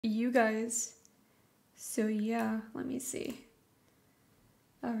you guys. So yeah, let me see.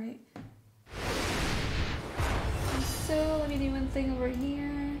 All right. So let me do one thing over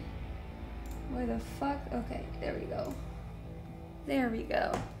here. Where the fuck? Okay, there we go. There we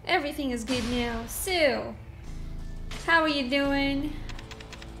go. Everything is good now. So, how are you doing?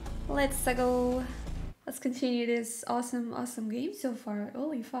 Let's go. Let's continue this awesome game so far.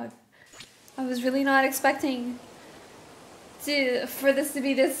 Holy fuck. I was really not expecting for this to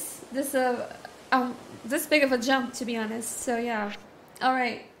be this big of a jump, to be honest. So yeah. All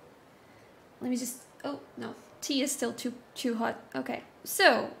right. Let me just. Oh no, tea is still too hot. Okay.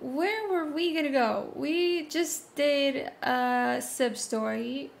 So where were we gonna go? We just did a sub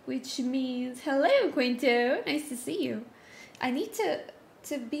story, which means hello, Quinto. Nice to see you. I need to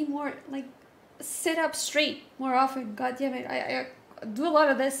be more like sit up straight more often. God damn it. I do a lot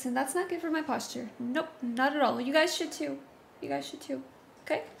of this, and that's not good for my posture. Nope, not at all. You guys should too. You guys should too.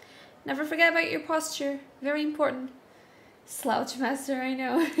 Okay? Never forget about your posture. Very important. Slouch master, I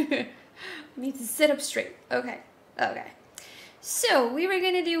know. Need to sit up straight. Okay. Okay. So, we were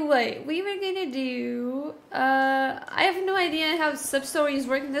gonna do what? We were gonna do... I have no idea how sub-stories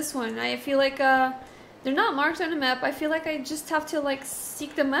work in this one. I feel like, they're not marked on the map. I feel like I just have to, like,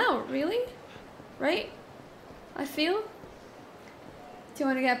 seek them out. Really? Right? I feel? Do you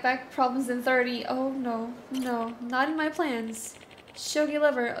want to get back problems in 30? Oh, no. No. Not in my plans. Shogi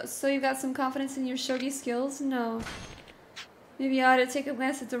lover. So you got some confidence in your shogi skills? No. Maybe I ought to take a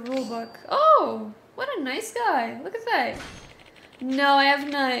glance at the rulebook. Oh! What a nice guy. Look at that. No, I have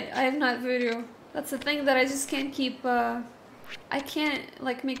not. I have not voodoo. That's a thing that I just can't keep, I can't,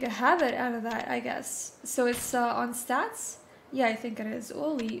 like, make a habit out of that, I guess. So it's, on stats? Yeah, I think it is.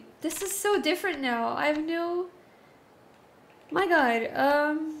 Holy, this is so different now. I have no... My god,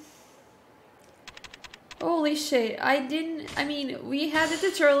 holy shit. I mean, we had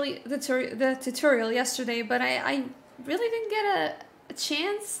the tutorial yesterday, but I really didn't get a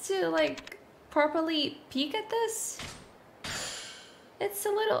chance to, like, properly peek at this. It's a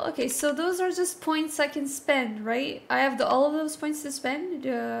little... Okay, so those are just points I can spend, right? I have all of those points to spend.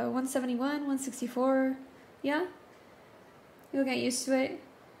 171, 164. Yeah? You'll get used to it.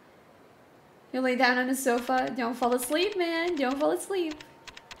 You'll lay down on the sofa. Don't fall asleep, man. Don't fall asleep.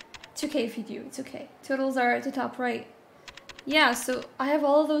 It's okay if you do. It's okay. Totals are at the top right. Yeah, so I have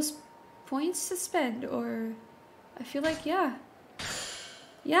all of those points to spend, or... I feel like, yeah.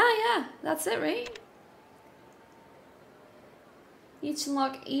 Yeah. That's it, right? Each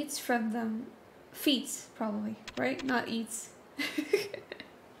unlock eats from them. Feats, probably, right? Not eats.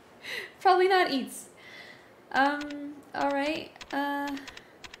 Probably not eats. Alright.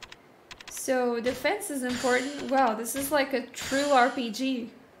 So defense is important. Wow, this is like a true RPG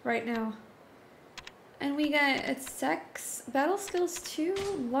right now. And we got attacks, battle skills 2,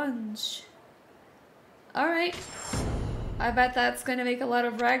 lunge. Alright. I bet that's gonna make a lot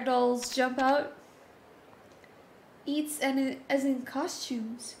of ragdolls jump out. Eats and as in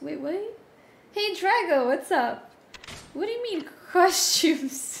costumes. Wait, what? Hey Drago, what's up? What do you mean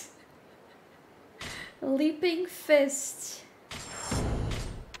costumes? Leaping fist.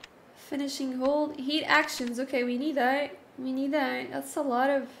 Finishing hold. Heat actions. Okay, we need that. We need that. That's a lot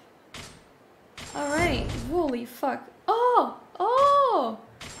of... Alright. Holy fuck. Oh! Oh!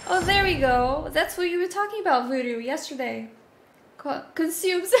 Oh, there we go. That's what you were talking about, Voodoo, yesterday.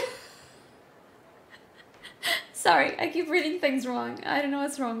 Consumes... Sorry, I keep reading things wrong. I don't know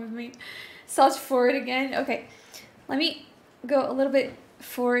what's wrong with me. Slouch forward again. Okay. Let me go a little bit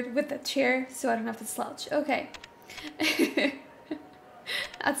forward with the chair so I don't have to slouch. Okay.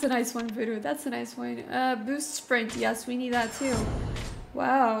 That's a nice one, Voodoo. That's a nice one. Boost sprint. Yes, we need that too.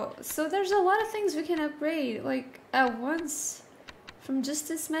 Wow. So there's a lot of things we can upgrade, like, at once. From just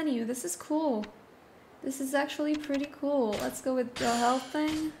this menu. This is cool. This is actually pretty cool. Let's go with the health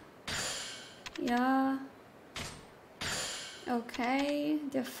thing. Yeah. Okay.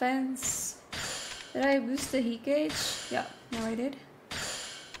 Defense. Did I boost the heat gauge? Yeah. No, I did.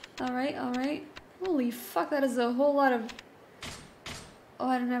 Alright, alright. Holy fuck, that is a whole lot of... Oh,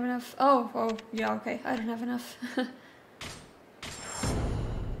 I don't have enough. Oh, yeah, okay. I don't have enough.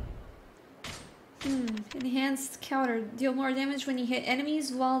 Enhanced counter. Deal more damage when you hit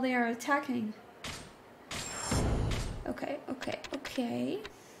enemies while they are attacking. Okay.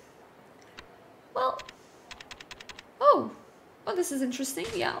 Well. Oh, this is interesting.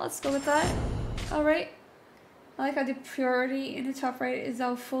 Yeah, let's go with that. Alright. I like how the priority in the top right is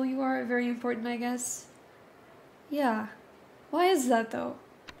how full you are. Very important, I guess. Yeah. Why is that, though?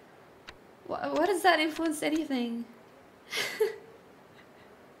 What does that influence anything?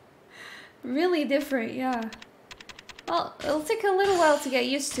 Really different, yeah. Well, it'll take a little while to get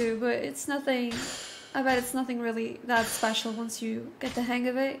used to, but it's nothing... I bet it's nothing really that special once you get the hang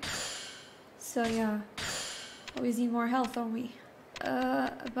of it. So yeah. Always need more health, don't we?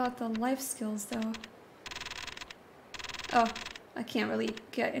 About the life skills though. Oh, I can't really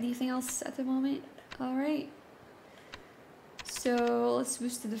get anything else at the moment. Alright. So let's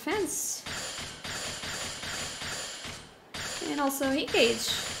boost the defense. And also heat gauge.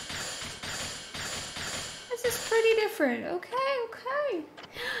 This is pretty different. Okay, okay.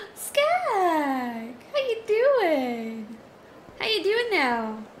 Skag! How you doing? How you doing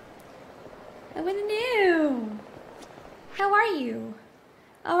now? I wanna know. How are you?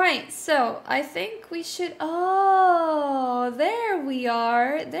 Alright, so I think we should... Oh, there we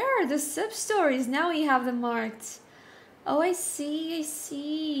are. There are the sub-stories. Now we have them marked. Oh, I see, I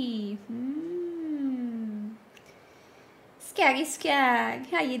see. Skaggy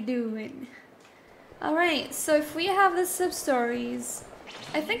Skag, how you doing? Alright, so if we have the sub-stories...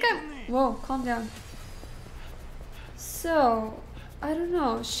 I think I'm... Whoa, calm down. So, I don't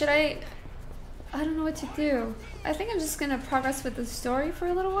know. Should I don't know what to do. I think I'm just gonna progress with the story for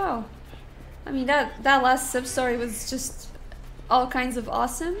a little while. I mean, that last sub-story was just all kinds of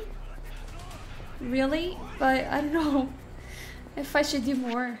awesome. Really? But I don't know if I should do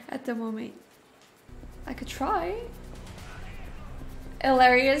more at the moment. I could try.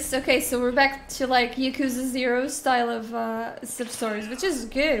 Hilarious. Okay, so we're back to like Yakuza 0 style of sub-stories, which is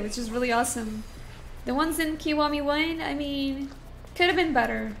good, which is really awesome. The ones in Kiwami 1, I mean, could have been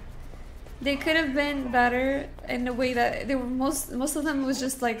better. They could have been better in the way that they were most of them was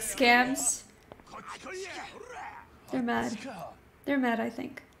just like scams. They're mad. They're mad, I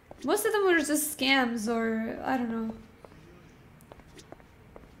think. Most of them were just scams or I don't know.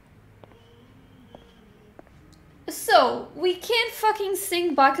 So, we can't fucking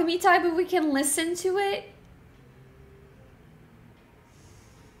sing Bakamitai, but we can listen to it.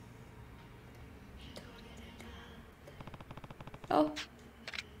 Oh.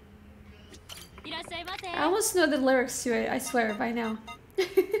 I almost know the lyrics to it, I swear, by now.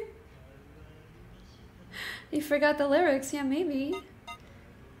 You forgot the lyrics? Yeah, maybe.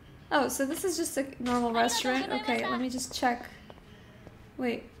 Oh, so this is just a normal restaurant? Okay, let me just check.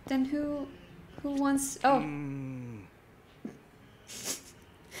 Wait, then who wants... Oh.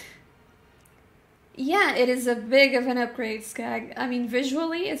 Yeah, it is a big of an upgrade, Skag. I mean,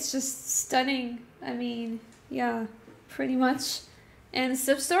 visually, it's just stunning. I mean, yeah, pretty much. And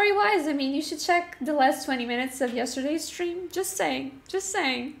sub-story-wise, I mean, you should check the last 20 minutes of yesterday's stream. Just saying. Just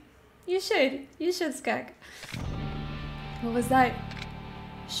saying. You should. You should, Skag. What was that?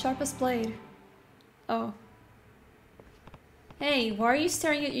 Sharpest blade. Oh. Hey, why are you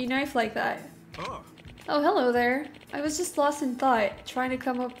staring at your knife like that? Oh, hello there. I was just lost in thought, trying to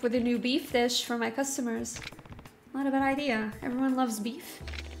come up with a new beef dish for my customers. Not a bad idea. Everyone loves beef.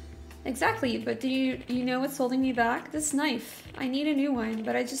 Exactly, but do you know what's holding me back? This knife. I need a new one,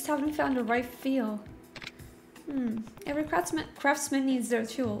 but I just haven't found the right feel. Every craftsman needs their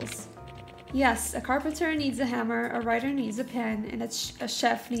tools. Yes, a carpenter needs a hammer, a writer needs a pen, and a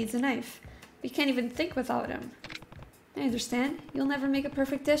chef needs a knife. We can't even think without them. I understand. You'll never make a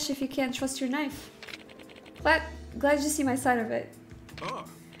perfect dish if you can't trust your knife. Glad you see my side of it.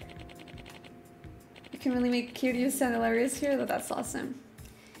 You can really make curious and hilarious here, though that's awesome.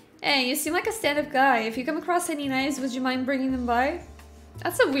 Hey, you seem like a stand-up guy. If you come across any knives, would you mind bringing them by?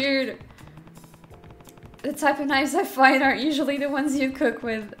 That's a weird... The type of knives I find aren't usually the ones you cook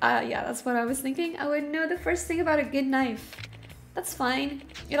with. Yeah, that's what I was thinking. I wouldn't know the first thing about a good knife. That's fine.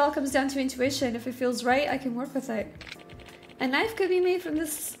 It all comes down to intuition. If it feels right, I can work with it. A knife could be made from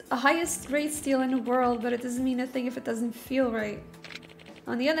this highest grade steel in the world, but it doesn't mean a thing if it doesn't feel right.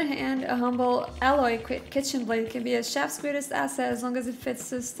 On the other hand, a humble alloy kitchen blade can be a chef's greatest asset as long as it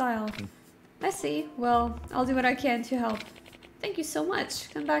fits his style. I see. Well, I'll do what I can to help. Thank you so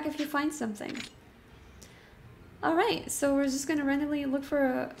much. Come back if you find something. Alright, so we're just gonna randomly look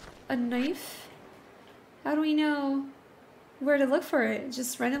for a knife. How do we know where to look for it?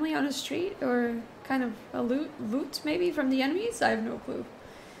 Just randomly on a street? Or kind of a loot maybe from the enemies? I have no clue.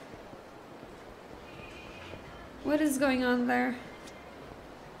 What is going on there?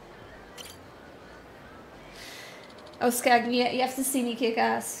 Oh, Skag, you have to see me kick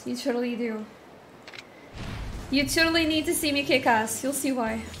ass. You totally do. You totally need to see me kick ass. You'll see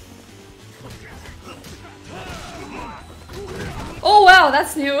why. Oh wow,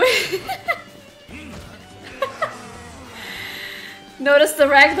 that's new. Notice the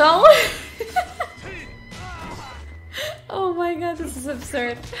ragdoll? Oh my god, this is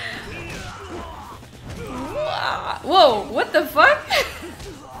absurd. Whoa, what the fuck?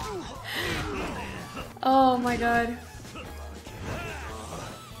 Oh my god.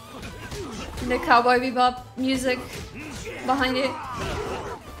 the Cowboy Bebop music behind it.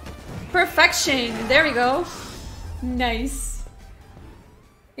 Perfection! There we go. Nice.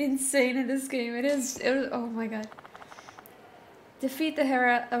 Insane in this game. It is. Oh my god. Defeat the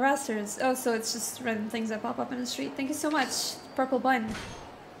harassers. Oh, so it's just random things that pop up in the street. Thank you so much. Purple bun.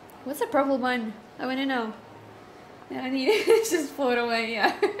 What's a purple bun? I want to know. Yeah, I need it to just float away.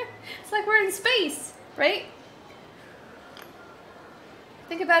 Yeah. It's like we're in space, right?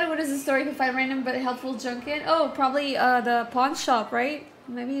 Think about it. What is the story? You can find random but helpful junk in. Oh, probably the pawn shop, right?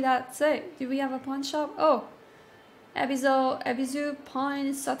 Maybe that's it. Do we have a pawn shop? Oh. Ebizu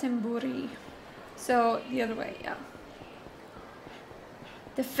Pawn Satenburi. So the other way, yeah.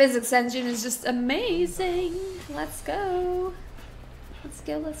 The physics engine is just amazing. Let's go. Let's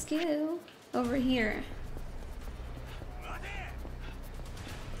go, let's go. Over here.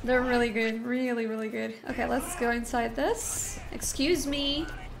 They're really good. Really, really good. Okay, let's go inside this. Excuse me.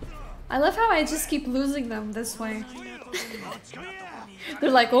 I love how I just keep losing them this way. They're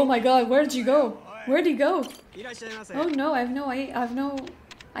like, oh my god, where'd you go? Where'd you go? Oh no, I have no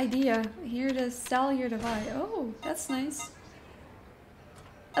idea. Here to sell, here to buy. Oh, that's nice.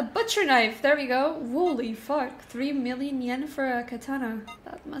 A butcher knife, there we go. Holy fuck, 3 million yen for a katana.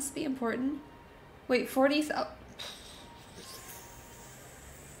 That must be important. Wait, 40,000.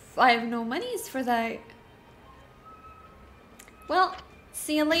 I have no monies for that. Well,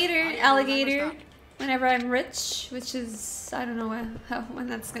 see you later, alligator. Whenever I'm rich, which is, I don't know when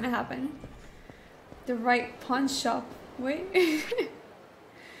that's gonna happen. The right pawn shop. Wait.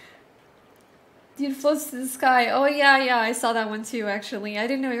 Dude floats to the sky. Oh yeah, I saw that one too, actually. I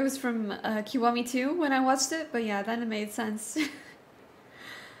didn't know it was from Kiwami 2 when I watched it, but yeah, then it made sense.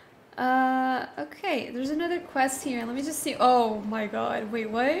 Okay, there's another quest here. Let me just see. Oh my god, wait,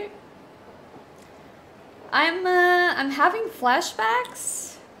 what? I'm having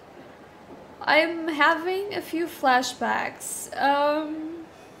flashbacks. I'm having a few flashbacks.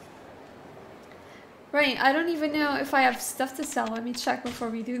 Right, I don't even know if I have stuff to sell. Let me check before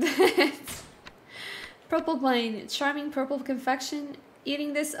we do that. Purple blind, charming purple confection.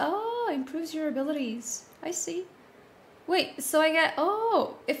 Eating this, oh, improves your abilities. I see. Wait, so I get,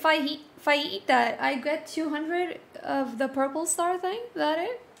 oh, if I eat that, I get 200 of the purple star thing? Is that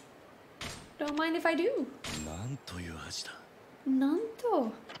it? Don't mind if I do.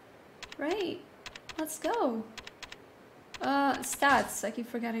 Nanto. Right. Let's go. Stats, I keep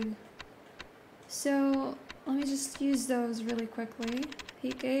forgetting. So, let me just use those really quickly.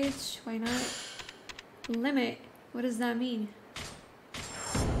 Peak gauge, why not? Limit, what does that mean?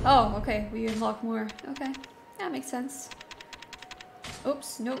 Oh, okay, we unlock more. Okay, that makes sense.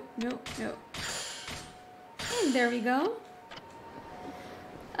 Oops, nope. And there we go.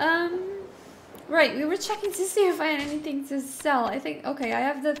 Right, we were checking to see if I had anything to sell. I think, okay, I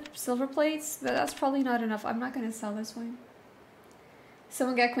have the silver plates, but that's probably not enough. I'm not gonna sell this one.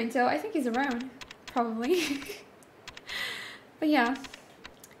 Someone get Quinto? I think he's around. Probably. But yeah.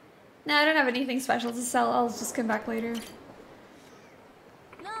 No, I don't have anything special to sell. I'll just come back later.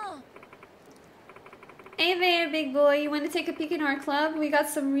 No. Hey there, big boy. You want to take a peek in our club? We got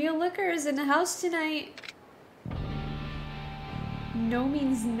some real lookers in the house tonight. No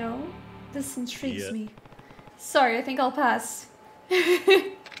means no? This intrigues me. Sorry, I think I'll pass.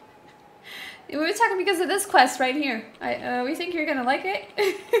 We were talking because of this quest right here. We think you're gonna like it.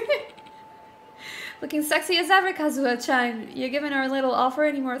 Looking sexy as ever, Kazuha-chan. You giving our little offer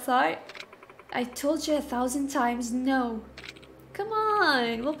any more thought? I told you 1,000 times no. Come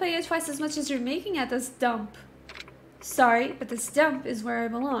on, we'll pay you twice as much as you're making at this dump. Sorry, but this dump is where I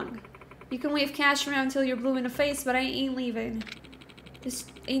belong. You can wave cash around till you're blue in the face, but I ain't leaving. This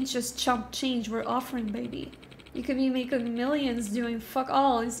ain't just chump change we're offering, baby. You could be making millions doing fuck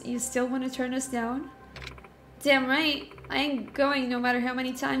all. You still want to turn us down? Damn right. I ain't going no matter how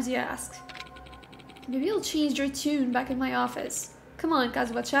many times you ask. Maybe you'll change your tune back in my office. Come on,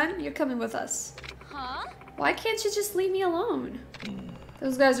 Kazuha-chan, you're coming with us. Huh? Why can't you just leave me alone?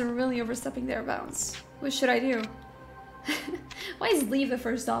 Those guys are really overstepping their bounds. What should I do? Why is leave the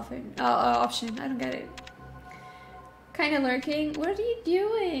first option? I don't get it. Kinda lurking. What are you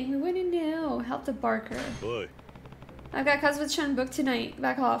doing? We wouldn't know. Help the barker. Boy. I've got Kazuha-chan booked tonight.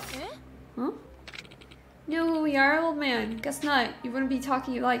 Back off. Eh? Huh? Know who we are, old man? Guess not. You wouldn't be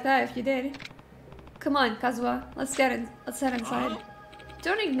talking like that if you did. Come on, Kazuha. Let's head inside.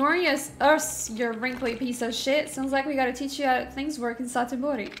 Don't ignore us, you wrinkly piece of shit. Sounds like we gotta teach you how things work in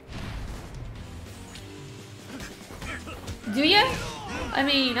Satenbori. Do ya? I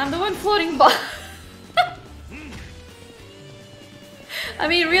mean, I'm the one floating by. I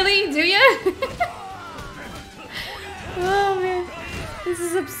mean, really? Do ya? Oh man. This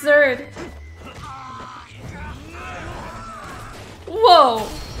is absurd. Whoa!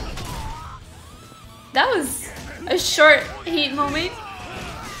 That was a short heat moment.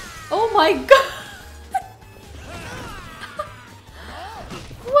 Oh my god!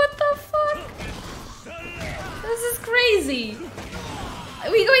 What the fuck? This is crazy.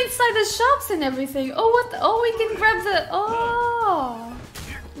 We go inside the shops and everything. Oh, what? Oh, we can grab the. Oh.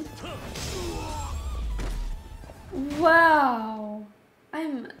 Wow.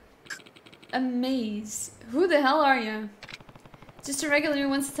 I'm amazed. Who the hell are you? Just a regular who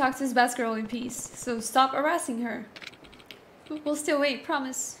wants to talk to his best girl in peace. So stop harassing her. We'll still wait,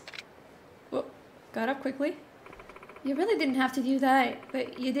 promise. Whoa. Got up quickly. You really didn't have to do that,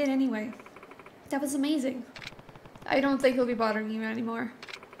 but you did anyway. That was amazing. I don't think he'll be bothering you anymore.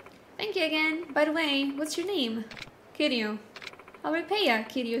 Thank you again. By the way, what's your name? Kiryu. I'll repay ya,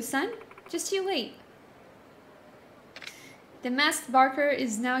 Kiryu-san. Just you wait. The masked barker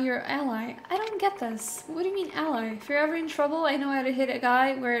is now your ally. I don't get this. What do you mean ally? If you're ever in trouble, I know how to hit a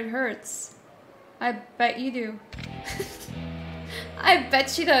guy where it hurts. I bet you do. I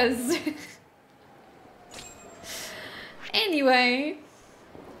bet she does. Anyway.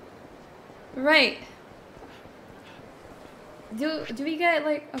 Right. Do we get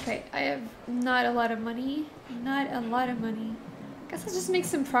like... Okay, I have not a lot of money. Not a lot of money. Guess I'll just make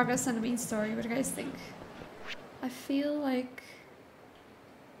some progress on the main story. What do you guys think? I feel like...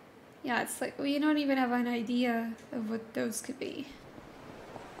 Yeah, it's like we don't even have an idea of what those could be.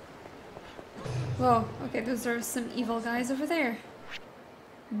 Whoa, okay, those are some evil guys over there.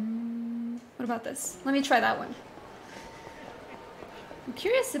 What about this? Let me try that one. I'm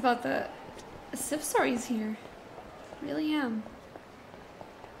curious about the Sif stories here. Really am.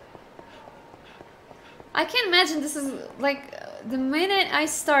 I can't imagine this is like the minute I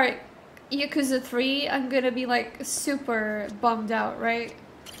start Yakuza 3, I'm gonna be like super bummed out, right?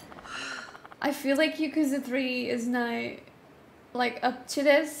 I feel like Yakuza 3 is not like up to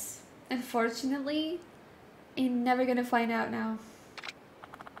this, unfortunately. I'm never gonna find out now.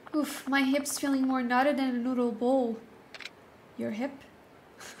 Oof, my hip's feeling more knotted than a noodle bowl. Your hip?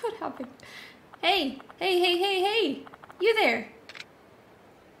 What happened? Hey! Hey, hey, hey, hey! You there!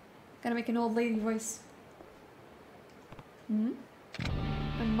 Gotta make an old lady voice.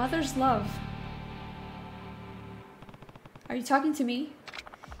 A mother's love. Are you talking to me?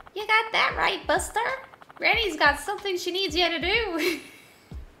 You got that right, Buster! Granny's got something she needs you to do!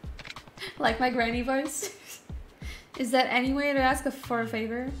 Like my granny voice? Is that any way to ask for a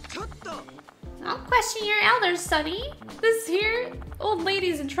favor? Don't question your elders, sonny. This here old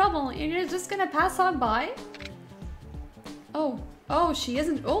lady's in trouble and you're just gonna pass on by? Oh, she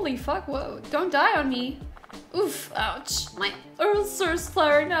isn't. Holy fuck, whoa, don't die on me. Oof, ouch. My ulcer's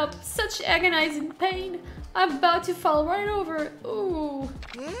flaring up. Such agonizing pain. I'm about to fall right over. Ooh.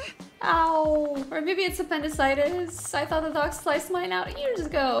 Ow. Or maybe it's appendicitis. I thought the doc sliced mine out years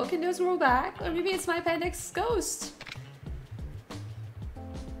ago. Can those grow back? Or maybe it's my appendix ghost.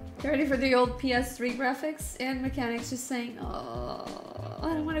 You ready for the old PS3 graphics and mechanics just saying, oh, I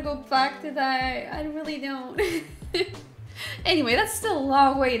don't want to go back to that. I really don't. Anyway, that's still a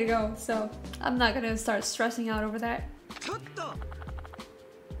long way to go, so I'm not gonna start stressing out over that.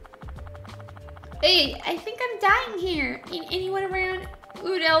 Hey, I think I'm dying here. Anyone around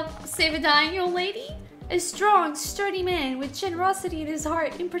who'd help save a dying old lady? A strong, sturdy man with generosity in his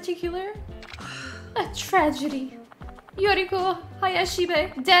heart in particular. A tragedy. Yoriko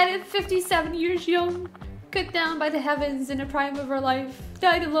Hayashibe, dead at 57 years young, cut down by the heavens in the prime of her life,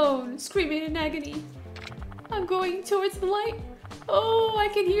 died alone, screaming in agony. I'm going towards the light. Oh, I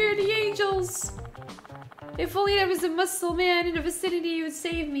can hear the angels. If only there was a muscle man in the vicinity who would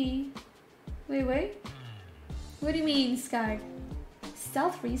save me. Wait. What do you mean, Skag?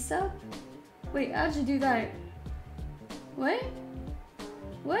 Stealth resub? Wait, how'd you do that? What?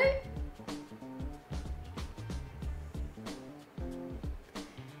 What?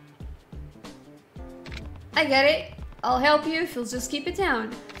 I get it. I'll help you if you'll just keep it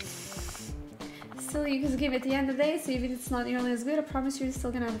down. Still, you can give it at the end of the day, so even if it's not nearly as good, I promise you're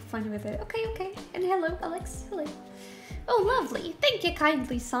still gonna have fun with it. Okay. And hello, Alex. Hello. Oh, lovely. Thank you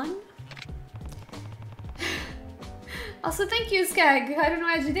kindly, son. Also, thank you, Skag. I don't know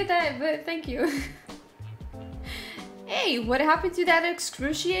how you did that, but thank you. Hey, what happened to that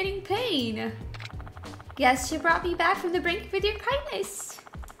excruciating pain? Guess you brought me back from the brink with your kindness.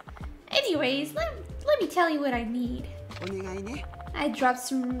 Anyways, let me tell you what I need. I dropped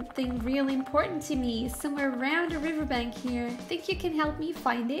something real important to me somewhere around the riverbank here. Think you can help me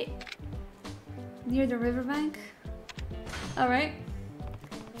find it? Near the riverbank? Alright.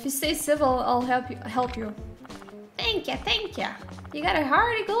 If you stay civil, I'll help you. Thank ya. You got a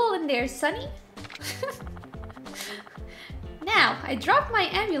heart of gold in there, sonny. Now, I dropped my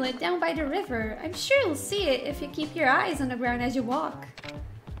amulet down by the river. I'm sure you'll see it if you keep your eyes on the ground as you walk.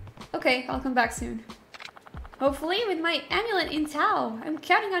 Okay, I'll come back soon. Hopefully with my amulet in tow. I'm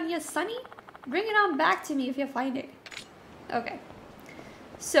counting on you, Sonny. Bring it on back to me if you find it. Okay.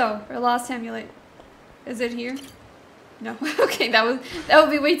 So, our lost amulet. Is it here? No. Okay, that would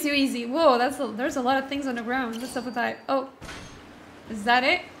be way too easy. Whoa, there's a lot of things on the ground. What's up with that? Oh. Is that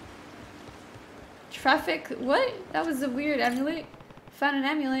it? Traffic, what? That was a weird amulet. Found an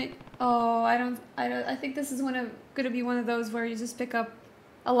amulet. Oh, I think this is gonna be one of those where you just pick up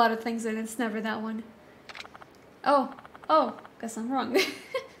a lot of things and it's never that one. Oh, guess I'm wrong.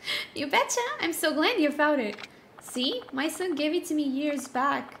 You betcha, I'm so glad you found it. See, my son gave it to me years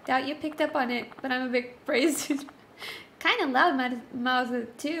back. Doubt you picked up on it, but I'm a bit praised. Kinda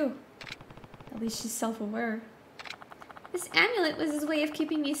loud-mouthed too. At least she's self-aware. This amulet was his way of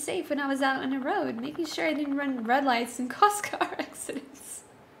keeping me safe when I was out on the road, making sure I didn't run red lights and cause car accidents.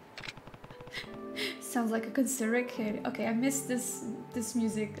 Sounds like a considerate kid. Okay, I missed this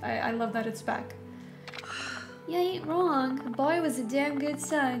music. I love that it's back. You ain't wrong. The boy was a damn good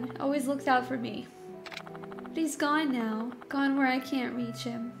son. Always looked out for me. But he's gone now. Gone where I can't reach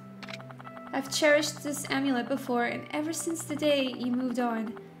him. I've cherished this amulet before, and ever since the day he moved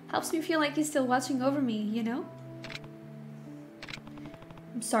on, helps me feel like he's still watching over me, you know?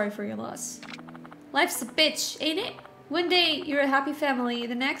 I'm sorry for your loss. Life's a bitch, ain't it? One day, you're a happy family.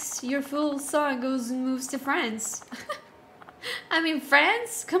 The next, your fool son goes and moves to France. I mean,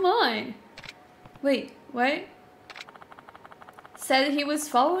 France? Come on. Wait, what? Said he was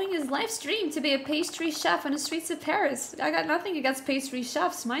following his life's dream to be a pastry chef on the streets of Paris. I got nothing against pastry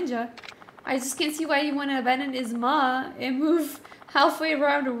chefs, mind ya. I just can't see why you want to abandon his ma and move halfway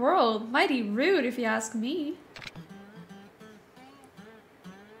around the world. Mighty rude, if you ask me.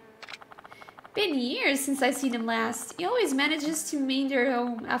 Been years since I seen him last. He always manages to meander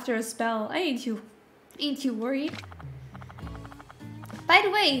home after a spell. I ain't too worried. By the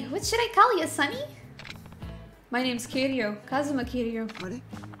way, what should I call you, Sonny? My name's Kiryu. Kazuma Kiryu.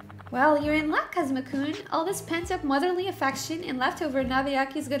 Well, you're in luck, Kazuma-kun. All this pent-up motherly affection and leftover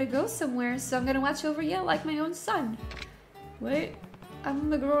Nabeyaki's gonna go somewhere, so I'm gonna watch over you like my own son. What?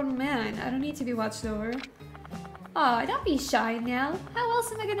 I'm a grown man. I don't need to be watched over. Aw, don't be shy now. How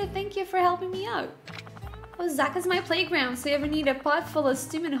else am I gonna thank you for helping me out? Osaka's my playground, so you ever need a pot full of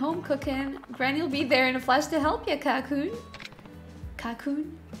steam and home cooking, Granny'll be there in a flash to help you, Kakun.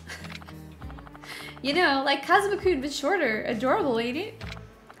 Kakun? You know, like Kazuma-kun but shorter. Adorable, ain't it?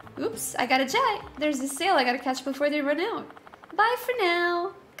 Oops, I got a jet. There's a sale I gotta catch before they run out. Bye for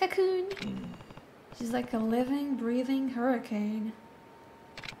now, Kakun. She's like a living, breathing hurricane.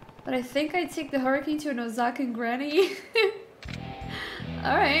 But I think I'd take the hurricane to an Osakan granny.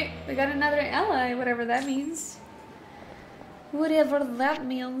 Alright, we got another ally, whatever that means. Whatever that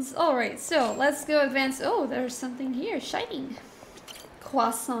means. Alright, so let's go advance. Oh, there's something here, shining.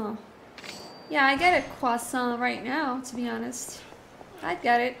 Croissant. Yeah, I get a croissant right now, to be honest. I'd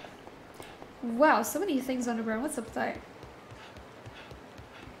get it. Wow, so many things on the ground. What's up with that?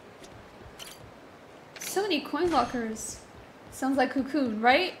 So many coin lockers. Sounds like cocoon,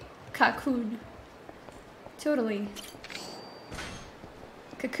 right? Cocoon. Totally.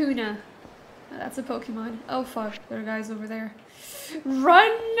 Kakuna. Oh, that's a Pokemon. Oh fuck, there are guys over there.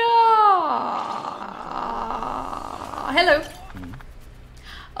 Run! Hello.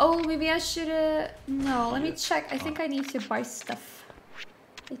 Oh, maybe I should no, let me check. I think I need to buy stuff.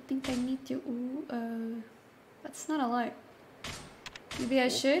 I think I need to... Ooh, that's not a lot. Maybe I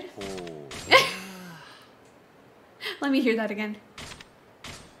should? Let me hear that again.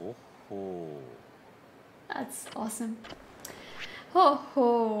 That's awesome.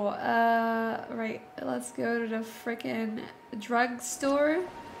 Right, let's go to the frickin' drugstore.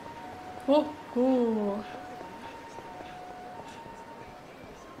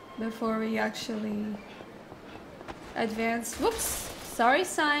 Before we actually advance. Whoops! Sorry,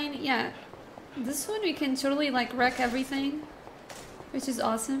 sign. Yeah. This one we can totally like wreck everything. Which is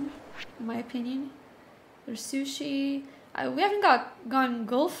awesome, in my opinion. There's sushi. We haven't gone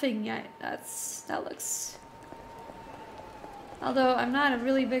golfing yet. That looks... Although I'm not a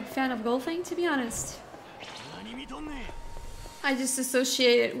really big fan of golfing, to be honest. I just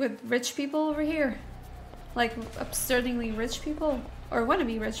associate it with rich people over here. Like absurdly rich people. Or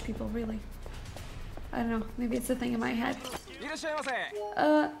wannabe rich people, really. I don't know. Maybe it's a thing in my head.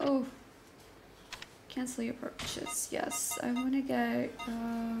 Oh. Cancel your purchase. Yes, I want to get...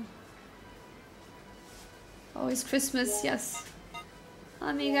 Always Christmas, yes.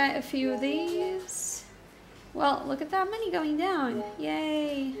 Let me get a few of these. Well, look at that money going down.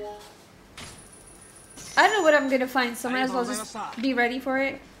 Yay. I don't know what I'm gonna find, so I might as well just be ready for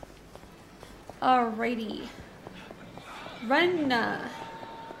it. Alrighty. Run!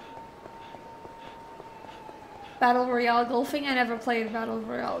 Battle Royale golfing? I never played Battle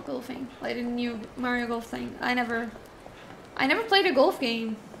Royale golfing. Like the new Mario Golf thing. I never played a golf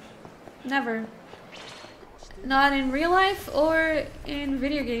game. Never. Not in real life or in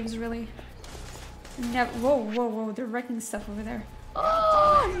video games, really. Never. Whoa, whoa, whoa! They're wrecking stuff over there.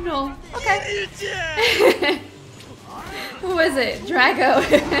 Oh no! Okay. Who is it? Drago.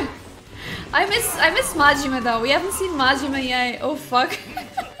 I miss Majima though. We haven't seen Majima yet. Oh fuck.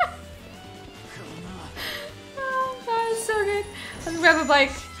 Oh, that was so good. Let's grab a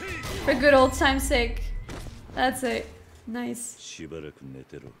bike for good old time's sake. That's it. Nice.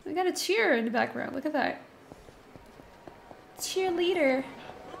 We got a cheer in the background. Look at that. Cheerleader.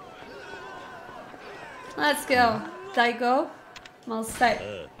 Let's go. Daigo. I'm all set.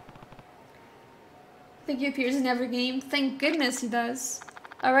 I think he appears in every game. Thank goodness he does.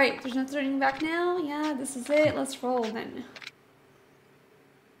 Alright, there's no turning back now. Yeah, this is it. Let's roll then.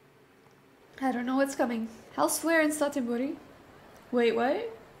 I don't know what's coming. Elsewhere in Satemuri. Wait, what?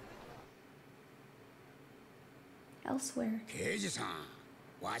 Elsewhere.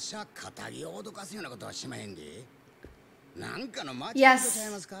 Yes,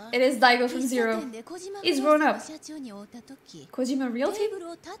 it is Daigo from Zero. He's grown up. Kojima Realty?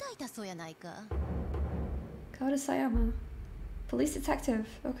 Kaoru-chaaaan. Police detective,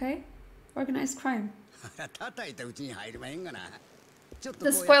 okay. Organized crime.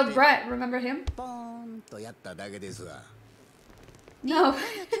 The spoiled brat, remember him? No.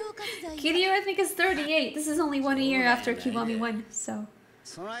 Kiryu, I think, is 38. This is only 1 year after Kiwami 1, so.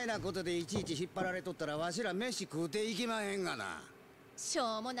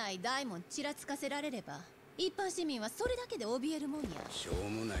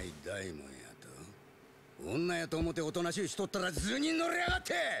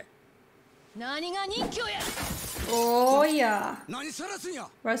 Oh yeah.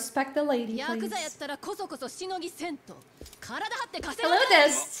 Respect the lady, please. Hello,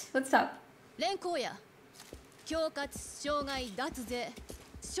 Dest. What's up? I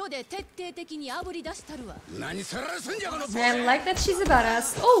like that she's a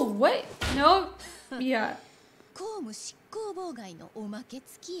badass. Oh, what? No. Yeah.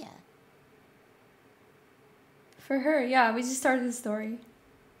 For her, yeah, we just started the story.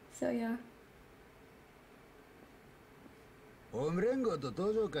 So, yeah.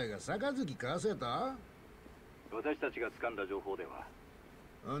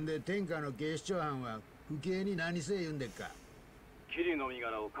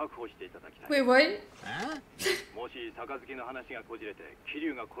 Wait, what?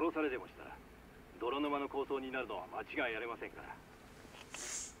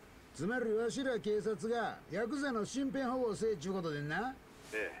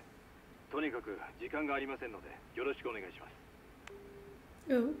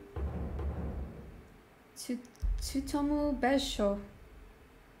 Ooh. Tsutomu Besho.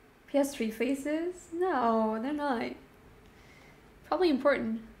 PS3 faces? No, they're not. Probably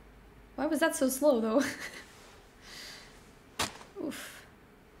important. Why was that so slow, though? Oof.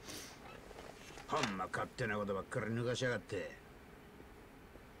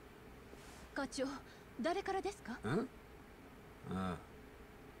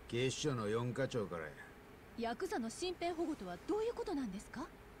 Yakuza の身辺保護とはどういうことなんですか？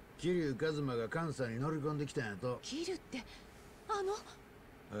桐生一馬が関西に乗り込んできたんやと。桐生ってあ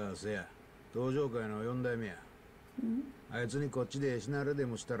あ、せや。東上会の4代目や。あいつにこっちで死なれで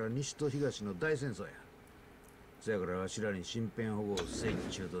もしたら西と東の大戦争や。せやからわしらに身辺保護をせい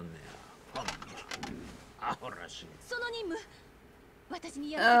ちゅうとんねや。アホらしい。その任務、私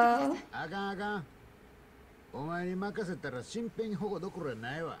にやらせてください。あかんあかん。お前に任せたら身辺保護どころや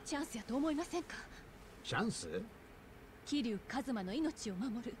ないわ。チャンスやと思いませんか？チャンス？桐生一馬の命を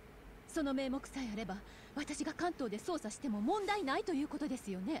守る。その名目さえあれば、私が関東で捜査しても問題ないということで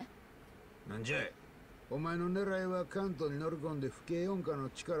すよね。なんじゃい。お前の狙いは関東に乗り込んで不敬四課の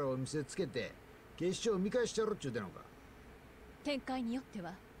力を見せつけて、警視庁を見返してやろっちゅうてのか。展開によって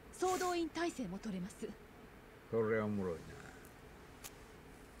は総動員体制も取れます。これはおもろい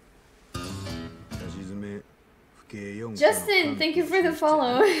な。差し詰め。Justin, thank you for the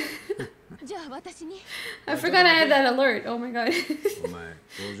follow. I forgot I had that alert. Oh my god.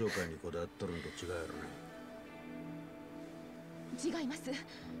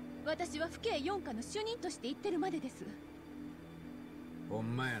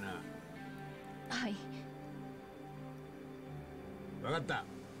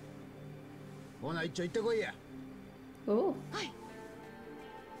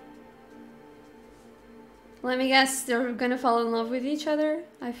 Let me guess, they're gonna fall in love with each other.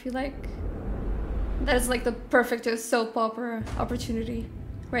 I feel like that is like the perfect soap opera opportunity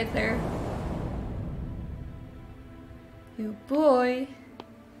right there. Oh boy.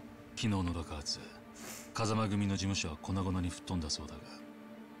 昨日の爆発、風間組の事務所は粉々に吹っ飛んだそうだが、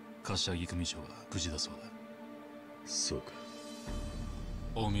柏木組長は無事だそうだ。そうか。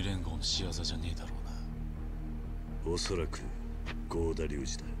近江連合の仕業じゃねえだろうな。おそらく合田隆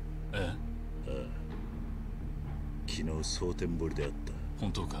二だ。ええ。ああ。昨日蒼天堀であった。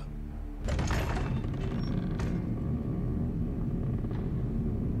本当か。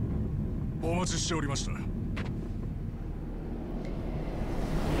お待ちしておりました。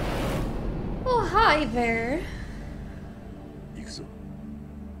Oh, hi there. 行くぞ。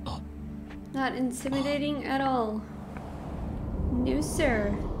あ。Not intimidating at all. No,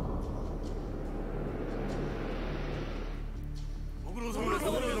 sir.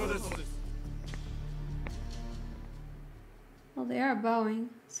 Well, they are bowing,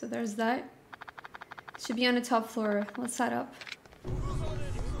 so there's that. Should be on the top floor. Let's head up.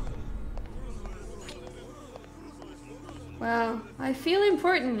 Wow, I feel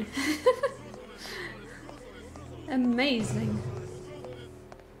important. Amazing.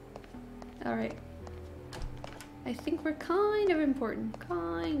 Alright. I think we're kind of important.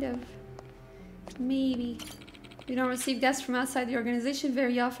 Kind of. Maybe. We don't receive guests from outside the organization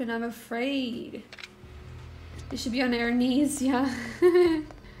very often, I'm afraid. You should be on our knees, yeah.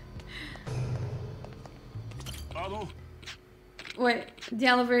 Wait, the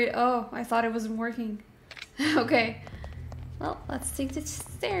elevator. Oh, I thought it wasn't working. Okay. Well, let's take the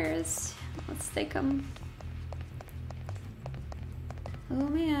stairs. Let's take them. Oh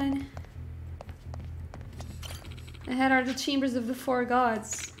man. Ahead are the chambers of the four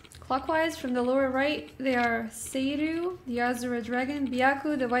gods. Clockwise from the lower right, they are Seiru, the Azure Dragon,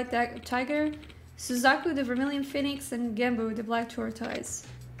 Byaku, the White Tiger, Suzaku, the Vermilion Phoenix, and Gembu, the Black Tortoise.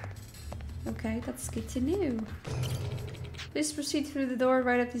 Okay, that's good to know. Please proceed through the door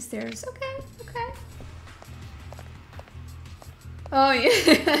right up the stairs. Okay, okay. Oh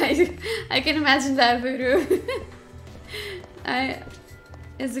yeah, I can imagine that, Voodoo.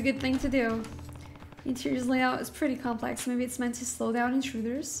 It's a good thing to do. Interior's layout is pretty complex. Maybe it's meant to slow down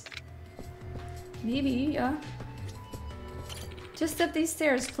intruders. Maybe, yeah. Just up these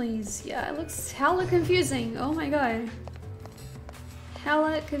stairs, please. Yeah, it looks hella confusing. Oh my god.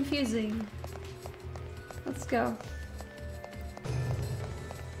 Hella confusing. Let's go.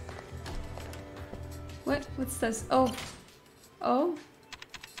 What? What's this? Oh. Oh.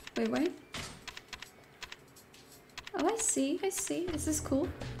 Wait. Oh, I see. I see. This is cool.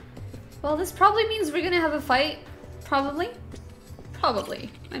 Well, this probably means we're gonna have a fight. Probably.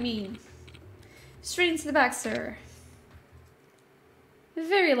 Probably. I mean, straight into the back, sir.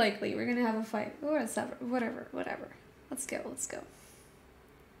 Very likely we're gonna have a fight. Or whatever. Let's go.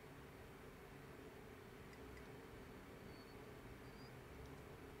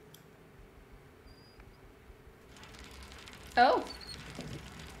 Oh.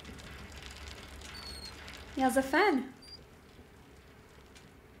 He has a fan.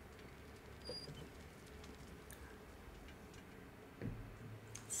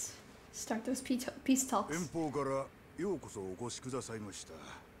 Let's start those peace talks. 遠方からようこそお越しくださいました。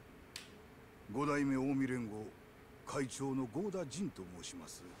五代目近江連合会長の合田仁と申しま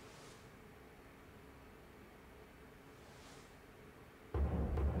す。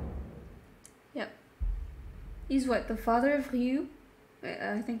Yep. He's what? The father of Ryu?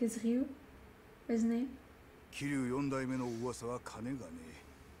 I think it's Ryu. His name? 桐生四代目の噂は金がね。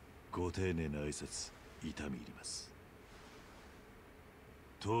ご丁寧な挨拶、痛み入ります。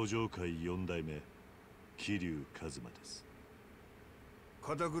東上会四代目、桐生一馬です。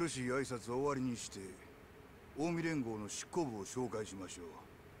堅苦しい挨拶を終わりにして、近江連合の執行部を紹介しましょ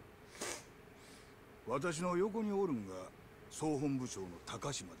う。私の横におるんが総本部長の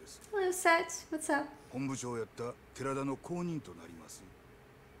高島です。Hello, Set. What's up? 本部長やった寺田の後任となります。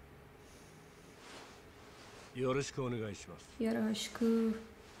よろしくお願いします。よろしく。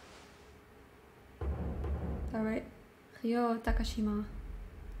Alright. Ryo Takashima.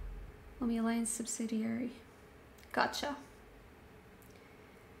 Omi Alliance subsidiary. Gotcha.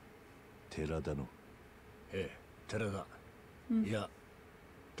 寺田の。ええ、寺田。いや、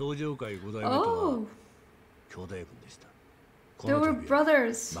東上会五代目とは兄弟分でした。They were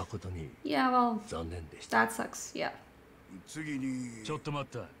brothers. 誠に Yeah, well, 残念でした。 that sucks. Yeah. 次に。ちょっと待っ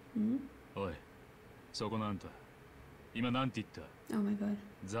た。おい、そこのあんた。今なんて言った？ Oh my god.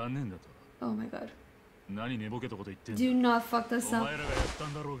 残念だと。Oh my god. 何寝ぼけたこと言ってんだ。 Do not fuck this お up. 前らがやった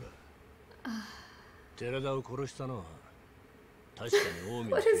んだろうが。寺田を殺したのは確かに近江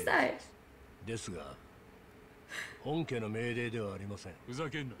の What is that? ですが、本家の命令ではありません。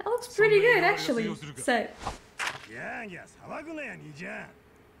 That looks pretty good, actually. Set. ギャーギャー騒ぐなやにじゃん。あ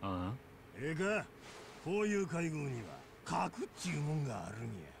あ、ええか、こういう会合には核っちゅうもんがあるんや。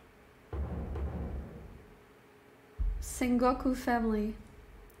 Sengoku family.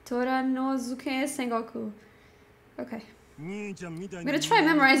 Tora no Zuke Sengoku. Okay. I'm gonna try and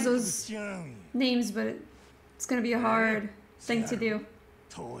memorize those names, but it's gonna be a hard thing to do.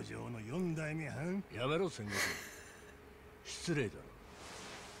 登場の4代目はん。やめろ戦国。失礼だろ。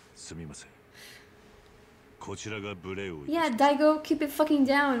すみません。こちらが無礼を。Yeah, Daigo, keep it fucking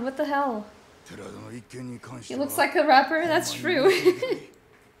down. What the hell? 寺田の一件に関して He は looks like a rapper. That's true.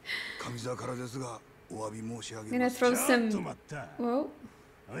 上座からですがお詫び申し上 I'm げ gonna ます。 throw ちょっと some 待った。 whoa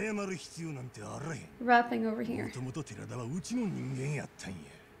謝る必要なんてあらへん。 rapping over も here. ともと寺田はうちの人間やったんや。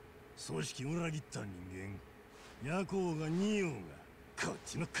組織を裏切った人間。夜行が二葉がこっ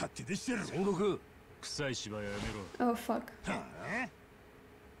ちの勝手でしたろ。戦国。臭い芝居はやめろ。 Oh fuck. は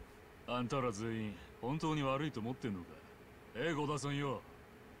あ、あんたら全員本当に悪いと思ってんのか。ゴダさんよ。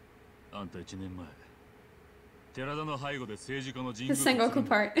あんた1年前寺田の背後で政治家の人 The 物を Sengoku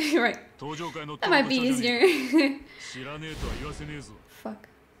part. You're right. 登場会の That might be easier. 知らねえとは言わせねえぞ。 Fuck.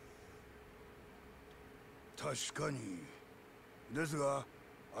 確かに。ですが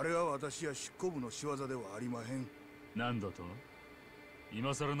あれは私や執行部の仕業ではありまへん。なんだと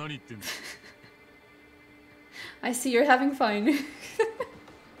今さら何言ってんだ。 I see you're having fun.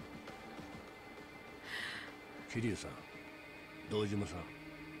 桐生さん、堂島さん、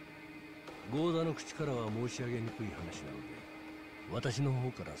ゴーダの口からは申し上げにくい話なので、私の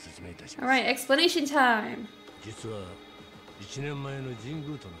方から説明いたします。Alright, explanation time. 実は1年前の神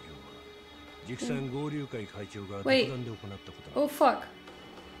宮との件は、直参合流会会長が独断で行ったことな Oh んです。 fuck.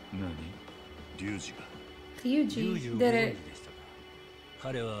 何龍二が Ryuji 龍二をご did 存知 it. でしたか。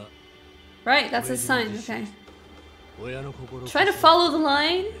彼は Right, that's a sign. Okay. 親の心を Try to follow the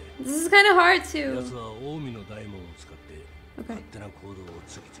line. This is kind of hard 奴 to. は近江の大門を使って Okay. 勝手な行動を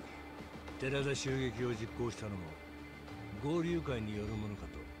次々。寺田襲撃を実行したのも合流会によるものか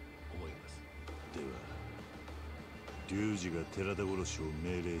と思います。では龍二が寺田殺しを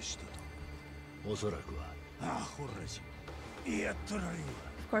命令したと。おそらくは。あほらしやっとられるわ。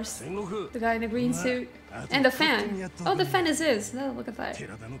 Of course, 戦国 the guy in the green suit and the fan. Oh, the fan is his. No, look at that.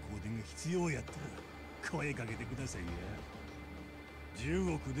 寺田の香典が必要やったら声かけてくださいや。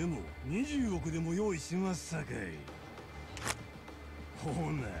10億でも20億でも用意しますさかい。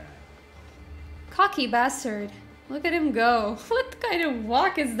ほな。 Cocky bastard. Look at him go. What kind of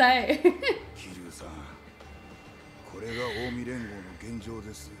walk is that? 桐生さん、これが近江連合の現状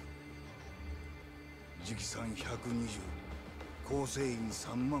です。直参120、構成員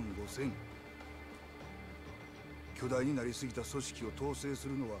3万5千。巨大になりすぎた組織を統制す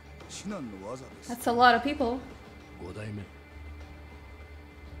るのは至難の業です。 That's a lot of people. 5代目。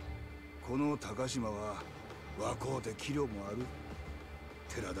この高島は若うて器量もある。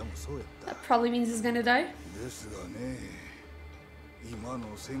寺田もそうやった。 That probably means he's gonna die. ですがね、今の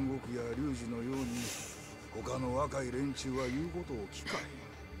戦国や龍二のように他の若い連中は言うことを聞かへん。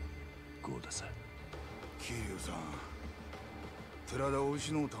ゴーダさん。桐生さん、寺田を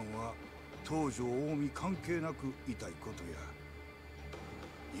失うたんは東条近江関係なく痛いことや。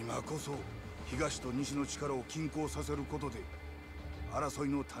今こそ東と西の力を均衡させることで争い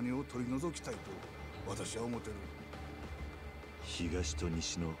の種を取り除きたいと私は思ってる。東と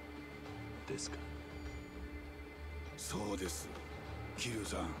西のですか。そうです、桐生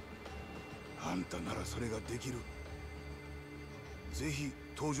さん。あんたならそれができる。ぜひ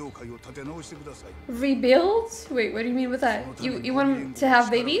登場会を立て直してください。 Rebuild? Wait, what do you mean with that? You want him to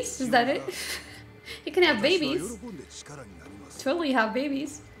have babies? Is that it? He can have 私は babies. 喜んで力になります。 Totally have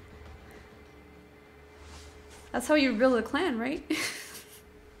babies. That's how you build a clan, right?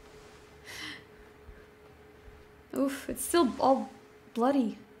 Oof, it's still all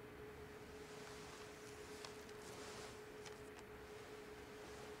bloody.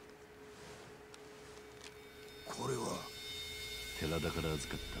 これは寺田から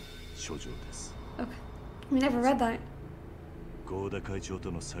預かった書状です。 Okay. We never read that. 合田会長と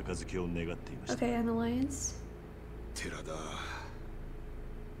の杯を願っていました。 Okay, an alliance. 寺田。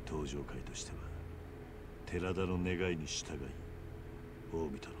登場会としては寺田の願いに従い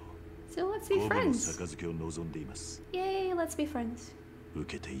近江との So let's be 五分の friends. 杯を望んでいます。 Yay, let's be friends.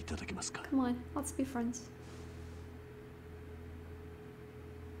 受けていただけますか。 Come on, let's be friends.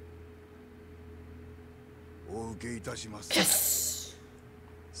 お受けいたします。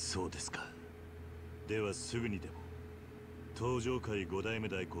そうですか。ではすぐにでも登場会5代目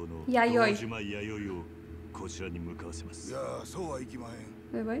代行の弥生堂島弥生をこちらに向かわせます。いや、そうはいきまへ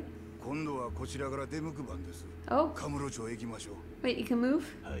ん。Wait, wait. 今度はこちらから出向く番です。Oh. カムロ町へ行きましょう。 Wait, you can move?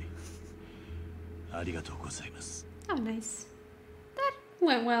 はい。ありがとうございます。 Oh, nice. That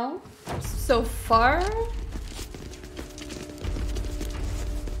went well. So far?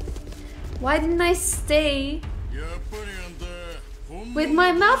 Why didn't I stay with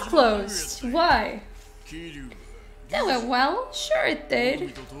my mouth closed? Why? That went well. Sure it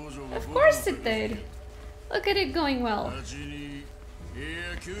did. Of course it did. Look at it going well.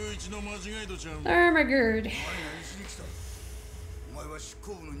 Armagerd. お前は執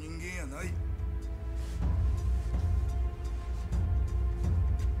行部の人間やない。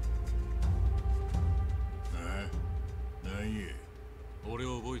何や。俺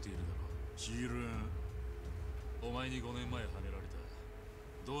を覚えているだろ。知らん。お前に5年前はねられた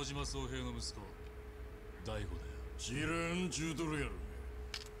堂島宗平の息子大悟だよ。知らんちゅうとるやろ。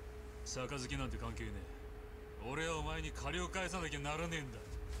杯なんて関係ねえ。俺はお前に借りを返さなきゃならねえんだ。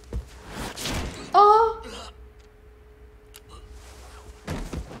Oh.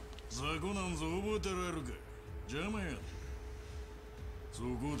 雑魚なんぞ覚えてられるか。邪魔や。そ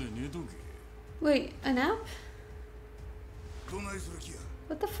こで寝とけ。Wait, a nap? どないする気や。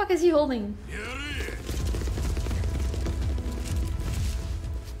 What the fuck is he holding? やれ。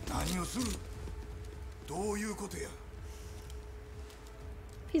何をする。どういうことや。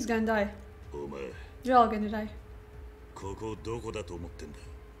 He's gonna die. お前、 You're all gonna die. ここどこだと思ってんだ。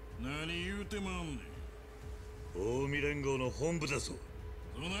何言うてまんねん。近江連合の本部だぞ。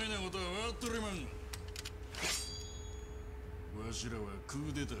そないなことはわっとりまんが。わしらはク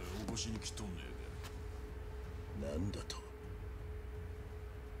ーデターを起こしに来とんねやが。なんだと。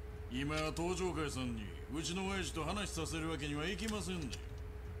今東上会さんにうちの親父と話させるわけにはいきませんね。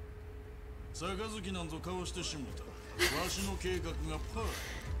杯なんぞ顔してしもた。わしの計画がパー。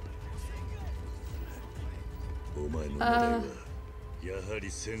お前の狙いはやはり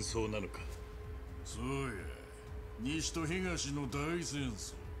戦争なのか。そうや。西と東の大戦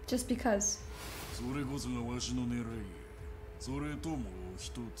争。 Just because. それこそがわしの狙いや。それともう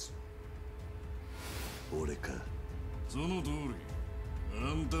一つ。俺か。その通り。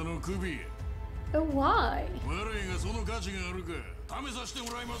あんたの首や。But why? 我がその価値があるか試させて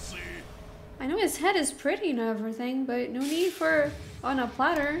もらいますぜ。 I know his head is pretty and everything, but no need for on a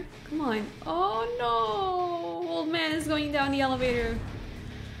platter. Come on. Oh no! Old man is going down the elevator.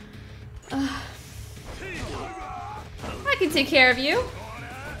 I can take care of you,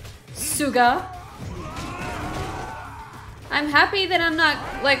 Suga. I'm happy that I'm not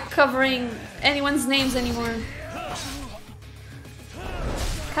like covering anyone's names anymore.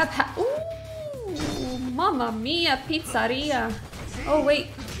 Ooh, mamma mia, pizzeria. Oh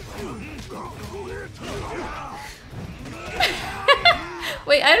wait.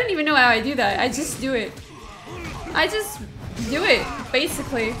 Wait, I don't even know how I do that. I just do it. I just do it,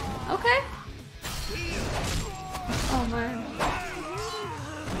 basically. Okay. Oh man.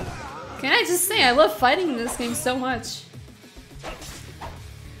 Can I just say I love fighting in this game so much.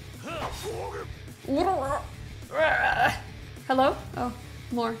 Hello? Oh,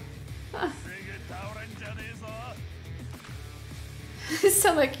 more.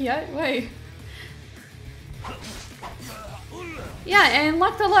 So like, yeah, wait. Yeah, I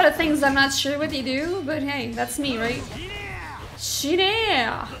unlocked a lot of things I'm not sure what they do, but hey, that's me, right?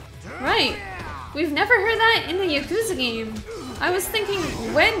 Shire! Right. We've never heard that in the Yakuza game. I was thinking,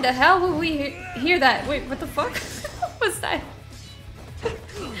 when the hell will we hear that? Wait, what the fuck? What was that?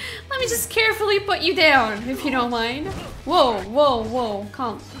 Let me just carefully put you down, if you don't mind. Whoa, whoa, whoa,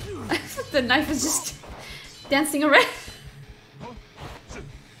 calm. The knife is just dancing around.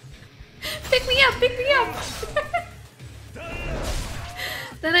 Pick me up, pick me up!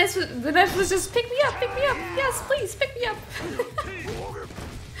 The knife was just pick me up, yes, please, pick me up.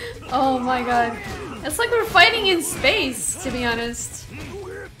 Oh my god. It's like we're fighting in space, to be honest.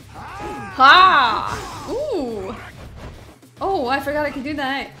 Ha! Ooh! Oh, I forgot I could do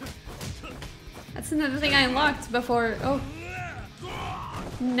that. That's another thing I unlocked before. Oh.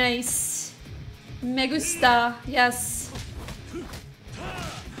 Nice. Me gusta. Yes.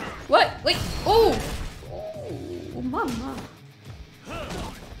 What? Wait. Oh! Oh, mama.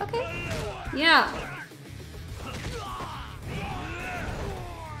 Okay. Yeah.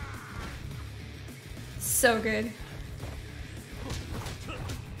 So good.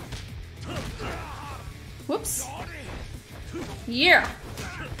 Whoops. Yeah.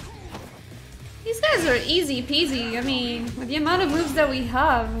 These guys are easy peasy. I mean, with the amount of moves that we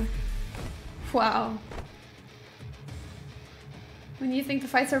have. Wow. When you think the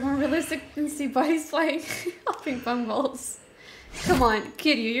fights are more realistic than see bodies flying off ping pong balls. Come on,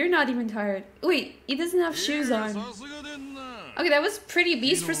 Kiryu, you're not even tired. Wait, he doesn't have shoes on. Okay, that was pretty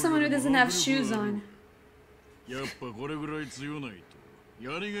beast for someone who doesn't have shoes on.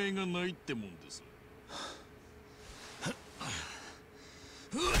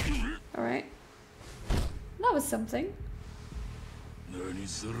 Alright. That was something.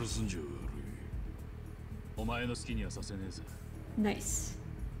 Nice.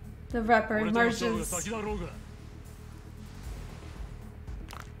 The rapper emerges.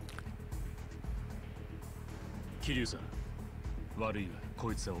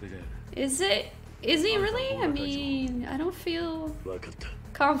 Is it? Is he really? I mean, I don't feel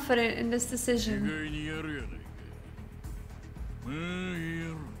confident in this decision.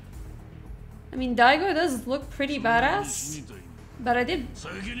 I mean, Daigo does look pretty badass, but I did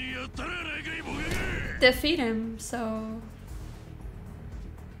defeat him, so...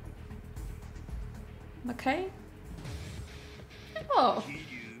 Okay. Oh.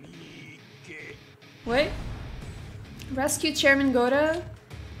 Wait. Rescue Chairman Goda?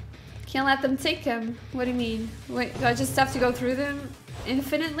 Can't let them take him. What do you mean? Wait, do I just have to go through them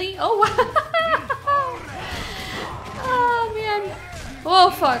infinitely? Oh, wow. Oh, man. Oh,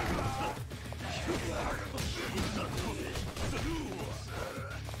 fuck.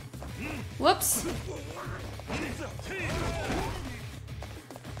 Whoops.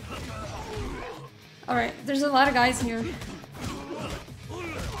 Alright, there's a lot of guys here.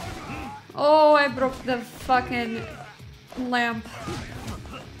 Oh, I broke the fucking lamp.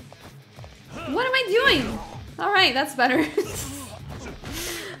 What am I doing? Alright, that's better.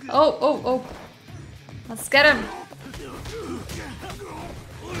 Oh. Let's get him.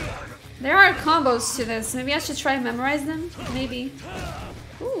 There are combos to this. Maybe I should try and memorize them? Maybe.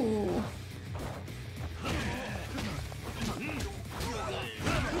 Ooh.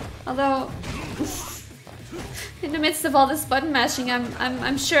 Although, in the midst of all this button mashing,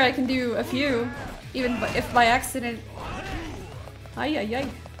 I'm sure I can do a few, even if by accident. Ay ay ay.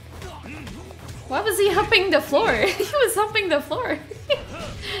 Why was he humping the floor? He was humping the floor.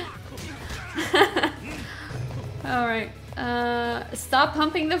 Alright. Stop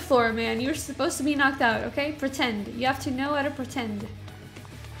humping the floor, man. You're supposed to be knocked out, okay? Pretend. You have to know how to pretend.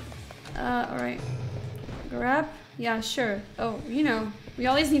 Alright. Grab? Yeah, sure. Oh, you know. We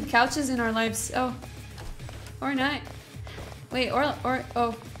always need couches in our lives. Oh. Or not. Wait, or,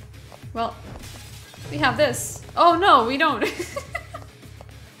 oh. Well. We have this. Oh, no, we don't.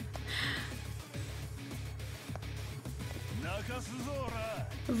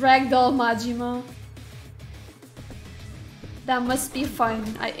 Ragdoll Majima. That must be fun.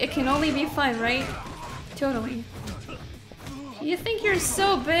 It can only be fun, right? Totally. You think you're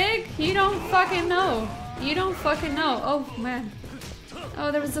so big? You don't fucking know. You don't fucking know. Oh, man.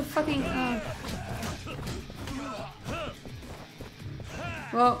 Oh, there was a fucking...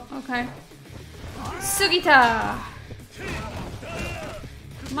 Whoa, okay. Sugita!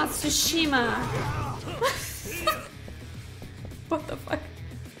 Matsushima! What the fuck?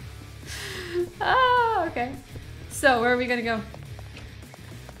 Ah, okay. So, where are we gonna go?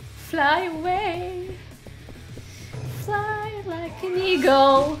 Fly away. Fly like an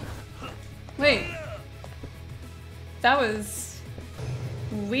eagle. Wait. That was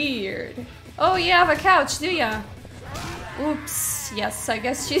weird. Oh, you have a couch, do ya? Oops. Yes, I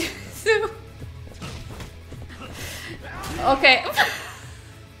guess you do. Okay.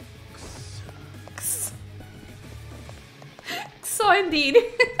 So indeed.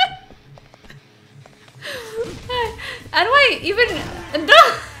 How do I even... No!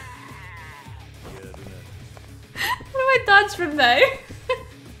 How do I dodge from there?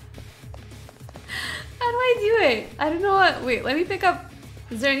 How do I do it? I don't know what... Wait, let me pick up...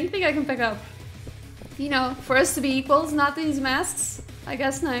 Is there anything I can pick up? You know, for us to be equals, not these masks? I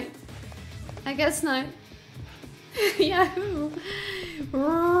guess not. I guess not. Yahoo!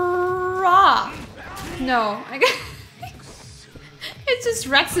 Raw! No, I guess... It just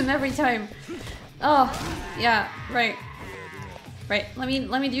wrecks him every time. Oh, yeah, right. Right, let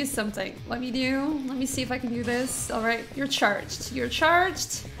me do something. Let me see if I can do this. Alright, you're charged. You're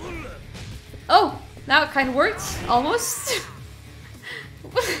charged. Oh, that kind of worked. Almost.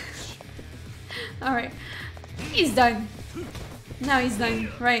 Alright. He's done. Now he's done.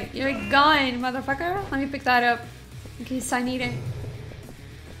 Right, you're gone, motherfucker. Let me pick that up in case I need it.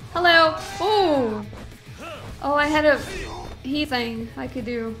 Hello. Oh. Oh, I had a he thing I could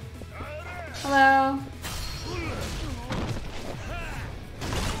do. Hello.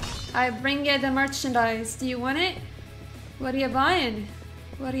 I bring you the merchandise. Do you want it? What are you buying?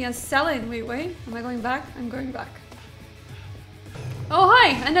 What are you selling? Wait. Am I going back? I'm going back. Oh,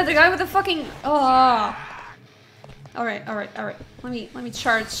 hi! Another guy with a fucking... Oh. Alright. Let me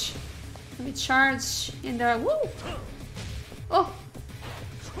charge. Let me charge in the... Woo! Oh!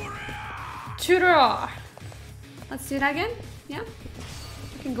 Chura! Let's do that again. Yeah.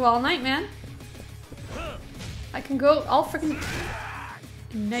 I can go all night, man. I can go all freaking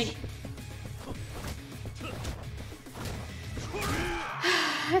night.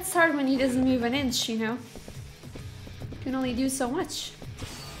 It's hard when he doesn't move an inch, you know? You can only do so much.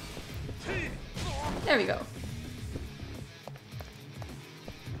 There we go.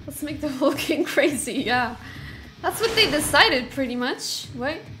 Let's make the whole king crazy, yeah. That's what they decided, pretty much.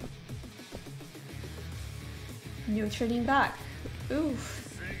 Wait. No turning back.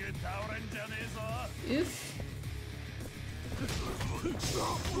 Oof. Oof.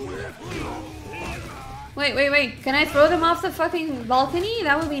 Wait. Can I throw them off the fucking balcony?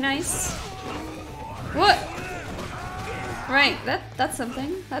 That would be nice. What? Right, that's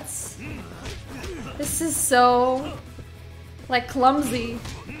something. This is so like clumsy.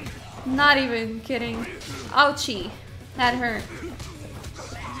 Not even kidding. Ouchie. That hurt.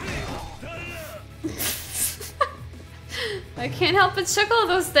 I can't help but chuckle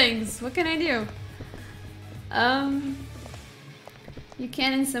those things. What can I do? You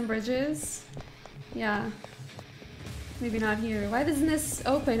can in some bridges. Yeah. Maybe not here. Why doesn't this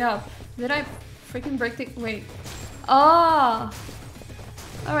open up? Did I freaking break the... Wait. Oh!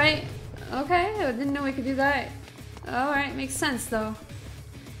 Alright. Okay. I didn't know we could do that. Alright. Makes sense, though.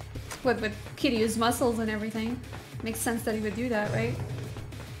 With Kiryu's muscles and everything. Makes sense that he would do that, right?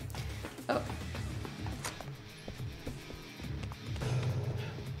 Oh.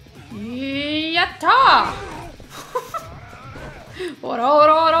 Yatta!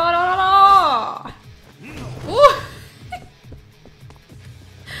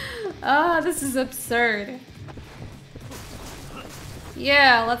 Ah, this is absurd.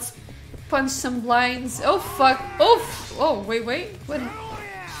 Yeah, let's punch some blinds. Oh fuck! Oh, wait. What?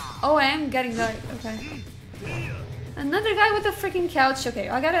 Oh, I am getting that. Okay. Another guy with a freaking couch. Okay,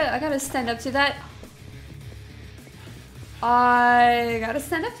 I gotta stand up to that. I gotta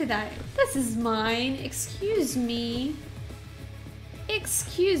stand up to that. This is mine. Excuse me.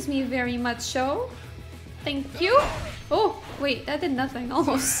 Excuse me very much, so. Thank you. Oh, wait, that did nothing.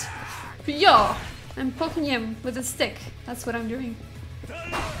 Almost. Yo! I'm poking him with a stick. That's what I'm doing.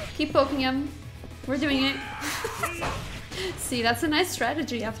 Keep poking him. We're doing it. See, that's a nice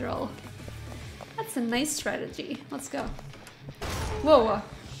strategy after all. That's a nice strategy. Let's go. Whoa.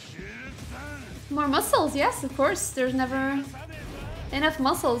 More muscles, yes, of course. There's never enough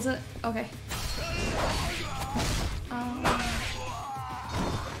muscles. Okay.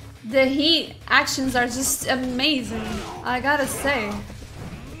 The heat actions are just amazing, I gotta say.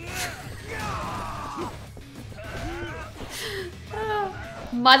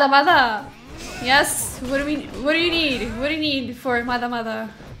 Mada. Yes, what do you need? What do you need for Mada?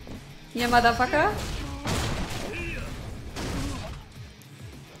 Yeah, motherfucker.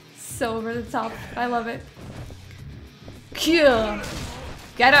 So over the top. I love it. Kill.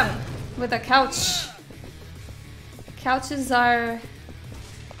 Get him with a couch. Couches are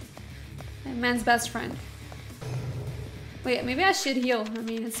a man's best friend. Wait, maybe I should heal. I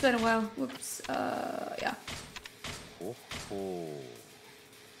mean, it's been a while. Whoops. Yeah. Oh.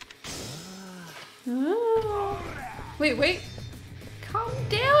 Wait. Calm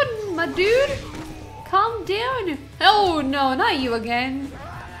down, my dude. Calm down. Oh no, not you again.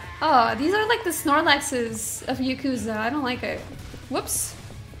 Oh, these are like the Snorlaxes of Yakuza. I don't like it. Whoops.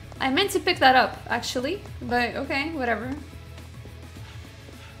 I meant to pick that up, actually. But okay, whatever.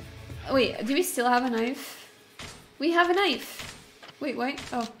 Wait, do we still have a knife? We have a knife. Wait, what?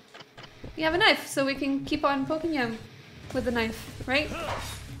 Oh. We have a knife, so we can keep on poking him with the knife, right?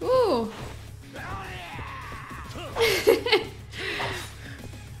 Ooh.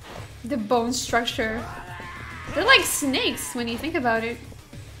 The bone structure. They're like snakes when you think about it.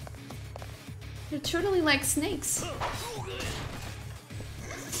 They're totally like snakes.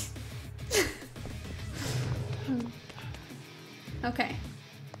 Okay.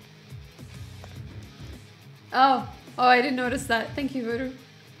 Oh, I didn't notice that. Thank you, Voodoo.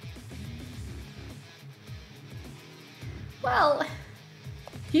 Well,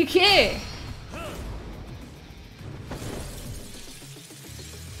 you can.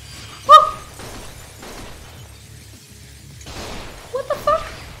 What the fuck?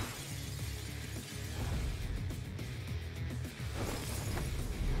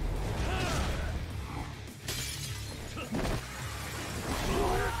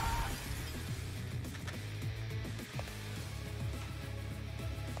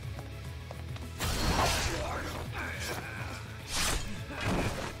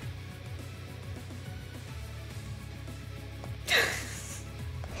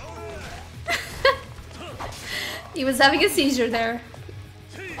 He was having a seizure there.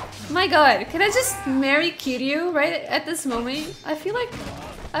 My god, can I just marry Kiryu right at this moment? I feel like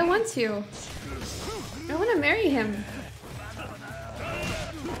I want to. I want to marry him.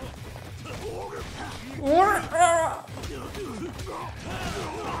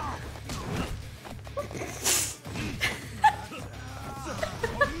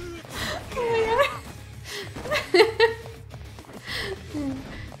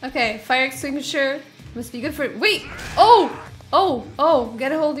 Okay, fire extinguisher must be good for. Wait! Oh! Oh! Oh!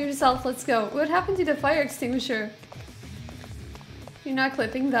 Get a hold of yourself, let's go. What happened to the fire extinguisher? You're not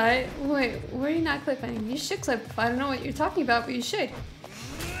clipping that. Wait, where are you not clipping? You should clip. I don't know what you're talking about, but you should.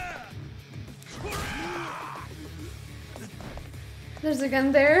 There's a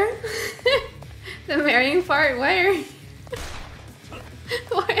gun there. The marrying part. Why are you?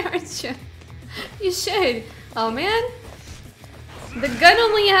 Why aren't you? You should. Oh man. The gun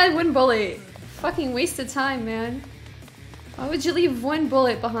only had one bullet. Fucking waste of time, man. Why would you leave one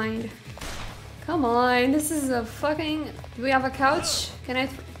bullet behind? Come on, this is a fucking... Do we have a couch? Can I...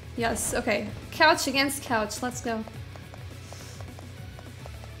 Yes, okay. Couch against couch, let's go.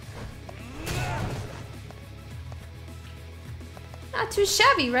 Not too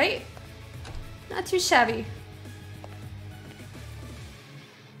shabby, right? Not too shabby.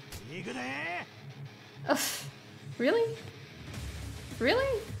 Ugh. Really?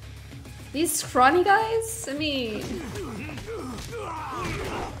 Really? These scrawny guys? I mean...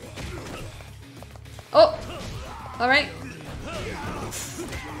 Oh! Alright.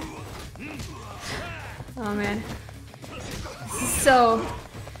 Oh man. This is so...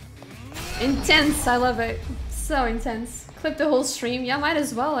 intense, I love it. So intense. Clip the whole stream? Yeah, might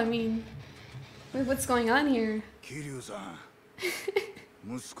as well, I mean... Wait, what's going on here? Kiryu-san.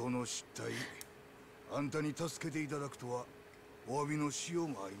 息子の失態、あんたに助けていただくとはお詫びのしよ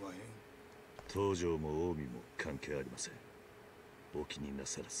うがありまへん。東条も近江も関係ありません。お気にな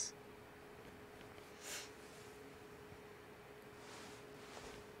さらず。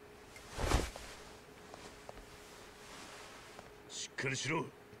しっかりしろ。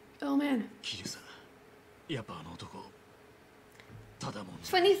Oh man. キリュウさん、やっぱあの男。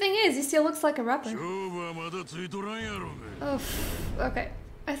Funny thing is, he still looks like a rapper. Oh, okay.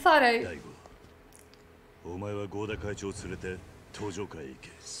 I thought I... お前は合田会長を連れて東条会へ行け。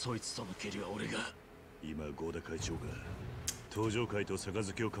そいつとの蹴りは俺が。今合田会長が東条会と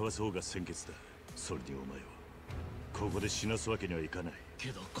杯を交わす方が先決だ。それにお前をここで死なすわけにはいかない。け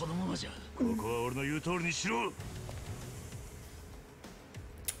どこのままじゃ。ここは俺の言う通りにしろ。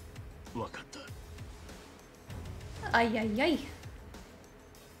わかった。あいあいあい。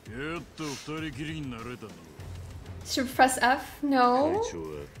Should we press F? No.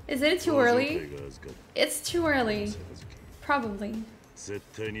 Is it too early? It's too early. Probably. 絶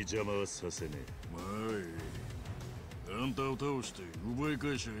対に邪魔はさせねえ。あんたを倒して奪い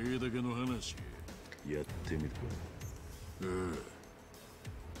返しゃええだけの話。やってみるか。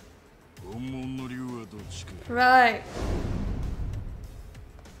本物の竜はどっちか。Right.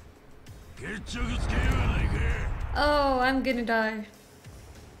 決着つけようがないか。Oh, I'm gonna die.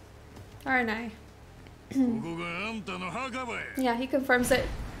 Aren't I? Yeah, he confirms it.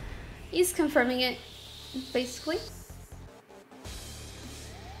 He's confirming it, basically.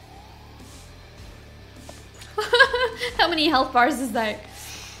 How many health bars is that?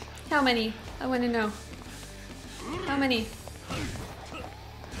 How many? I want to know. How many?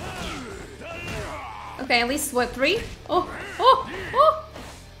 Okay, at least what, 3? Oh, oh, oh!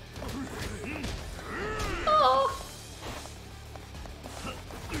 Oh!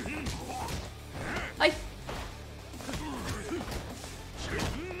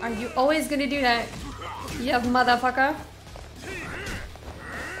 Are you always gonna do that? You motherfucker.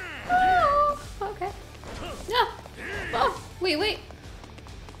 Oh, okay. No. Oh, wait.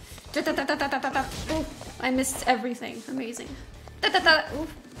 Oh, I missed everything. Amazing.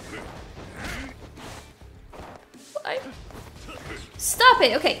 Stop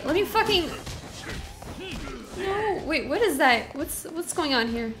it. Okay, let me fucking... No, wait, what is that? What's going on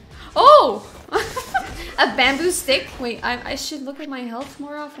here? Oh! A bamboo stick? Wait, I should look at my health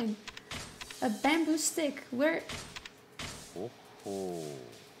more often. A bamboo stick. Where? Oh.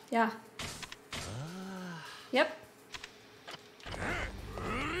 Yeah. Yep.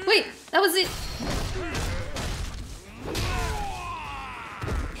 Wait, that was it.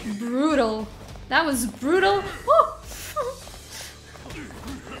 Brutal. That was brutal. Oh.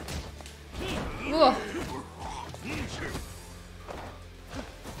 Whoa.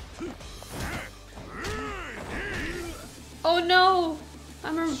 Oh no!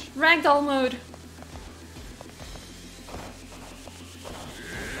 I'm in ragdoll mode.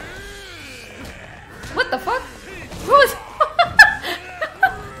 What the fuck?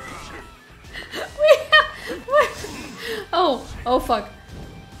 Oh fuck.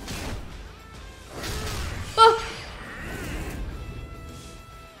 Oh!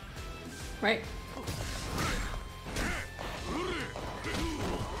 Right.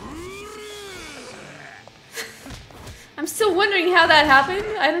 I'm still wondering how that happened.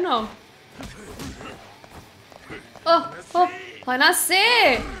 I don't know. Oh, oh,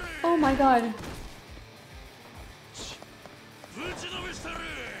 Hanase! Oh my god.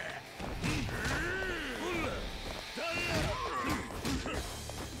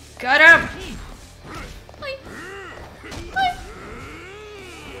 Got him! Hi. Hi.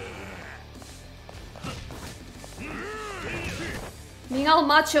 Being all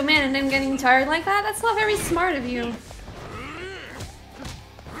macho man and then getting tired like that? That's not very smart of you.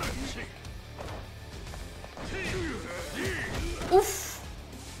 Oof.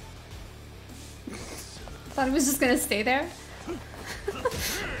 Thought it was just gonna stay there.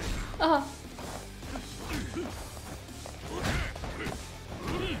 Oh.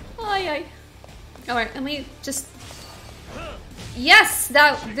 Ay ay. Alright, let me just... Yes!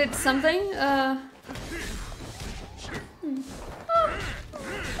 That did something. Oh. No!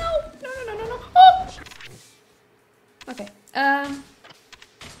 No. Oh! Okay.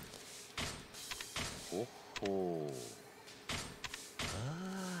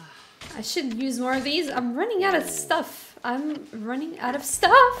 I should use more of these. I'm running out of stuff. I'm running out of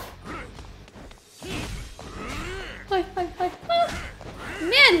stuff. Hi. Ah.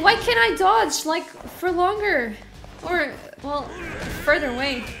 Man, why can't I dodge like for longer? Or, well, further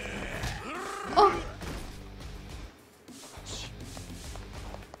away. Oh.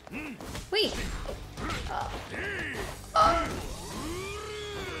 Wait.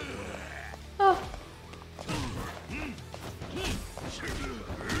 Oh.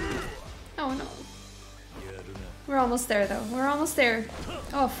 Oh no. We're almost there though. We're almost there.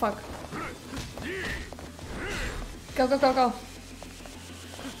 Oh fuck. Go. Go.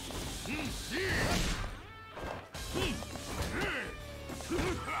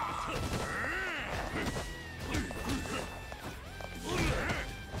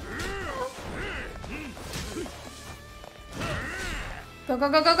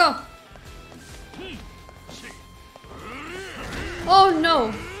 Oh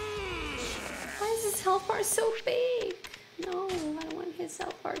no. Why is his health bar so big? No, I don't want his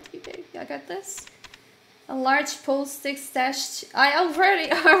health bar to be big. I got this. A large pole stick stashed. I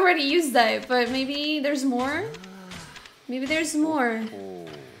already used that, but maybe there's more? Maybe there's more.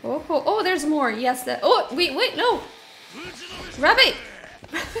 Oh, there's more. Yes, that. Oh, wait, no. Rabbit.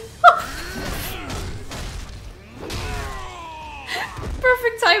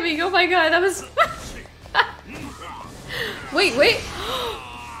 Perfect timing. Oh my god, that was... Wait.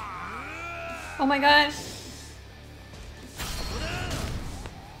 Oh my god.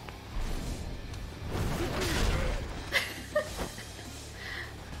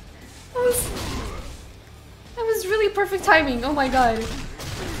 That was really perfect timing. Oh my god.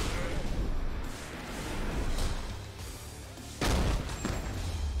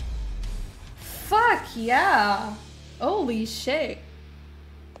 Fuck yeah. Holy shit.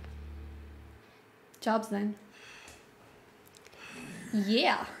 Jobs then.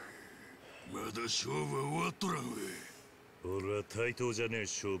 Yeah. まだ勝負は終わっとらんわ。俺は対等じゃねえ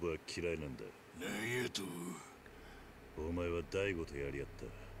勝負は嫌いなんだ。なんやと。お前は大悟とやり合っ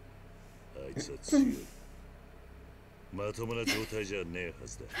た。あいつは強い。まともな状態じゃねえは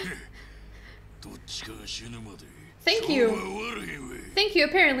ずだ。どっちかが死ぬまで。Thank you. Thank you,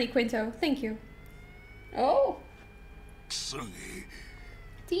 apparently, Quinto. Thank you. Oh.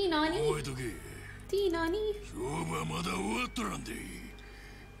 T Nani? T Nani?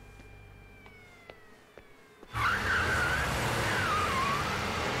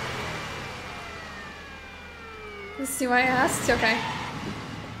 Let's see why I asked. Okay.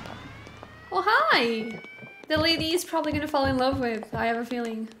 Oh, hi! The lady is probably gonna fall in love with. I have a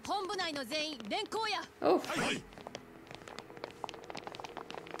feeling. Oh.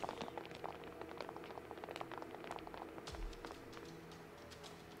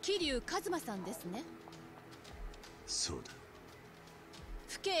 Kaoru-chaaaan ですね。そうだ。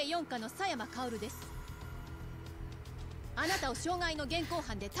府警4課の佐山薫です。あなたを傷害の現行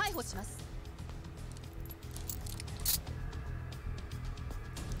犯で逮捕します。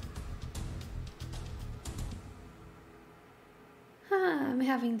I'm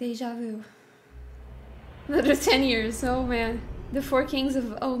having deja vu. Another 10 years. Oh man. The Four Kings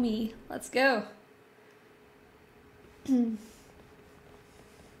of Omi. Let's go.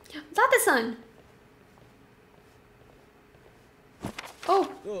 Date-san! Oh!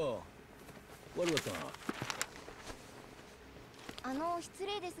 Oh, what was that? 失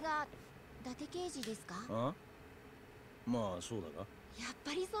礼ですが、伊達刑事ですか？まあそうだが。やっ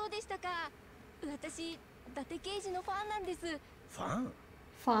ぱりそうでしたか。私、伊達刑事のファンなんです。ファン？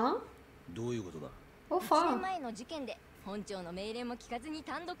ファン？どういうことだ？お、ファ1年ン。前の事件で本庁の命令も聞かずに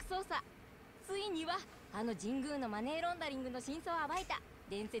単独捜査。ついにはあの神宮のマネーロンダリングの真相を暴いた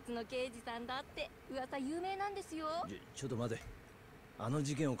伝説の刑事さんだって噂有名なんですよ。ちょっと待て。あの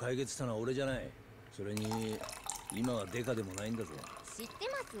事件を解決したのは俺じゃない。それに今はデカでもないんだぞ。知って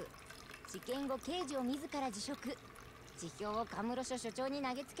ます。事件後刑事を自ら辞職。辞表をカムロ署署長に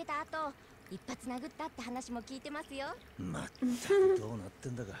投げつけた後、一発殴ったって話も聞いてますよ。まったくどうなって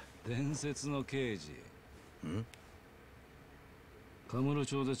んだか。伝説の刑事。ん？カムロ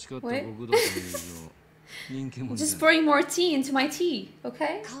町で誓った極道との友情。人気者じゃ Just pouring more tea into my tea,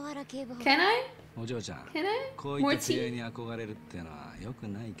 okay? 河原警部補。Can I? お嬢ちゃん、 Can I? こういった経営に憧れるってのは良く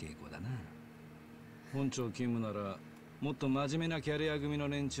ない傾向だな。本庁勤務ならもっと真面目なキャリア組の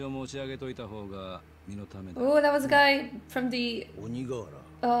連中を持ち上げといた方が身のためだ。Oh, that was a guy from the 鬼瓦。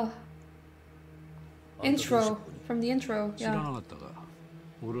intro. From the intro, 知ら yeah. なかったか。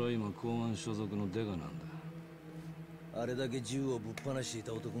俺は今公安所属のデカなんだ。あれだけ銃をぶっ放してい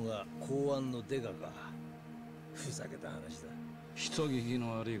た男が公安のデカか。ふざけた話だ。人聞き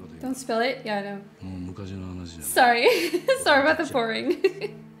の悪いこと言 Don't spill it. Yeah, I know. う。もう昔の話じゃ。Sorry. Sorry about the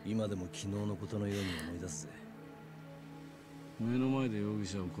pouring. 今でも昨日のことのように思い出すぜ。目の前で容疑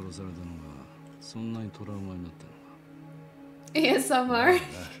者を殺されたのがそんなにトラウマになったのか。 ASMR.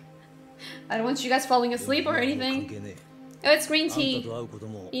 I don't want you guys falling asleep or 関 anything. 係ね Oh, it's green え。あんた tea. と会うこと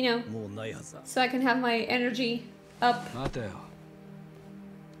も You know. もうないはずだ。 So I can have my energy up. 待てよ。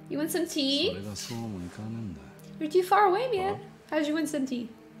 You want some そ tea? れがそうもいかねえんだ。 You're too far away, man. How did you want some tea?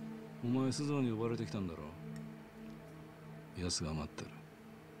 お前須藤に呼ばれてきたんだろ。奴が待ってる。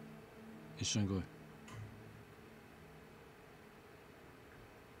一緒に来い。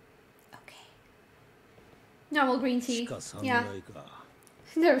 Okay. Normal green し tea. か Yeah. 侍か。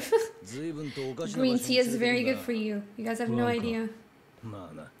 No. 随分とおかしな Green 場所 tea に is 連 very れ good 込ん for you. You guys have no Welcome. idea. だ。ま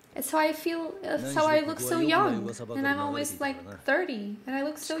あな。It's how I feel. It's how I look so young. And I'm almost like 30. And I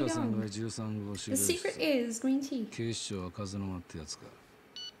look 地 so 下3 young. 階13号 The 指 secret 令 is green tea. 警視庁は風の間ってやつか。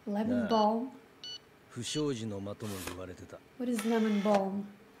 Lemon balm. 不祥事の的も言われてた。 What is lemon balm?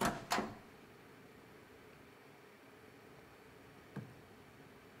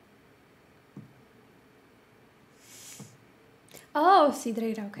 Oh,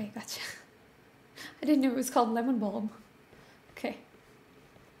 sidreira. Okay, gotcha. I didn't know it was called lemon balm. Okay.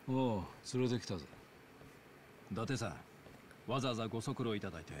 おう、連れてきたぜ。伊達さん、わざわざご足労い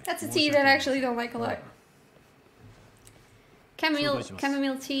ただいて。 That's a tea that I actually don't like a lot.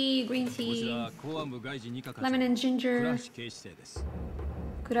 Chamomile tea, green こち tea, ら公安部外事2課課長 lemon and 倉 ginger, 橋警視正です。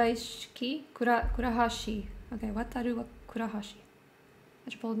 kurahashi. Okay, wataru wa kurahashi.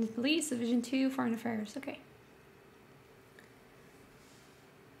 Metropolitan Police, Division 2, Foreign Affairs. Okay.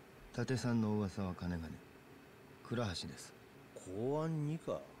 伊達さんの噂は金がね。倉橋です。公安2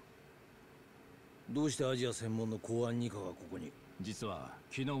課。どうしてアジア専門の公安2課がここに？実は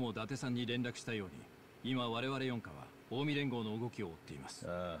昨日も伊達さんに連絡したように、今我々4課は近江連合の動きを追っています。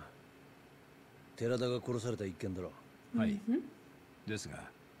ああ。寺田が殺された一件だろ。はい。ですが、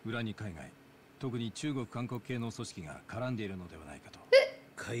裏に海外、特に中国韓国系の組織が絡んでいるのではないかと。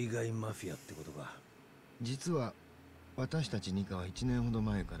海外マフィアってことか。実は私たち2課は1年ほど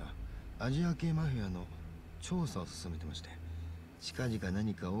前からアジア系マフィアの調査を進めてまして、近々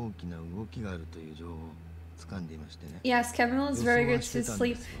何か大きな動きがあるという情報を掴んでいましてね。 Yes, chamomile is very good to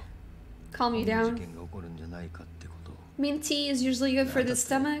sleep. Calm you こんな down. 事件が起こるんじゃないかってことを。 Mint tea is usually good for the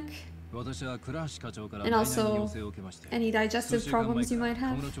stomach. 私は倉橋課長から And 内々に also 要請を受けまして、 any digestive 数週間前 problems you から might 小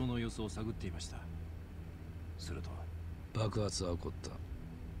have. 室町の様子を探っていました。すると、爆発は起こった。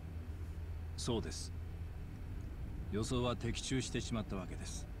そうです。予想は的中してしまったわけで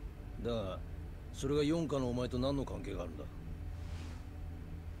す。だが、それが4課のお前と何の関係があるんだ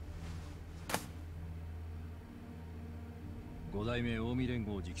？5代目近江連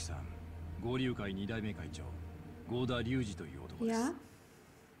合直参、合流会2代目会長、合田隆二という男です。 Yeah.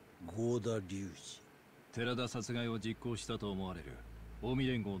 合田隆二。寺田殺害を実行したと思われる近江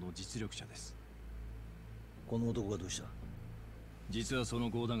連合の実力者です。この男がどうした？実はその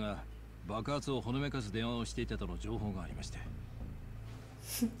合田が爆発をほのめかす電話をしていたとの情報がありまして。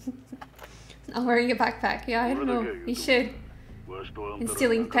I'm wearing a backpack. Yeah, I don't know. He should. And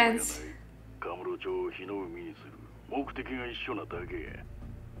stealing pants. カムロ町を火の海にする目的が一緒なだけや。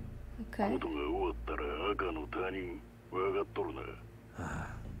 Okay. ことが終わったら赤の他人分かっとるな。は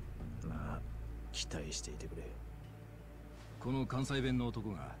あ、まあ期待していてくれ。この関西弁の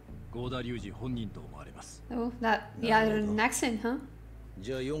男が合田隆二本人と思われます。Oh, that. Yeah, an accent, huh?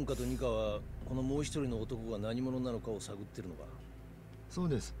 じゃあ4課と2課はこのもう一人の男が何者なのかを探ってるのか。そう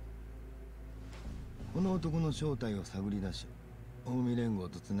です。この男の正体を探り出し、近江連合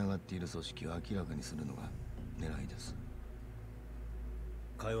とつながっている組織を明らかにするのが狙いです。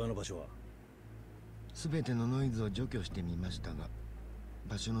会話の場所は？全てのノイズを除去してみましたが、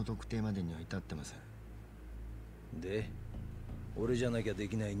場所の特定までには至ってません。で、俺じゃなきゃで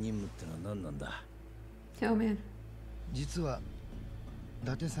きない任務ってのは何なんだ？ Oh man. 実は伊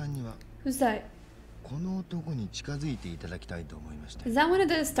達さんには Who's that? この男に近づいていただきたいと思いました。 Is that one of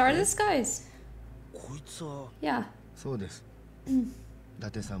the Stardust guys? こいつは。Yeah. そうです。伊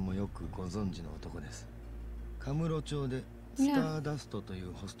達さんもよくご存知の男です。カムロ町でスターダストとい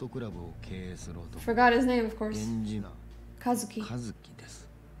うホストクラブを経営する男。 Forgot his name, of course. 源氏名 Kazuki. 和樹です。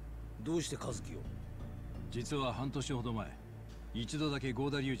どうして和樹を？実は半年ほど前、一度だけ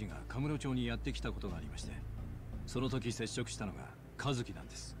合田隆二がカムロ町にやってきたことがありまして、その時接触したのが和樹なん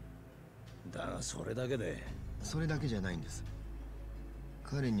です。だがそれだけで。それだけじゃないんです。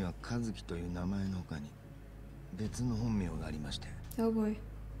彼には和樹という名前の他に別の本名がありまして。 Oh boy.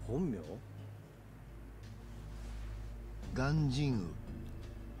 本名？鑑真宇。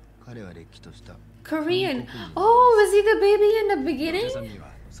彼はれっきとした Korean. Oh, was he the baby in the 伊 beginning? 達さんには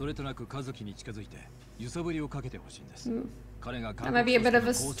それとなく和樹に近づいて揺さぶりをかけてほしいんです。彼が That might be a bit of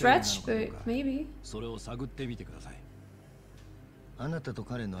a stretch, but maybe. それを探ってみてください。あなたと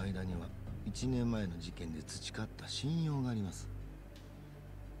彼の間には1年前の事件で培った信用があります。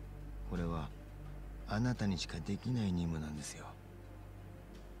これはあなたにしかできない任務なんですよ。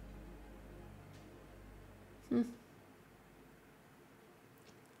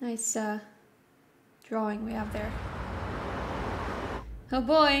Nice drawing we have there. Oh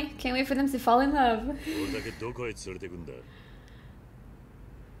boy, can't wait for them to fall in love. 俺だけどこへ連れてくんだ？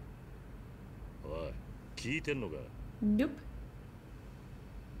おい、聞いてんのか？ Nope.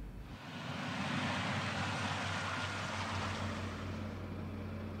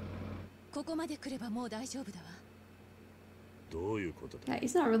 ここまで来ればもう大丈夫だわ。どういうことだ？ Yeah,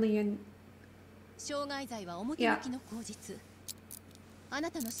 he's not really in. 傷害罪は表向きの口実。あな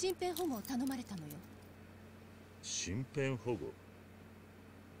たの身辺保護を頼まれたのよ。身辺保護？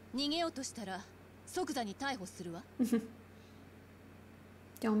逃げようとしたら即座に逮捕するわ。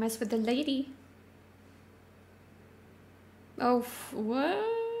Don't mess with the lady. Oh, what?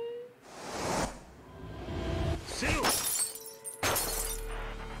 せろ！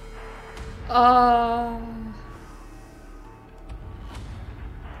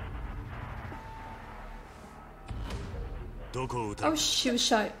どこを撃たれた？ Oh, she was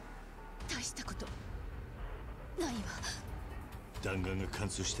shot. 大したことないわ。弾丸が貫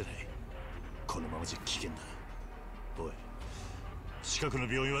通してない。このままじゃ危険だ。おい、近く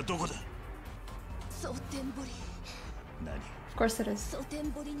の病院はどこだ？蒼天堀。何？ Of course it is. 蒼天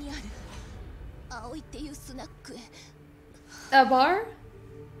堀にある青いっていうスナックへ。A bar?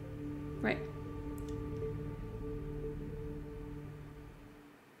 Right.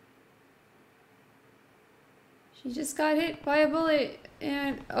 She just got hit by a bullet,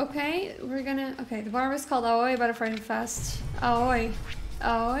 and okay, we're gonna. Okay, the bar was called Aoi, but I'm fighting fast. Aoi.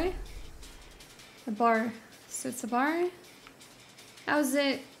 Aoi? The bar. So it's a bar? How's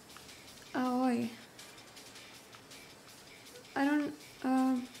it? Aoi. I don't.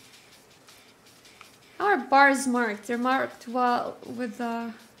 How are bars marked? They're marked well with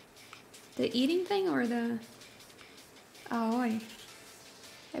the eating thing or the. Aoi.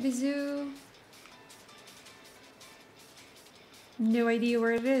 Ebizu. No idea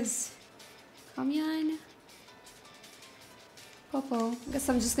where it is. Kamyan. Popo. I guess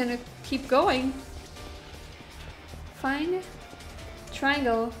I'm just gonna keep going. Fine.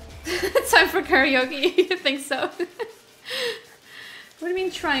 Triangle. Time for karaoke. You think so? What do you mean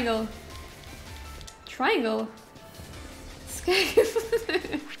triangle? Triangle? Escape.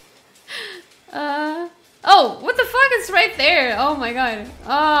 Oh, what the fuck? It's right there. Oh my god.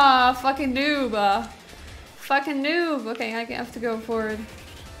 Ah, fucking noob. Fucking noob. Okay, I have to go forward.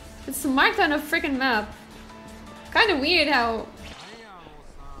 It's marked on a freaking map. Kind of weird how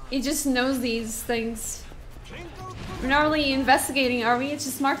it just knows these things. We're not really investigating, are we? It's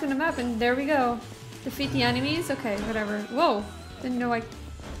just marked on the map, and there we go. Defeat the enemies? Okay, whatever. Whoa. Didn't know I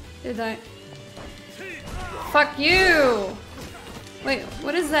did that. Fuck you! Wait,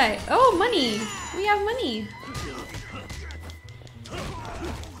 what is that? Oh, money! We have money!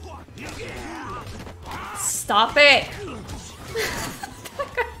 Stop it!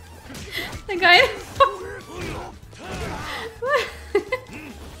 The guy...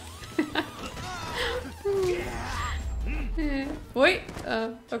 Wait,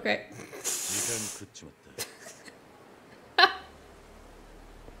 okay.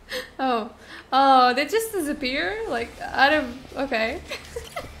 Oh, they just disappear? Like, out of... Okay.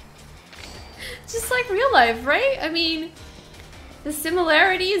 Just like real life, right? I mean, the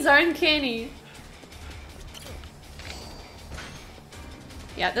similarities are uncanny.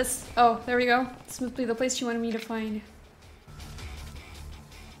 Yeah, this... Oh, there we go. This must be the place you wanted me to find.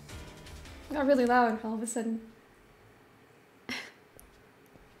 It got really loud all of a sudden.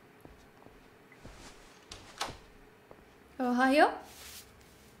 Ohio?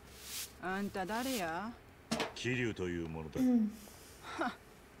 あんた誰や？桐生というものだ。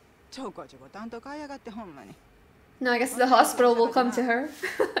ちょこちょこ担当買いやがってほんまに。No, I guess the hospital will come to her.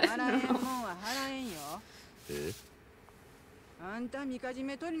 払えんもんは払えんよ。え？あんたみかじ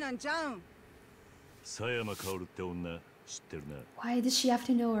め取りなんちゃうん。佐山薫って女知ってるな。Why does she have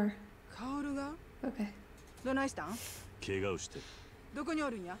to know her? 薫が？ Okay. どないしたん？怪我をして。どこにお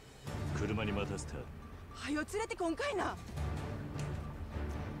るんや？車に待たせた。はよ連れてこんかいな。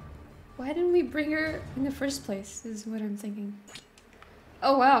Why didn't we bring her in the first place, is what I'm thinking.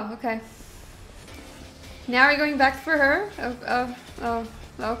 Oh wow, okay. Now we're going back for her? Oh,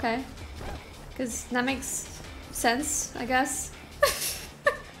 okay. Because that makes sense, I guess.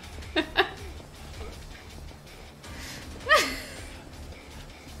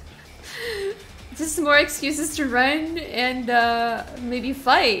 Just more excuses to run and maybe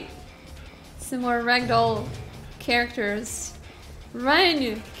fight. Some more ragdoll characters.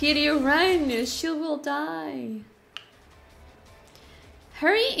 Run! Kiryu, run! She will die.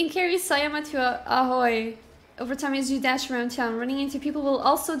 Hurry and carry Sayama to Ahoy. Over time as you dash around town, running into people will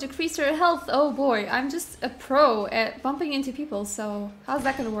also decrease her health. Oh boy, I'm just a pro at bumping into people, so how's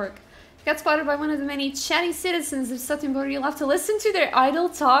that gonna work? Got spotted by one of the many chatty citizens of Suttonbori. You'll have to listen to their idle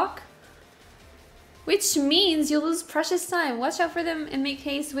talk, which means you'll lose precious time. Watch out for them and make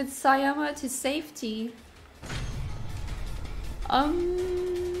haste with Sayama to safety.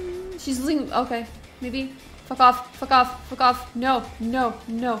 She's losing. Okay, maybe. Fuck off, fuck off, fuck off. No, no,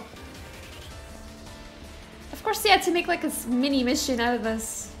 no. Of course they had to make like a mini mission out of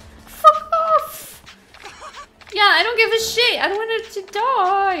this. Fuck off! Yeah, I don't give a shit. I don't want her to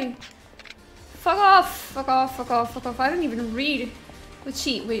die. Fuck off, fuck off, fuck off, fuck off. I don't even read. What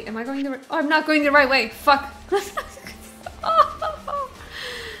sheet? Wait, am I going the right? Oh, I'm not going the right way. Fuck.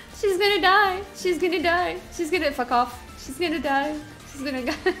 She's gonna die. She's gonna die. She's gonna fuck off. She's gonna die. She's gonna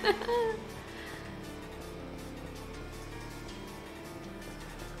die.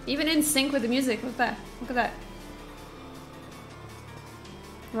 Even in sync with the music. Look at that. Look at that.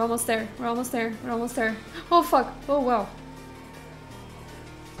 We're almost there. We're almost there. We're almost there. Oh fuck. Oh wow.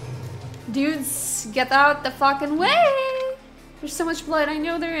 Dudes, get out the fucking way! There's so much blood. I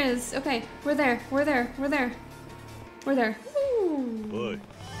know there is. Okay, we're there. We're there. We're there. We're there. Ooh. Boy.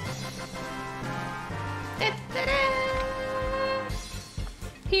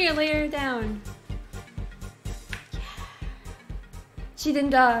 Here, lay her down. She didn't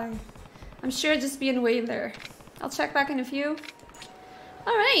die. I'm sure just being way there. I'll check back in a few.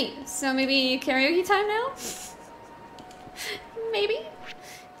 Alright, so maybe karaoke time now? Maybe?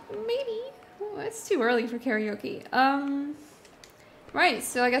 Maybe. Oh, it's too early for karaoke. Right,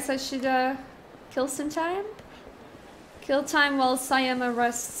 so I guess I should kill some time? Kill time while Sayama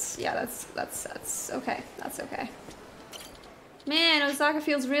rests. Yeah, that's okay. That's okay. Man, Osaka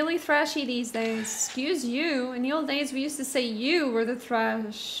feels really thrashy these days. Excuse you. In the old days, we used to say you were the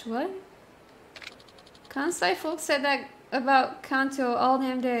thrash. What? Kansai folks said that about Kanto all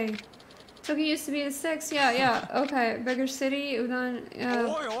damn day. Tokyo used to be the 6. Yeah. Okay. Bigger city. Udon.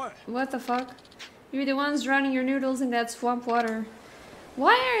 What the fuck? You're the ones drowning your noodles in that swamp water.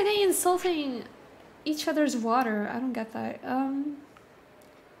 Why are they insulting each other's water? I don't get that.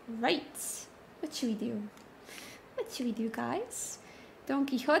 Right. What should we do? What should we do, guys? Don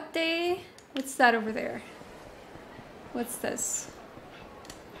Quixote. What's that over there? What's this?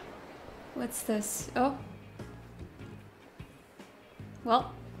 What's this? Oh.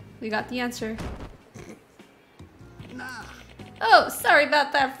 Well, we got the answer. Oh, sorry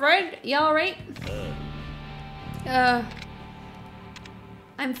about that, Fred. You alright?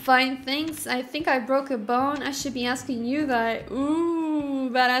 I'm fine, thanks. I think I broke a bone. I should be asking you that. Ooh,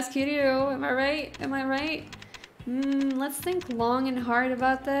 badass Kiryu. Am I right? Am I right? Let's think long and hard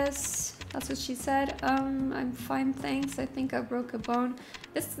about this. That's what she said. I'm fine, thanks. I think I broke a bone.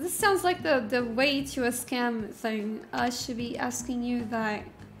 This sounds like the way to a scam thing. I should be asking you that.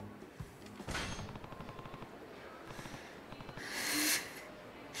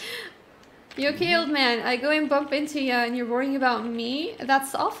 You okay, old man? I go and bump into you and you're worrying about me?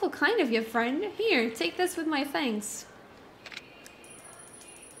 That's awful kind of you, friend. Here, take this with my thanks.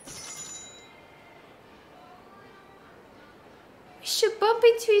 We should bump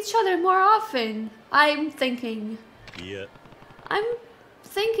into each other more often. I'm thinking. Yeah. I'm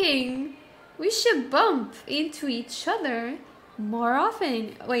thinking we should bump into each other more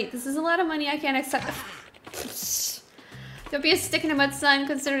often. Wait, this is a lot of money I can't accept. Don't be a stick in a mud, son.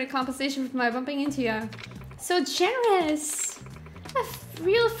 Consider it compensation for my bumping into you. So generous. A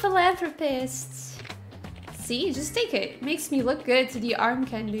real philanthropist. See, just take it. Makes me look good to the arm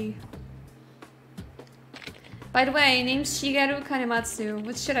candy. By the way, name's Shigeru Kanematsu.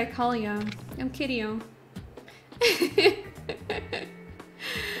 What should I call you? I'm Kiryu.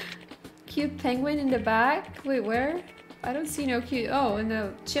 Cute penguin in the back? Wait, where? I don't see no cute... Oh, in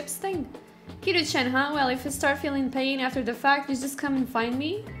the chips thing? Kiryu-chan, huh? Well, if you start feeling pain after the fact, you just come and find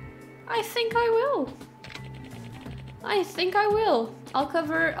me? I think I will. I think I will. I'll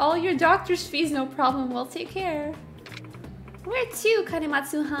cover all your doctor's fees, no problem. Well, take care. Where to,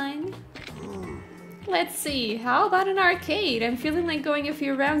 Kanematsu-han? Let's see. How about an arcade? I'm feeling like going a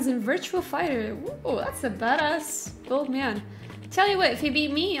few rounds in Virtual Fighter. Ooh, that's a badass old man. Tell you what, if you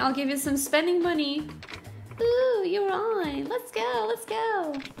beat me, I'll give you some spending money. Ooh, you're on. Let's go, let's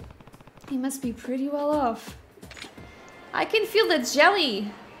go. He must be pretty well off. I can feel the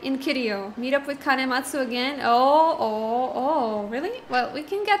jelly in Kiryu. Meet up with Kanematsu again. Oh, really? Well, we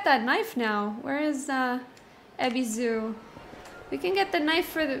can get that knife now. Where is Ebizu? We can get the knife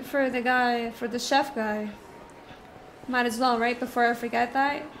for the chef guy. Might as well, right? Before I forget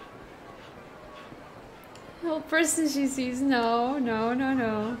that. No person she sees. No.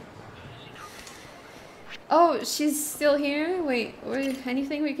 Oh, she's still here? Wait,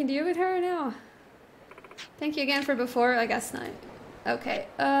 anything we can do with her now? Thank you again for before. I guess not. Okay,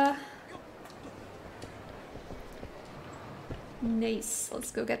 nice.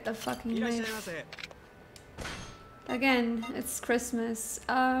 Let's go get the fucking knife. Again, it's Christmas.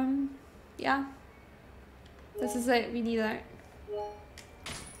 Yeah. This is it. We need that.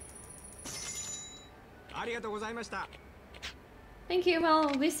 Thank you. Well,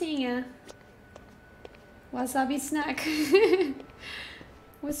 we'll be seeing ya. Wasabi snack.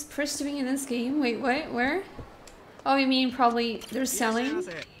 What's Prish doing in this game? Wait, what? Where? Oh, you mean probably they're selling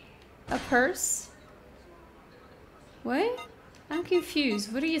a purse? What? I'm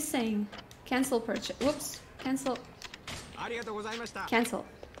confused. What are you saying? Cancel purchase. Whoops. Cancel. Cancel.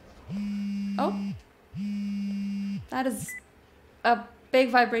 Oh. That is a big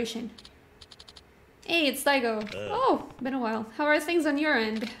vibration. Hey, it's Daigo. Oh, been a while. How are things on your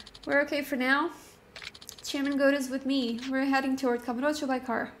end? We're okay for now. Chairman Goda's with me. We're heading toward Kamurocho by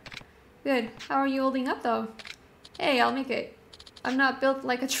car. Good. How are you holding up, though? Hey, I'll make it. I'm not built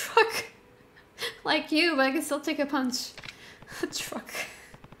like a truck. Like you, but I can still take a punch. A truck.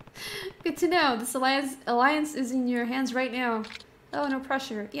 Good to know. This alliance is in your hands right now. Oh, no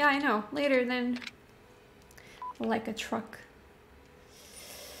pressure. Yeah, I know. Later, then. Like a truck.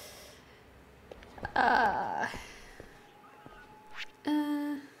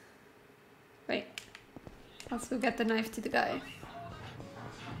 Wait. Let's go get the knife to the guy.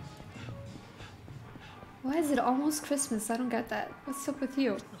 Why is it almost Christmas? I don't get that. What's up with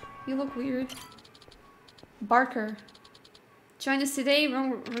you? You look weird. Barker. Join us today?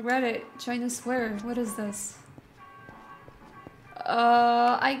 Won't regret it. Join us where? What is this?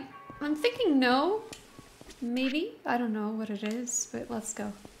 I'm thinking no. Maybe? I don't know what it is, but let's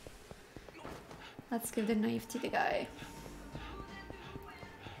go. Let's give the knife to the guy.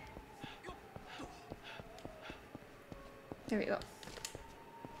 There we go.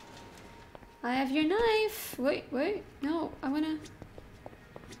 I have your knife. Wait. No, I wanna...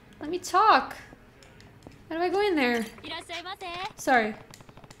 Let me talk. How do I go in there? Sorry.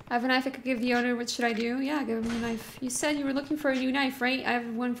 I have a knife I could give the owner. What should I do? Yeah, give him a knife. You said you were looking for a new knife, right? I have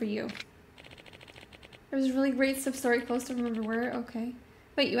one for you. There was a really great sub-story close to remember where. Okay.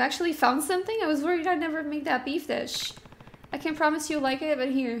 Wait, you actually found something? I was worried I'd never make that beef dish. I can't promise you'll like it, but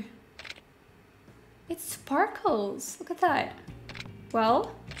here. It sparkles. Look at that.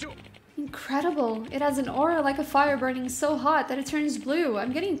 Well? Incredible. It has an aura like a fire burning so hot that it turns blue.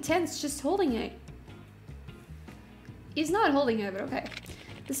 I'm getting tense just holding it. He's not holding it, but okay.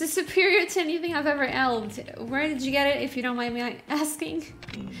 This is superior to anything I've ever held. Where did you get it, if you don't mind me asking?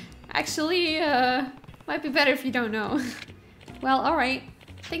 Actually, might be better if you don't know. Well, alright.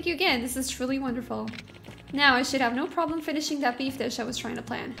 Thank you again. This is truly wonderful. Now, I should have no problem finishing that beef dish I was trying to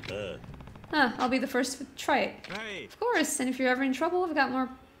plan. I'll be the first to try it. Hey. Of course, and if you're ever in trouble, I've got more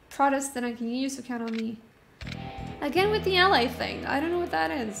products than I can use, so count on me. Again with the ally thing. I don't know what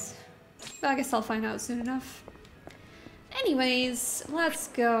that is. But I guess I'll find out soon enough. Anyways, let's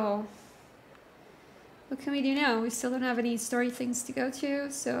go. What can we do now? We still don't have any story things to go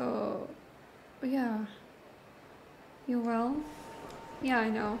to, so... Yeah. You well? Yeah, I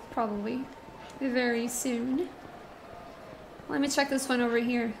know. Probably. Very soon. Let me check this one over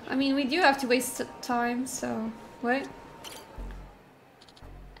here. I mean, we do have to waste time, so... What?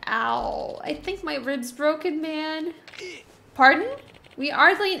 Ow. I think my rib's broken, man. Pardon? We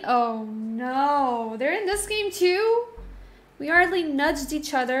hardly... Oh, no. They're in this game, too? We hardly nudged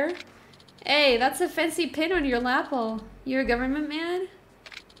each other. Hey, that's a fancy pin on your lapel. You're a government man?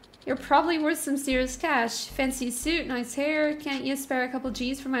 You're probably worth some serious cash. Fancy suit, nice hair. Can't you spare a couple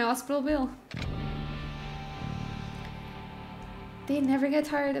G's for my hospital bill? They never get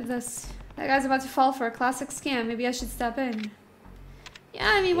tired of this. That guy's about to fall for a classic scam. Maybe I should step in. Yeah,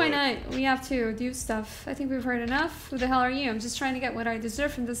 I mean, why not? We have to do stuff. I think we've heard enough. Who the hell are you? I'm just trying to get what I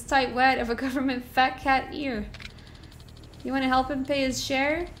deserve from this tight wet of a government fat cat ear. You want to help him pay his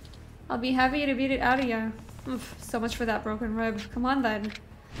share? I'll be happy to beat it out of you. Oof, so much for that broken rib. Come on then.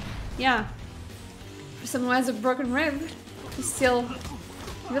 Yeah. For someone who has a broken rib, he still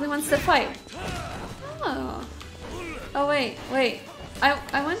really wants to fight. Oh. Oh, wait.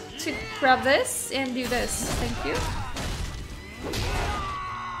 I want to grab this and do this. Thank you.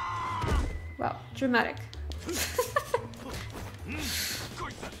 Wow, dramatic.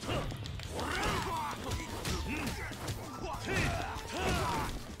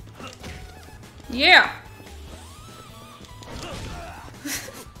 Yeah!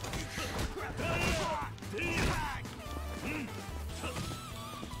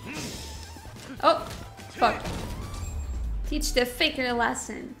 Oh, fuck. Teach the faker a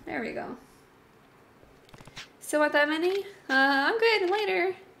lesson. There we go. So what, that many? I'm good,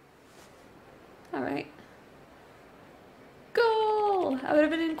 later. Alright. Goal! I would have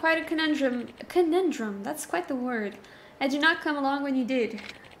been in quite a conundrum. Conundrum, that's quite the word. I did not come along when you did.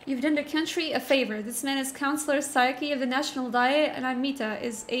 You've done the country a favor. This man is Counselor Saiki of the National Diet, and I'm Mita,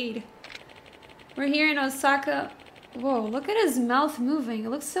 his aide. We're here in Osaka. Whoa, look at his mouth moving. It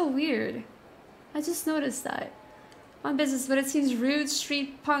looks so weird. I just noticed that. On business, but it seems rude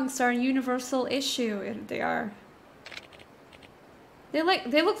street punks are a universal issue. They are. They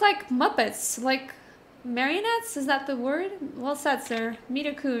look like Muppets, like marionettes. Is that the word? Well said, sir.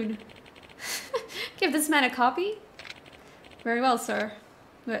 Mita-kun. Give this man a copy. Very well, sir.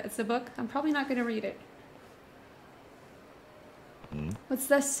 What, it's a book. I'm probably not going to read it. What's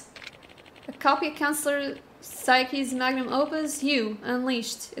this? A copy of Counselor Saiki's magnum opus, You,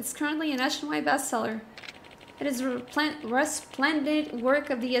 Unleashed. It's currently a nationwide bestseller. It is a resplendent work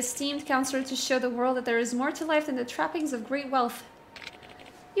of the esteemed counselor to show the world that there is more to life than the trappings of great wealth.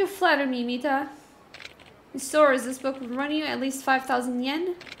 You flatter me, Mita. In stores, this book would run you at least 5,000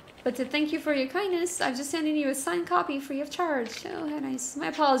 yen. But to thank you for your kindness, I've just handed you a signed copy free of charge. Oh, how nice. My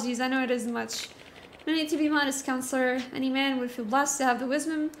apologies, I know it isn't much. No need to be modest, counselor. Any man would feel blessed to have the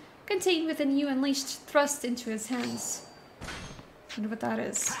wisdom contained within You Unleashed thrust into his hands. Wonder what that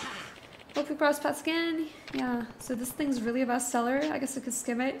is. Hope we cross paths again. Yeah, so this thing's really a bestseller. I guess I could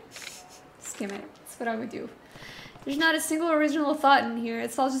skim it. Skim it. That's what I would do. There's not a single original thought in here.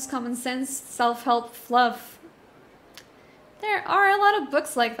 It's all just common sense, self-help fluff. There are a lot of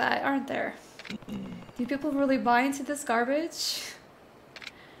books like that, aren't there? Do people really buy into this garbage?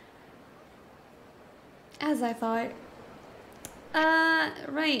 As I thought.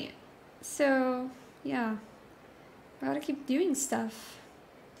 Right. So, yeah. I gotta keep doing stuff.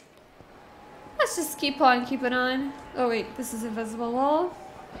 Let's just keep on keeping on. Oh wait, this is invisible wall.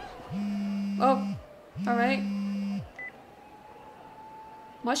 Oh, alright.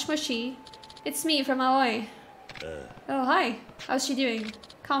 Mush mushy. It's me from Aoi. Oh, hi. How's she doing?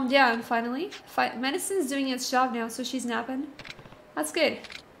 Calm down, finally. Medicine's doing its job now, so she's napping. That's good.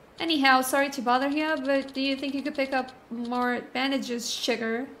 Anyhow, sorry to bother you, but do you think you could pick up more bandages,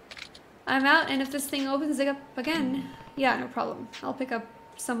 sugar? I'm out, and if this thing opens it up again, yeah, no problem. I'll pick up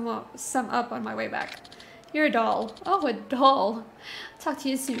some up on my way back. You're a doll. Oh, a doll. Talk to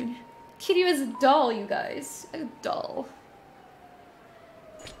you soon. Kiryu is a doll, you guys. A doll.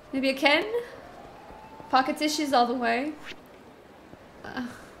 Maybe a Ken? Pocket tissues all the way.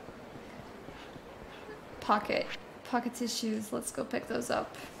 Pocket tissues. Let's go pick those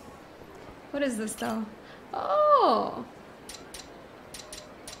up. What is this though? Oh!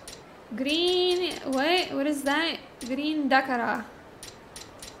 Green. Wait, what is that? Green dakara.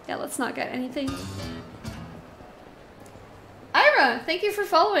 Yeah, let's not get anything. Ira, thank you for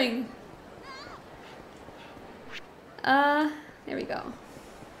following. There we go.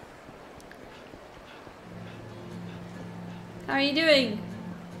 How are you doing?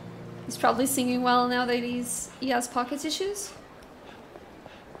 He's probably singing well now that he has pocket tissues.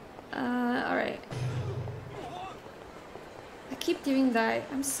 Alright. I keep doing that.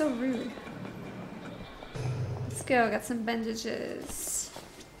 I'm so rude. Let's go. Got some bandages.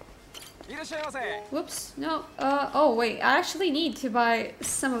 Whoops. No. Oh, wait. I actually need to buy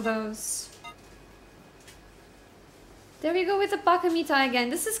some of those. There we go with the Bakamita again.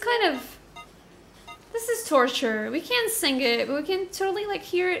 This is kind of... This is torture. We can't sing it, but we can totally, like,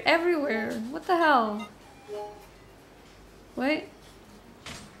 hear it everywhere. What the hell? Wait.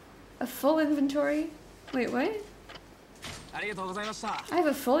 A full inventory? Wait, what? I have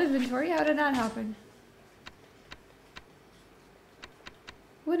a full inventory? How did that happen?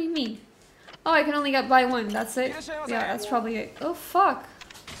 What do you mean? Oh, I can only buy one. That's it? Yeah, that's probably it. Oh, fuck.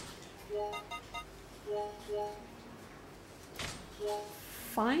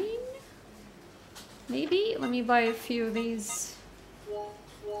 Fine? Maybe? Let me buy a few of these.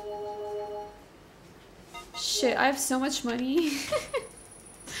 Shit, I have so much money.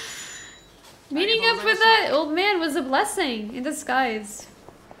 Meeting up with that old man was a blessing in disguise.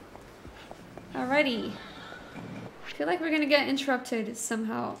 Alrighty. I feel like we're gonna get interrupted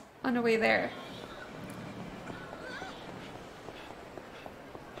somehow on the way there.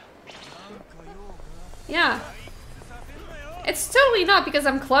 Yeah. It's totally not because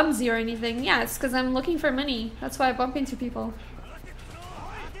I'm clumsy or anything. Yeah, it's because I'm looking for money. That's why I bump into people.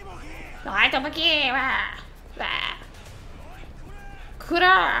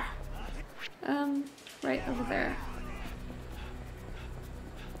 Kura! Right over there.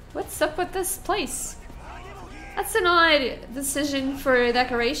 What's up with this place? That's an odd decision for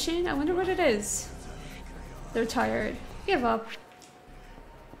decoration. I wonder what it is. They're tired. Give up.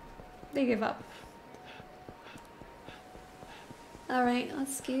 They give up. Alright,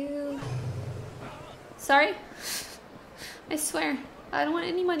 let's go. Sorry? I swear. I don't want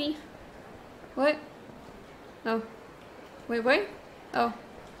any money. What? Oh. Wait, what? Oh.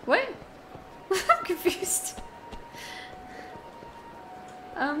 What? I'm confused.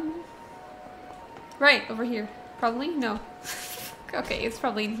 Right, over here. Probably? No. Okay, it's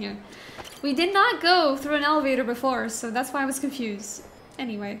probably in here. We did not go through an elevator before, so that's why I was confused.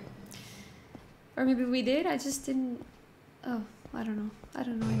 Anyway. Or maybe we did, I just didn't... Oh, I don't know. I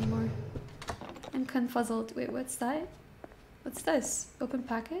don't know anymore. I'm confuzzled. Wait, what's that? What's this? Open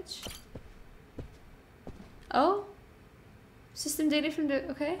package? Oh? System data from the...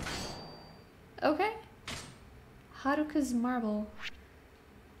 Okay. Okay. Haruka's marble.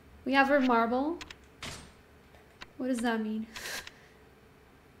 We have her marble. What does that mean?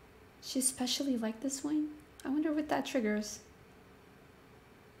 She especially liked this one? I wonder what that triggers.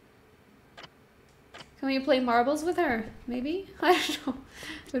 Can we play marbles with her? Maybe? I don't know.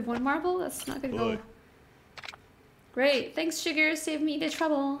 With one marble? That's not gonna go. Great. Thanks, Sugar. Save me the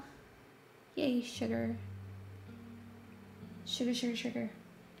trouble. Yay, Sugar. Sugar, sugar, sugar.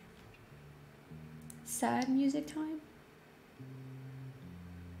 Sad music time?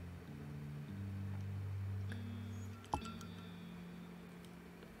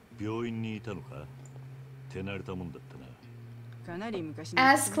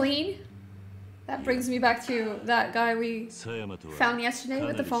 Ass clean? That brings me back to that guy we found yesterday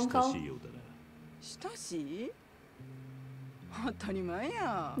with the phone call.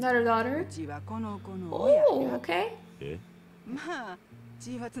 Not her daughter? Oh, okay.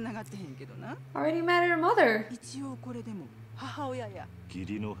 Already met her mother.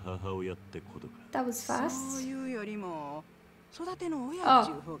 That was fast. Oh,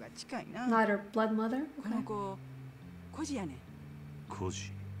 not her blood mother?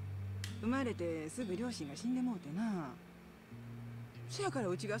 Okay. 生まれてすぐ両親が死んでもうてな。せやから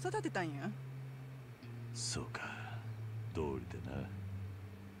うちが育てたんや。そうか、通りでな。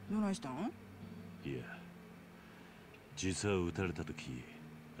どないしたん？いや、実は撃たれた時、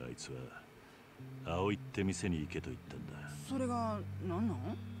あいつは葵って店に行けと言ったんだ。それが何なん？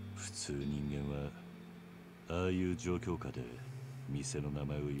普通人間はああいう状況下で店の名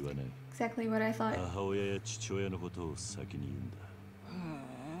前を言わない。Exactly what I thought. 母親や父親のことを先に言うんだ。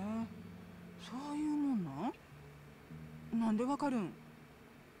そういうもんなん？なんでわかるん？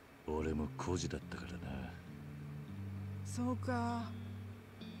俺も孤児だったからな。そうか。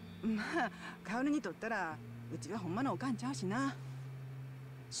まあ、カオルにとったらうちはほんまのおかんちゃうしな。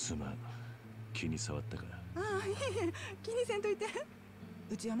すまん、気に障ったから。ああ、いえいえ、気にせんといて。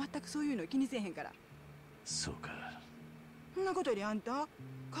うちは全くそういうの気にせえへんから。そうか。そんなことよりあんた、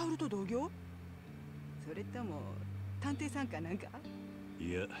カオルと同業？それとも探偵さんかなんか？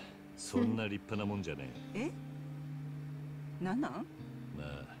いや、そんな立派なもんじゃねえ。え？なんなん？ま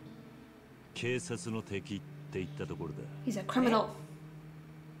あ、警察の敵って言ったところだ。He's a criminal.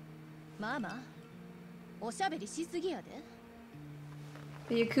 ママ、おしゃべりしすぎやで。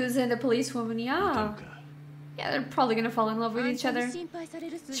The Yakuza and the policewoman, yeah. Yeah, they're probably gonna fall in love with each other.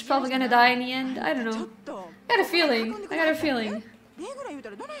 She's probably gonna die in the end. I don't know. I got a feeling.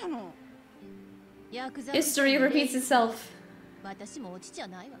 History repeats itself. あ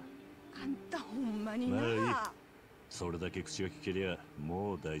んたほんまにな。それだけ口が聞けりゃ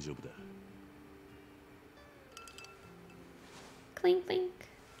もう大丈夫だ。Clink, clink.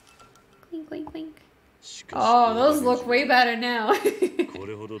 Clink, clink, clink. Oh, those look way better now.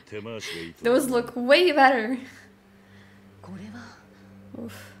 Those look way better. これは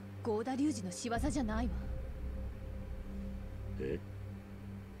ゴーダ龍二の仕業じゃないわ。え？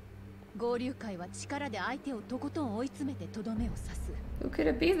合流会は力で相手をとことん追い詰めてとどめを刺す。Who could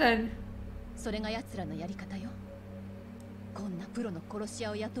it be then? それが奴らのやり方よ。こんなプロの殺し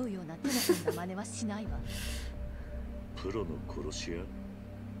屋を雇うような手の込んだ真似はしないわ。プロの殺し屋？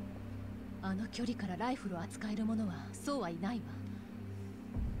あの距離からライフルを扱える者はそうはいないわ。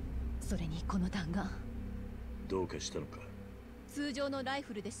それにこの弾丸どうかしたのか？通常のライ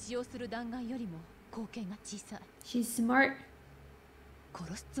フルで使用する弾丸よりも口径が小さい。 She's smart.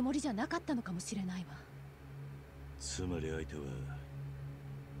 殺すつもりじゃなかったのかもしれないわ。つまり相手は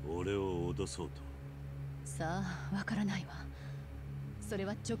俺を脅そうと。さあ、わからないわ。それ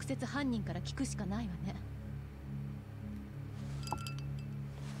は直接犯人から聞くしかないわね。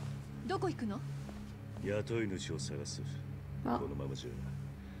どこ行くの？雇い主を探す。こあのままじゃ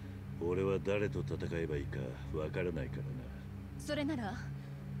俺は誰と戦えばいいかわからないからな。それなら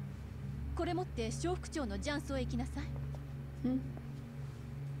これ持って小副長のジャンソへ行きなさい。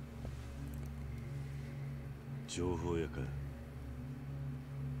情報屋か。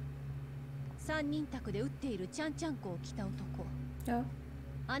三人宅で撃っているちゃんちゃんこを着た男。Yeah.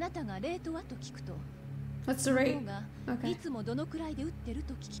 あなたがレートはと聞くと、 What's the rate? 向こうが Okay. いつもどのくらいで撃ってる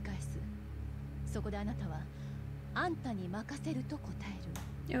と聞き返す。そこであなたはあんたに任せると答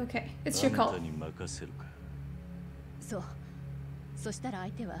える。 Okay, it's your あん call. たに任せるか。そう。そしたら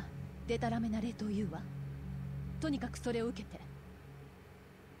相手はデタラメなレートを言うわ。とにかくそれを受けて。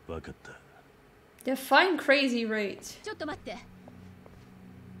わかった。Define crazy rate. ちょっと待って。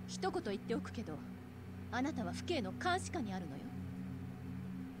一言言っておくけど、あなたは府警の監視下にあるのよ。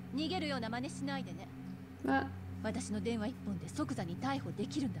逃げるような真似しないでね。What? 私の電話一本で即座に逮捕で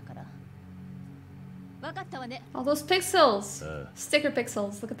きるんだから。わかったわね。 All those pixels. Sticker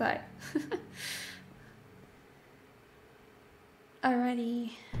pixels. Look at that.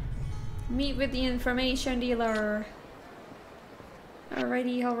 Alrighty. Meet with the information dealer.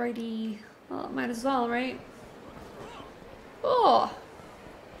 Alrighty. Well, might as well, right? Oh!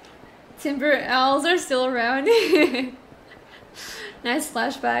 Timber owls are still around. Nice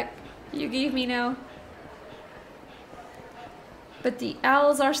flashback you gave me now. But the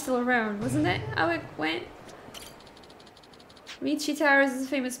owls are still around, wasn't that how it went? Michi Towers is a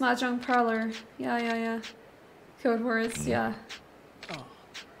famous mahjong parlor. Yeah. Code words, yeah.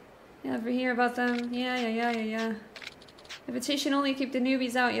 You ever hear about them? Yeah. Invitation only, keep the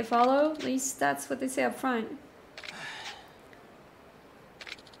newbies out, you follow? At least that's what they say up front.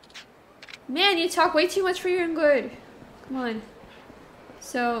 Man, you talk way too much for your own good. Come on.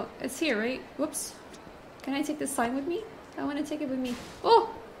 So, it's here, right? Whoops. Can I take this sign with me? I want to take it with me. Oh!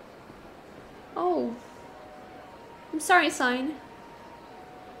 I'm sorry, sign.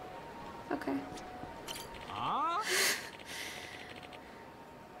 Okay.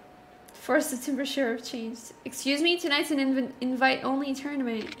 Force the Timber Sheriff changed. Excuse me? Tonight's an invite-only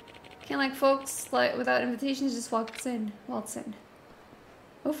tournament. Can't like folks like without invitations just waltz in.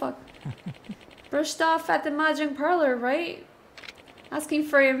 Oh fuck. Brushed off at the mahjong parlor, right? Asking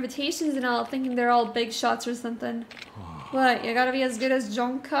for invitations and all, thinking they're all big shots or something. What, you gotta be as good as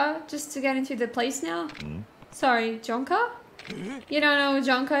Jonka just to get into the place now? Sorry, Jonka? You don't know who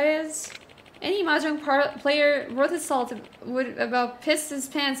Jonka is? Any mahjong player worth his salt would about piss his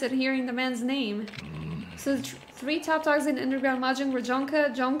pants at hearing the man's name. So the three top dogs in underground mahjong were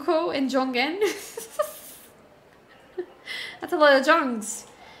Jonka, Jonko, and Jongen? That's a lot of Jongs.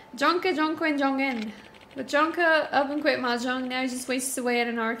 Jonka, Jonko, and Jongen. But Jonka up and quit mahjong, now he just wastes away at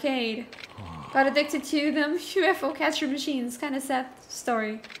an arcade. Got addicted to them UFO catcher machines. Kind of sad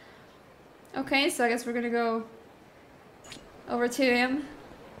story. Okay, so I guess we're gonna go over to him.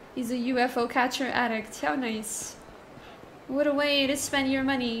 He's a UFO catcher addict. How nice. What a way to spend your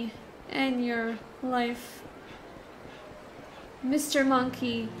money and your life. Mr.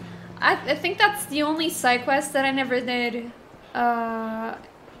 Monkey. I think that's the only side quest that I never did,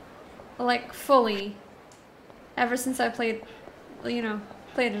 like, fully. Ever since I played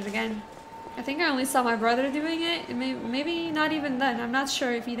it again. I think I only saw my brother doing it. Maybe not even then. I'm not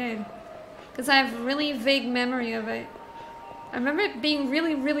sure if he did. Because I have really vague memory of it. I remember it being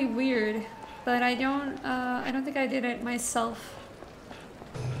really, really weird. but I don't think I did it myself.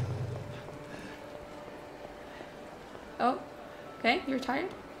 Oh, okay, you're tired?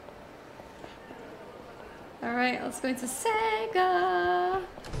 Alright, let's go into Sega.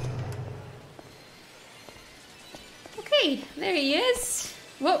 Okay, there he is.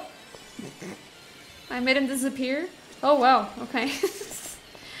 Whoa. I made him disappear. Oh wow, okay.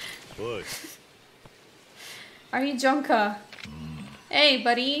 Boy. Are you Jonka? Hey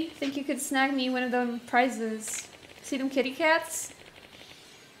buddy, think you could snag me one of them prizes? See them kitty cats?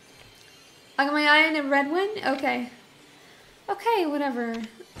 I got my eye on a red one? Okay. Okay, whatever.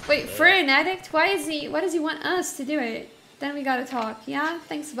 Wait, for an addict? Why does he want us to do it? Then we gotta talk. Yeah?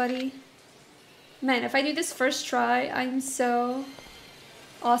 Thanks, buddy. Man, if I do this first try, I'm so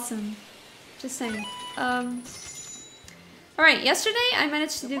awesome. Just saying. Alright, yesterday I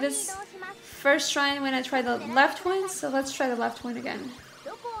managed to do this first try when I tried the left one, so let's try the left one again.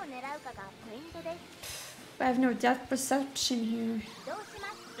 I have no depth perception here.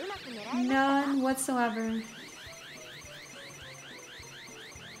 None whatsoever.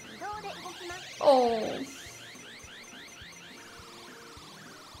 Oh.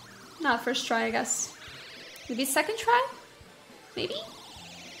 Not first try, I guess. Maybe second try? Maybe?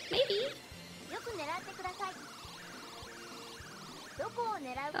 Maybe?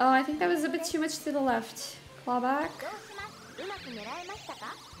 Oh, I think that was a bit too much to the left. Claw back.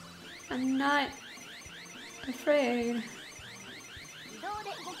 I'm not afraid.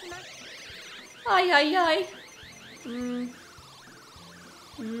 Ay, ay, ay.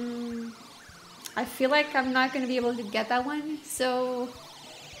 I feel like I'm not gonna be able to get that one, so...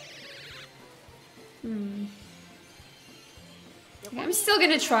 Okay, I'm still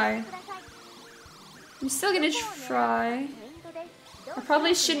gonna try. I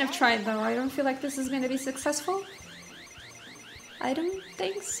probably shouldn't have tried though. I don't feel like this is gonna be successful. I don't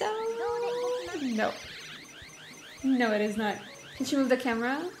think so. No. No, it is not. Can you move the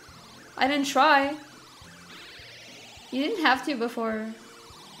camera? I didn't try. You didn't have to before.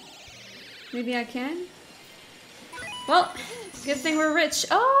 Maybe I can? Well, good thing we're rich.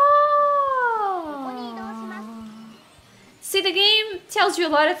 Oh! See, the game tells you a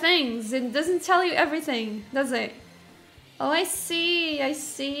lot of things. It doesn't tell you everything, does it? Oh, I see.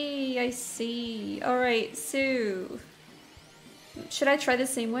 Alright, so... should I try the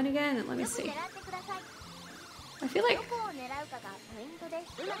same one again? Let me see. I feel like...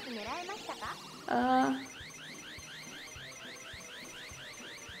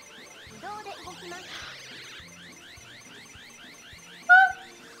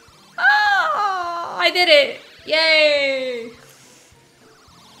 Oh, I did it! Yay!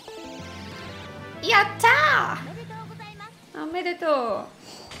 Yatta! Omedetou!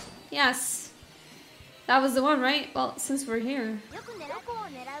 Yes. That was the one, right? Well, since we're here.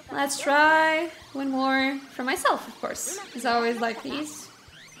 Let's try one more for myself, of course. Because I always like these.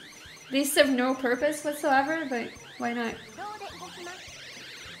 These serve no purpose whatsoever, but why not?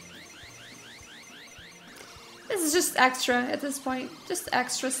 This is just extra at this point. Just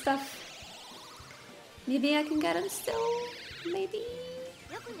extra stuff. Maybe I can get him still. Maybe.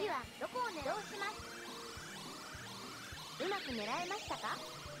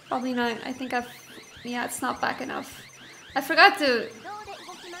 Probably not. I think yeah, it's not back enough. I forgot to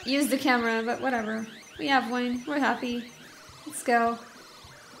use the camera, but whatever. We have one. We're happy. Let's go.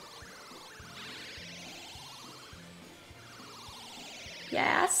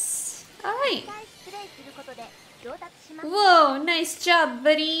 Yes. Alright. Whoa, nice job,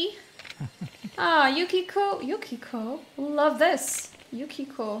 buddy. Ah, Yukiko. Yukiko? Love this.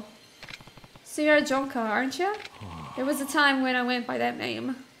 Yukiko. So you're a Jonka, aren't you? There was a time when I went by that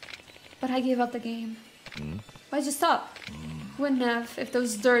name. But I gave up the game. Why'd you stop? Wouldn't have if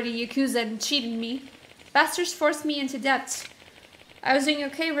those dirty Yakuza hadn't cheated me. Bastards forced me into debt. I was doing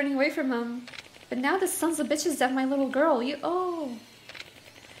okay running away from them. But now the sons of bitches have my little girl. Oh.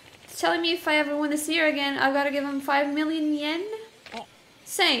 It's telling me if I ever want to see her again, I've got to give him 5 million yen?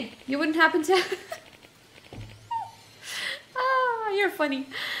 Say, you wouldn't happen to... Ah, you're funny.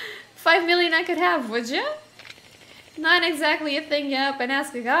 5 million I could have, would you? Not exactly a thing you up and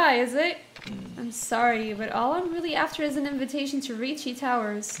ask a guy, is it? I'm sorry, but all I'm really after is an invitation to Ricci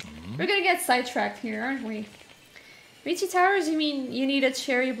Towers. We're gonna get sidetracked here, aren't we? Ricci Towers, you mean you need a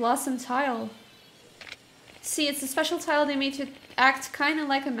cherry blossom tile? See, it's a special tile they made to act kind of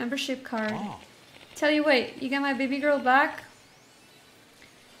like a membership card. Tell you what, you got my baby girl back?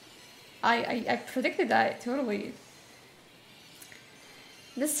 I predicted that, totally.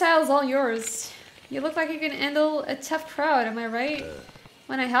 This tile's all yours. You look like you can handle a tough crowd, am I right?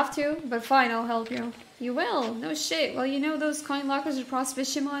 When I have to, but fine, I'll help you. You will? No shit. Well, you know those coin lockers across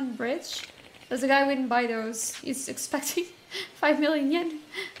Fishimon Bridge? There's a guy who wouldn't buy those. He's expecting 5 million yen.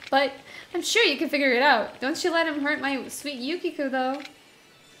 But I'm sure you can figure it out. Don't you let him hurt my sweet Yukiko, though.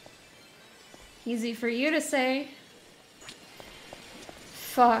 Easy for you to say.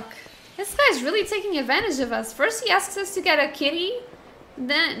 Fuck. This guy's really taking advantage of us. First he asks us to get a kitty.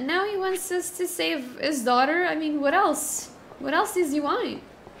 Then now he wants us to save his daughter. I mean, what else? What else does he want?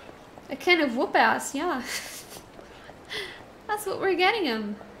 A kind of whoop ass, yeah. That's what we're getting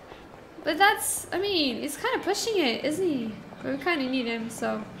him. But that's, I mean, he's kind of pushing it, isn't he? But we kind of need him,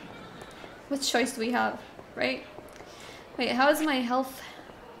 so... What choice do we have, right? Wait, how is my health?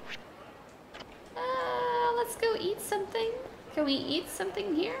 Let's go eat something. Can we eat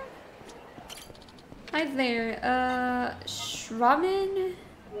something here? Hi there. Ramen?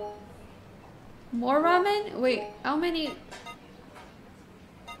 More ramen? Wait, how many?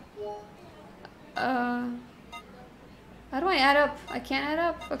 How do I add up? I can't add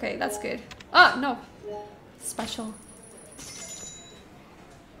up? Okay, that's good. Oh, no. Special.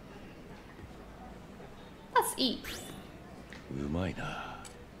 Let's eat.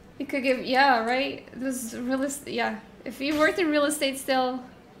 We could give, yeah, right? This real estate, yeah. If he worked in real estate still,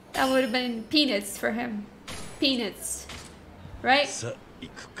 that would have been peanuts for him. Peanuts. Right?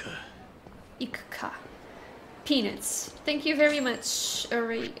 Ikuka. Peanuts. Thank you very much.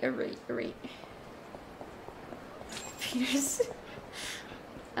 Alright. Peanuts.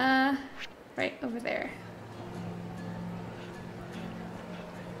 Right over there.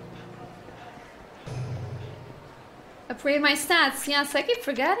 Upgrade my stats. Yes, I keep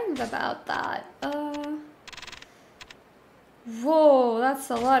forgetting about that. Whoa,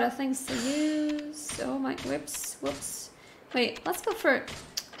 that's a lot of things to use. Oh my, whoops. Wait, let's go for...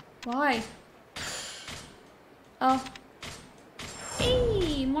 Why? Oh.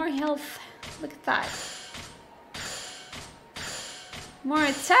 Hey, more health. Look at that. More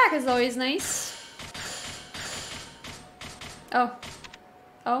attack is always nice. Oh,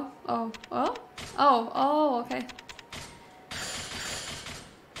 okay.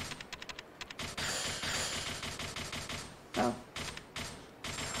 Oh.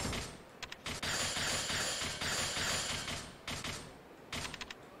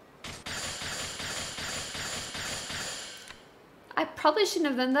 I probably shouldn't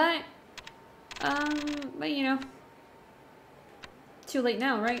have done that. But you know. Too late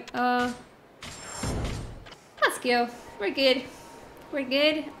now, right? Let's go. We're good.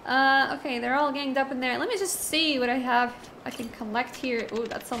 Okay, they're all ganged up in there. Let me just see what I have. I can collect here. Ooh,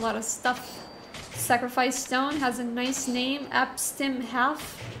 that's a lot of stuff. Sacrifice Stone has a nice name. Abstim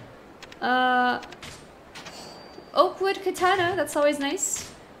Half. Oakwood Katana, that's always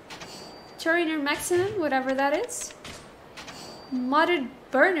nice. Turiner Maximum, whatever that is. Modded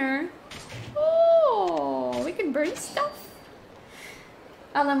Burner. Oh, we can burn stuff?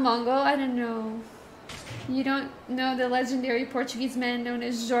 Alamongo, I don't know. You don't know the legendary Portuguese man known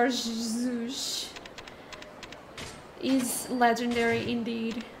as Jorge Jesus. He's legendary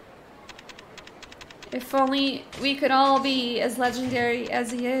indeed. If only we could all be as legendary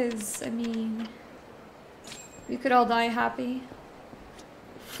as he is. I mean, we could all die happy.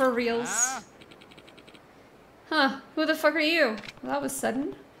 For reals. Huh, who the fuck are you? Well, that was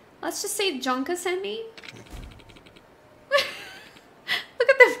sudden. Let's just say Jonka sent me. Look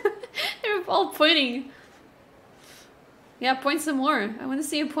at them. They're all pointing. Yeah, point some more. I want to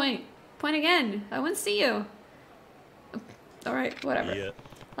see you point. Point again. I want to see you. Alright, whatever. Yeah.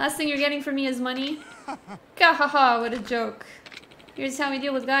 Last thing you're getting from me is money. Gahaha, what a joke. Here's how we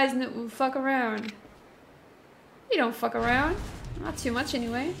deal with guys who fuck around. We don't fuck around. Not too much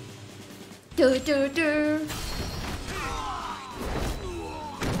anyway.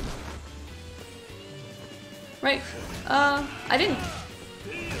 Right. I didn't.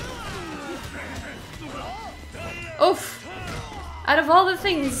 Oof. Out of all the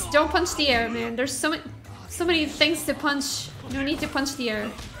things, don't punch the air, man. There's so many things to punch. No need to punch the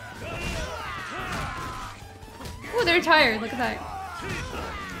air. Oh, they're tired. Look at that.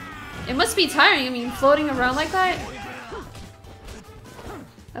 It must be tiring. I mean, floating around like that.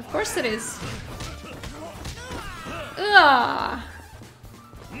 Of course it is. Ugh.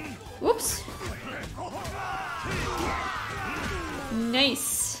 Whoops.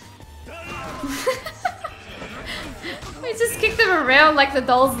 Nice. We just kick them around like the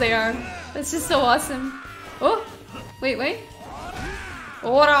dolls they are. That's just so awesome. Oh, wait.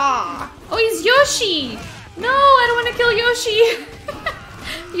 Ora! Oh, he's Yoshi! No, I don't want to kill Yoshi!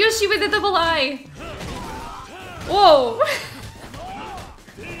 Yoshi with a double eye! Whoa!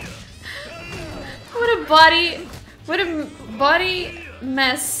 What a body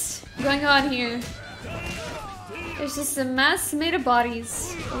mess going on here. There's just a mess made of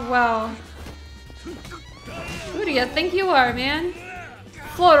bodies. Wow. Who do you think you are, man?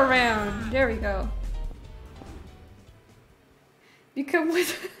 Float around. There we go. You come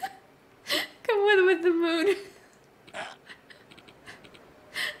with come with the moon.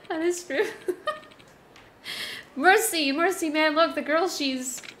 That is true. Mercy, mercy, man. Look, the girl,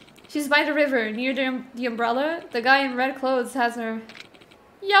 she's by the river near the umbrella. The guy in red clothes has her.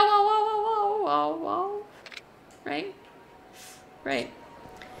 Yeah, whoa, whoa, whoa, whoa, whoa, whoa. Right? Right.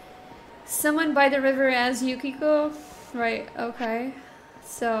 Someone by the river as Yukiko? Right, okay.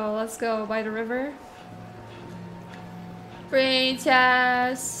 So, let's go by the river. Brain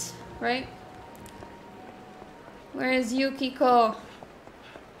test. Right? Where is Yukiko?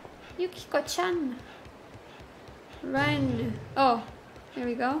 Yukiko-chan. Run. Oh, there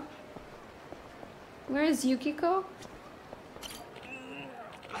we go. Where is Yukiko?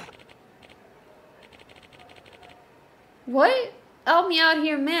 What? Help me out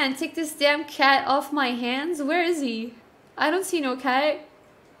here, man. Take this damn cat off my hands. Where is he? I don't see no cat.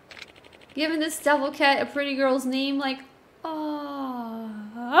 Giving this devil cat a pretty girl's name, like, ah.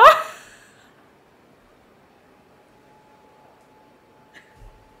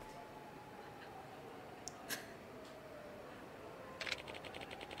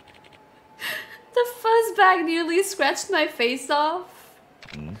 The fuzz bag nearly scratched my face off.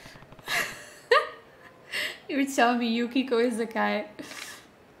 You're telling me Yukiko is a cat.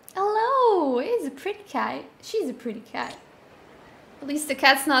 Hello, it's a pretty cat. She's a pretty cat. At least the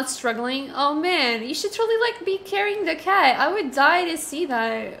cat's not struggling. Oh man, you should totally like be carrying the cat. I would die to see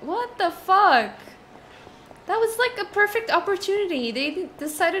that. What the fuck? That was like a perfect opportunity. They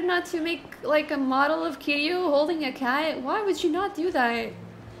decided not to make like a model of Kiryu holding a cat. Why would you not do that?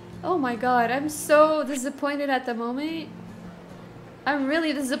 Oh my god, I'm so disappointed at the moment. I'm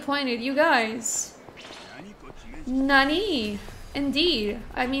really disappointed, you guys. Nani? Indeed.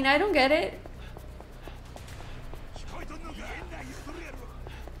 I mean, I don't get it.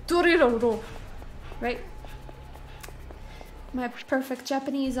 Right? My perfect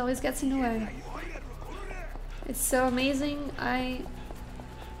Japanese always gets in the way. It's so amazing. I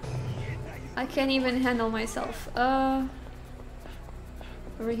can't even handle myself. Over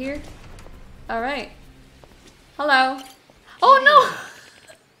here? Alright. Hello. Oh no!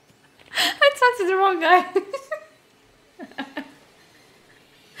 I talked to the wrong guy.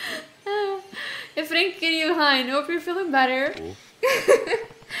 Frank Kiryuhan, hope you're feeling better.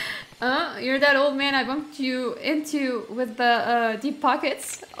 You're that old man I bumped you into with the deep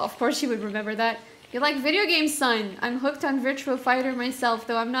pockets. Of course you would remember that. You like video games, son. I'm hooked on Virtua Fighter myself,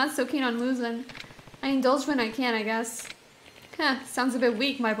 though I'm not so keen on losing. I indulge when I can, I guess. Huh, sounds a bit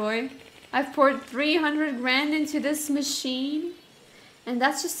weak, my boy. I've poured 300 grand into this machine, and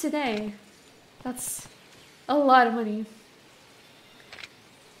that's just today. That's a lot of money.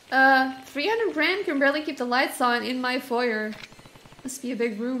 300 grand can barely keep the lights on in my foyer. Must be a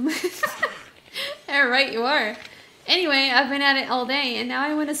big room. Right, you are. Anyway, I've been at it all day, and now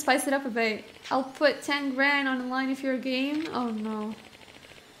I want to spice it up a bit. I'll put 10 grand on the line if you're a game. Oh no.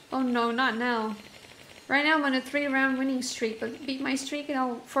 Oh no, not now. Right now I'm on a 3-round winning streak, but beat my streak and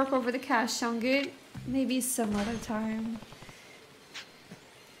I'll fork over the cash. Sound good? Maybe some other time.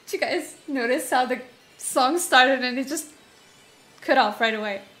 Did you guys notice how the song started and it just cut off right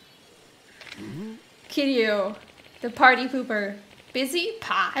away? Kiryu, the party pooper. Busy?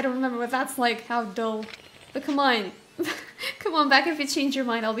 Pah, I don't remember what that's like. How dull. But come on. Come on back if you change your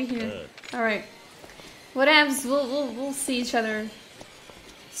mind. I'll be here. Alright. Whatevs, we'll see each other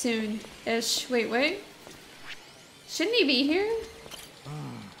soon-ish. Wait. Shouldn't he be here?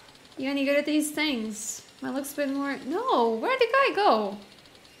 You any good at these things? My looks a bit more... No! Where'd the guy go?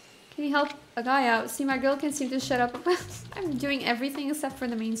 Can you help a guy out? See, my girl can't seem to shut up. I'm doing everything except for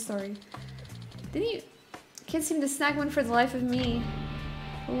the main story. Didn't you... Can't seem to snag one for the life of me.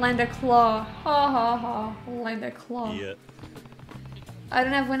 Lend a claw. Ha ha ha. Lend a claw. Yeah. I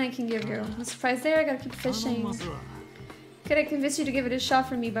don't have one I can give you. I'm surprised there. I gotta keep fishing. Could I convince you to give it a shot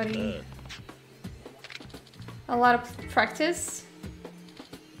for me, buddy? A lot of practice.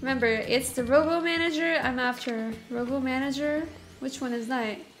 Remember, it's the Robo Manager I'm after. Robo Manager? Which one is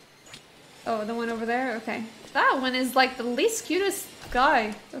that? Oh, the one over there? Okay. That one is like the least cutest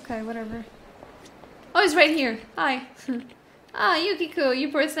guy. Okay, whatever. Oh, he's right here. Hi. Ah, Yukiko,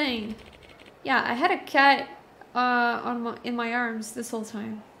 you poor thing. Yeah, I had a cat in my arms this whole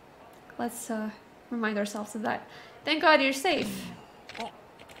time. Let's remind ourselves of that. Thank God you're safe.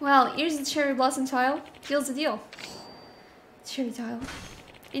 Well, here's the cherry blossom tile. Deal's the deal. Cherry tile.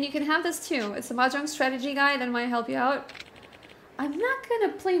 And you can have this too. It's a mahjong strategy guide that might help you out. I'm not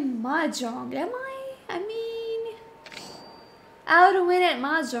gonna play mahjong, am I? I mean... How to win at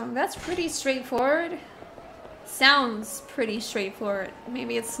mahjong. That's pretty straightforward. Sounds pretty straightforward.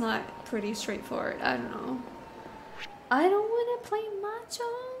 Maybe it's not pretty straightforward. I don't know. I don't want to play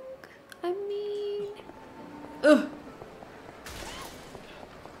mahjong. I mean... Ugh.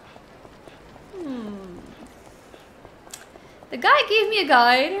 The guy gave me a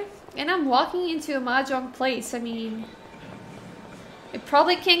guide, and I'm walking into a mahjong place. I mean... It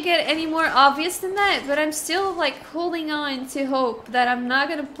probably can't get any more obvious than that, but I'm still like holding on to hope that I'm not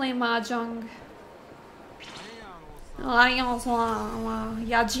gonna play mahjong. Yajima,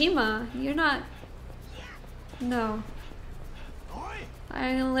 you're not... No.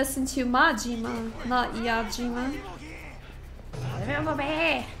 I'm gonna listen to Majima, not Yajima.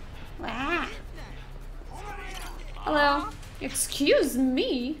 Hello. Excuse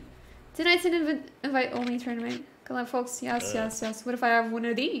me? Did I invite only tournament? Come on, folks. Yes, yes, yes. What if I have one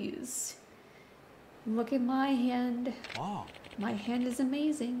of these? Look at my hand. Oh. My hand is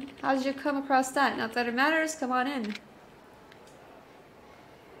amazing. How did you come across that? Not that it matters. Come on in.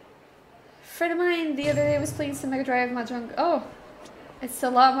 A friend of mine the other day was playing some Mega Drive Mahjong. Oh, it's a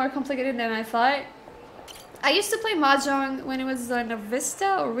lot more complicated than I thought. I used to play Mahjong when it was on a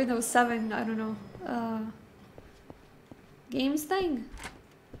Vista or Windows 7. I don't know. Games thing.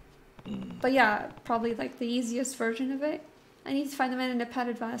 But yeah, probably like the easiest version of it. I need to find the man in a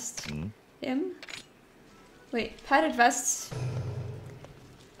padded vest. Him? Wait, padded vests.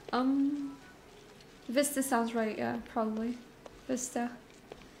 Vista sounds right, yeah, probably. Vista.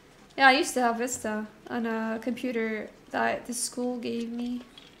 Yeah, I used to have Vista on a computer that the school gave me.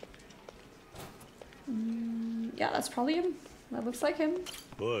 Yeah, that's probably him. That looks like him.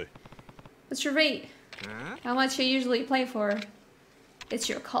 Boy. What's your rate? How much you usually play for? It's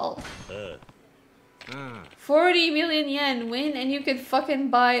your call. 40 million yen win and you could fucking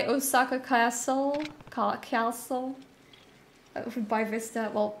buy Osaka Castle. Castle. Buy Vista.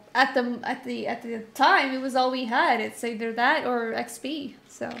 Well, at the time it was all we had. It's either that or XP.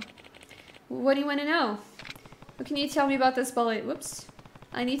 So, what do you want to know? What can you tell me about this bullet? Whoops.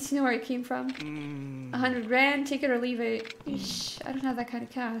 I need to know where it came from. 100 grand, take it or leave it. Eesh, I don't have that kind of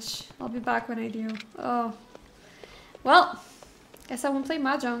cash. I'll be back when I do. Oh. Well, guess I won't play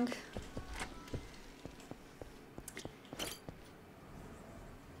Mahjong.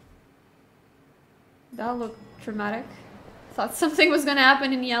 That looked dramatic. Thought something was gonna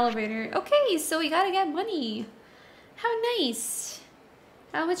happen in the elevator. Okay, so we gotta get money. How nice.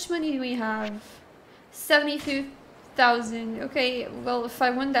 How much money do we have? 72,000. Okay, well, if I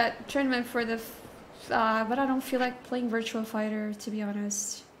won that tournament for the... but I don't feel like playing Virtual Fighter, to be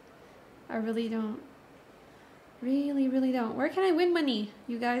honest. I really don't. Really, really don't. Where can I win money,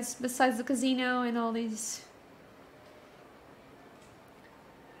 you guys, besides the casino and all these...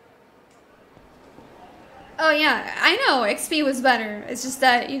 Oh yeah, I know XP was better. It's just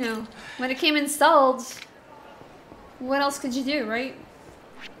that, you know, when it came installed, what else could you do, right?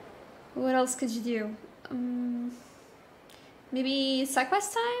 What else could you do? Maybe side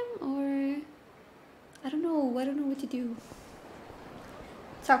quest time, or I don't know. I don't know what to do.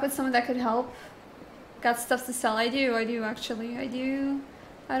 Talk with someone that could help. Got stuff to sell. I do actually. I do.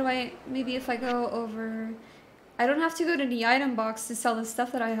 How do I? Maybe if I go over. I don't have to go to the item box to sell the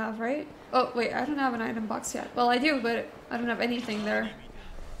stuff that I have, right? Oh, wait, I don't have an item box yet. Well, I do, but I don't have anything there.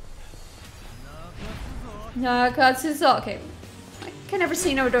 Nakatsuzo. Okay. I can never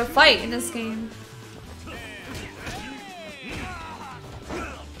say no to a fight in this game.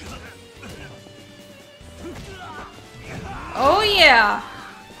 Oh, yeah.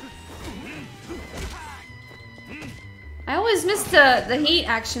 I always miss the heat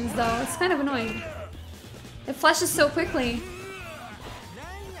actions, though. It's kind of annoying. It flashes so quickly.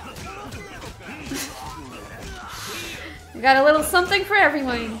 We got a little something for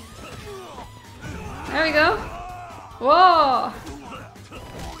everyone. There we go. Whoa.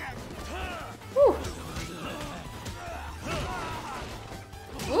 Whew.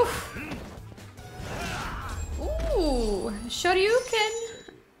 Oof. Ooh. Shoryuken.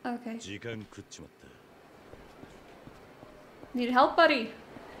 Okay. Need help, buddy?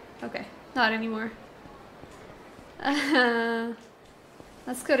 Okay. Not anymore.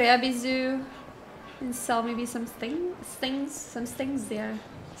 Let's go to Abizu and sell maybe some stings there.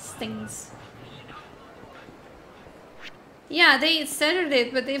 Stings. Yeah, they centered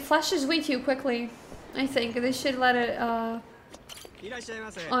it, but it flashes way too quickly. I think they should let it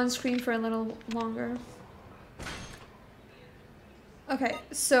on screen for a little longer. Okay,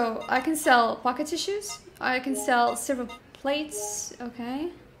 so I can sell pocket tissues. I can sell silver plates. Okay.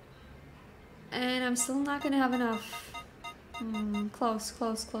 And I'm still not gonna have enough. Close,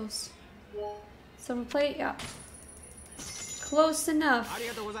 close, close. Silver plate, yeah. Close enough.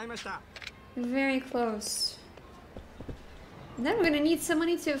 Very close. And then we're gonna need some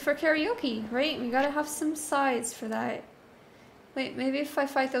money for karaoke, right? We gotta have some sides for that. Wait, maybe if I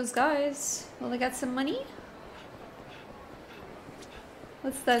fight those guys, will I get some money?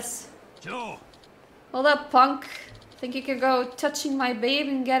 What's this? Joe. Hold up, punk. Think you could go touching my babe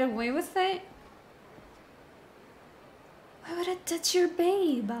and get away with it? Why would I touch your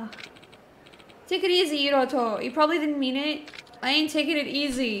babe? Take it easy, Hiroto. You probably didn't mean it. I ain't taking it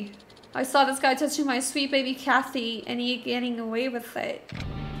easy. I saw this guy touching my sweet baby Kathy and he getting away with it.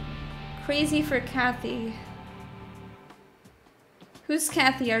 Crazy for Kathy. Who's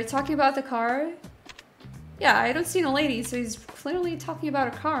Kathy? Are you talking about the car? Yeah, I don't see no lady, so he's clearly talking about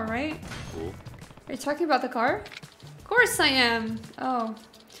a car, right? Cool. Are you talking about the car? Of course I am. Oh.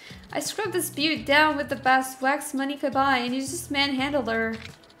 I scrubbed this beaut down with the best wax money could buy and you just manhandled her.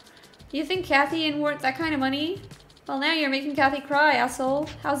 You think Kathy ain't worth that kind of money? Well, now you're making Kathy cry, asshole.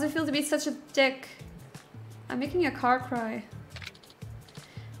 How's it feel to be such a dick? I'm making a car cry.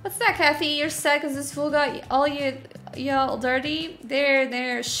 What's that, Kathy? You're sad because this fool got all y'all dirty?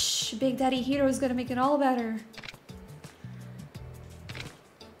 There. Shh. Big Daddy Hero is gonna make it all better.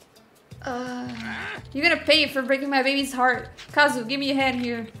 You're gonna pay for breaking my baby's heart. Kazu, give me a hand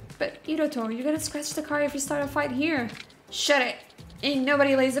here. But Hiroto, you're gonna scratch the car if you start a fight here. Shut it. Ain't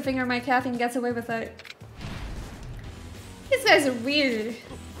nobody lays a finger on my Kathy and gets away with it. These guys are weird.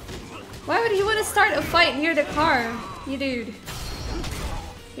 Why would he want to start a fight near the car? You dude.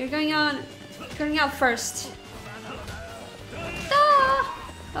 You're going out first. Ah!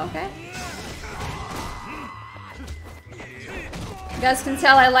 Okay. You guys can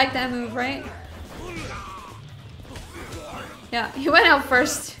tell I like that move, right? Yeah, he went out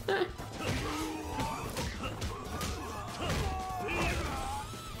first.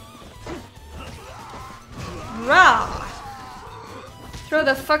 Rah! Throw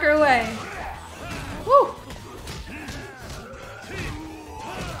the fucker away. Woo!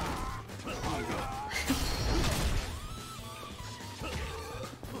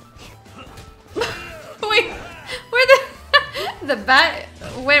 Wait, where the bat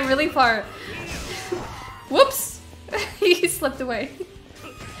went really far. Whoops! He slipped away.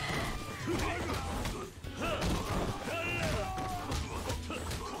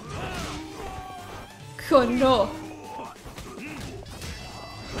 Oh no.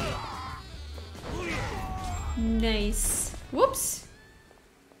 Nice. Whoops.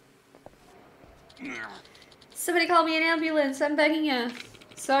 Somebody call me an ambulance. I'm begging you.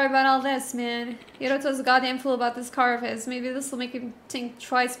 Sorry about all this, man. Hiroto's a goddamn fool about this car of his. Maybe this will make him think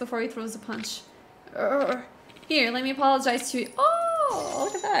twice before he throws a punch. Here, let me apologize to you. Oh,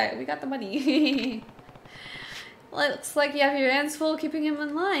 look at that. We got the money. Looks like you have your hands full keeping him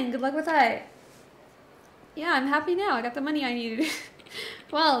in line. Good luck with that. Yeah, I'm happy now. I got the money I needed.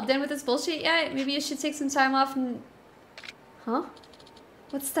 Well, done with this bullshit yet? Maybe you should take some time off and... Huh?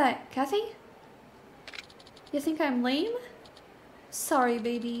 What's that? Kathy? You think I'm lame? Sorry,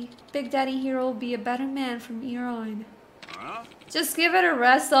 baby. Big Daddy Hero will be a better man from here on. Huh? Just give it a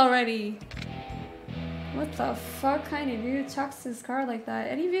rest already. What the fuck kind of dude talks to his car like that?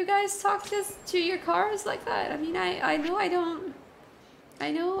 Any of you guys talk to your cars like that? I mean, I know I don't.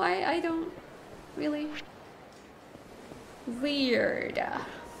 I know I don't. Really? Weird.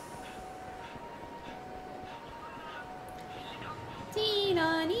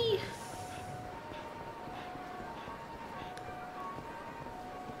 Dee-na-nee.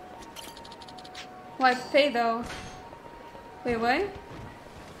 Why pay though? Wait, what?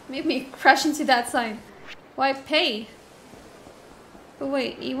 Made me crash into that sign. Why pay? But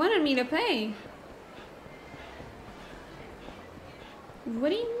wait, he wanted me to pay. What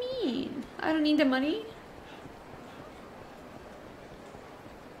do you mean? I don't need the money?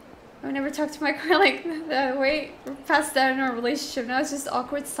 I would never talk to my car like that. Wait, we're past that in our relationship. Now it's just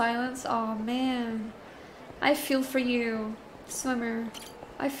awkward silence. Oh man. I feel for you, swimmer.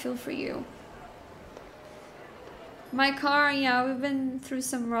 I feel for you. My car, yeah, we've been through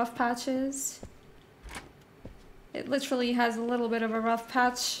some rough patches. It literally has a little bit of a rough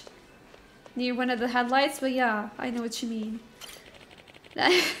patch near one of the headlights, but yeah, I know what you mean.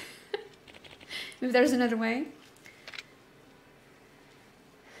 Maybe there's another way.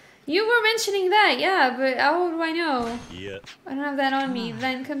 You were mentioning that, yeah, but how do I know? Yeah. I don't have that on me.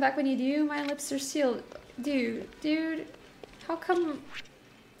 Then come back when you do. My lips are sealed. Dude, how come...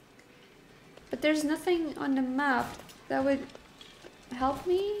 But there's nothing on the map that would help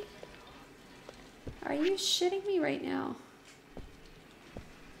me? Are you shitting me right now?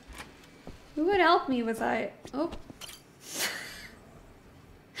 Who would help me with that? Oh.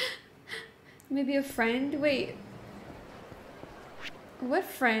 Maybe a friend? Wait. What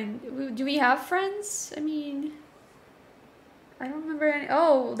friend? Do we have friends? I mean... I don't remember any.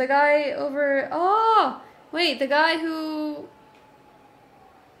 Oh, the guy over. Oh! Wait, the guy who.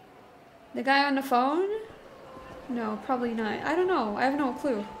 The guy on the phone? No, probably not. I don't know. I have no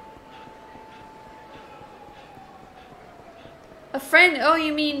clue. A friend? Oh,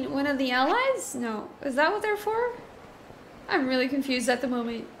 you mean one of the allies? No. Is that what they're for? I'm really confused at the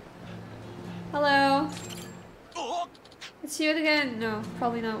moment. Hello? It's you again? No,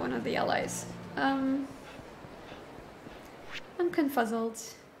 probably not one of the allies. I'm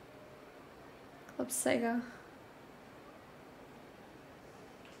confuzzled. Club Sega.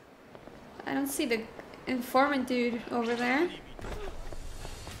 I don't see the informant dude over there.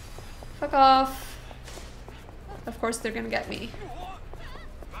 Fuck off. Of course they're gonna get me.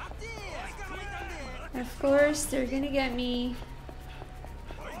 Of course they're gonna get me.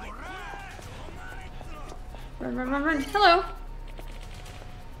 Run, run, run, run. Hello.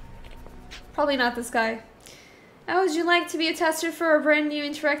 Probably not this guy. How would you like to be a tester for a brand new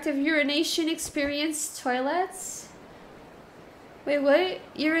interactive urination experience toilets? Wait, what?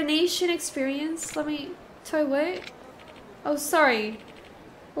 Urination experience? Let me... what? Oh, sorry.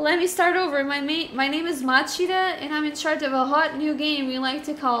 Let me start over. My name is Machida, and I'm in charge of a hot new game we like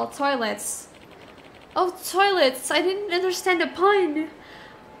to call Toilets. Oh, Toilets! I didn't understand the pun!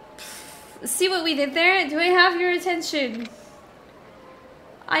 See what we did there? Do I have your attention?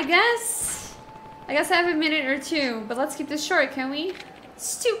 I guess I have a minute or two, but let's keep this short, can we?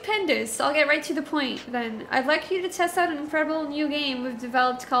 Stupendous! I'll get right to the point, then. I'd like you to test out an incredible new game we've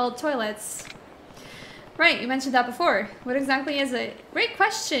developed called Toilets. Right, you mentioned that before. What exactly is it? Great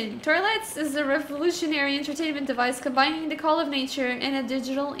question! Toilets is a revolutionary entertainment device combining the call of nature and a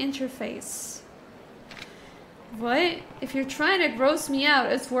digital interface. What? If you're trying to gross me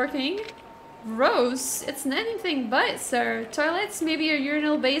out, it's working? Gross? It's anything but, sir. Toilets may be a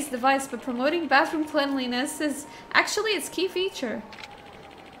urinal-based device, but promoting bathroom cleanliness is actually its key feature.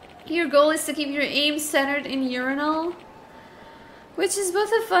 Your goal is to keep your aim centered in urinal, which is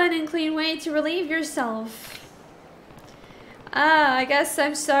both a fun and clean way to relieve yourself. Ah, I guess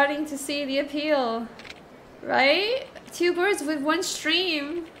I'm starting to see the appeal. Right? Two birds with one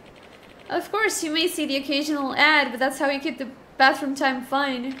stream. Of course, you may see the occasional ad, but that's how you keep the bathroom time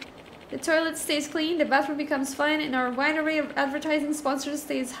fun. The toilet stays clean, the bathroom becomes fun, and our wide array of advertising sponsors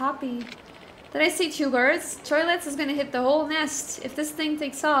stays happy. Did I say two birds? Toilets is gonna hit the whole nest. If this thing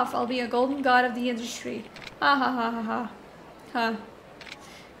takes off, I'll be a golden god of the industry. Ha ha ha ha ha.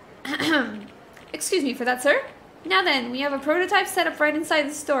 Huh. Excuse me for that, sir. Now then, we have a prototype set up right inside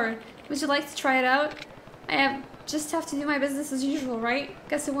the store. Would you like to try it out? Just have to do my business as usual, right?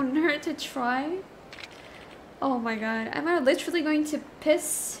 Guess it wouldn't hurt to try. Oh my god. Am I literally going to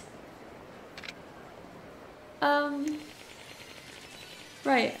piss?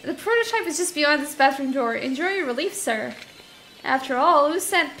 Right. The prototype is just beyond this bathroom door. Enjoy your relief, sir. After all, who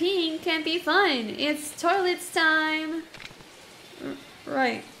said peeing can't be fun? It's toilets time.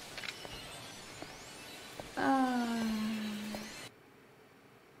 Right.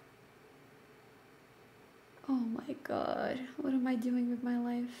 Oh my god. What am I doing with my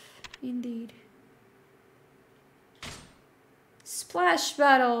life? Indeed. Splash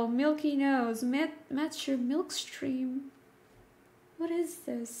battle. Milky nose. Match your milk stream. What is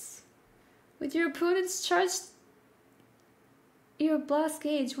this? With your opponents charged your blast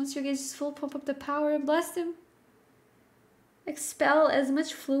gauge. Once your gauge is full, pump up the power and blast him. Expel as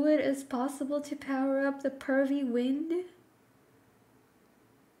much fluid as possible to power up the pervy wind.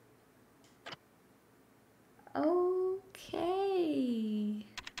 Okay.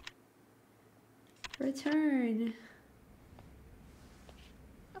 Return.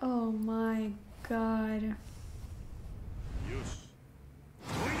 Oh my god.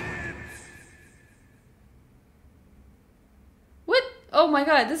 What? Oh my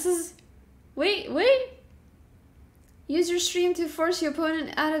god, this is... Wait. Use your stream to force your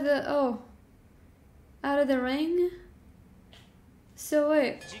opponent out of the... Oh. Out of the ring? So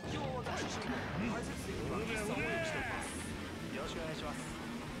wait.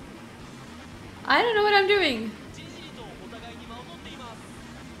 I don't know what I'm doing.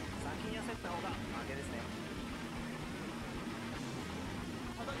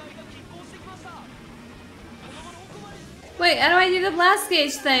 Wait, how do I do the blast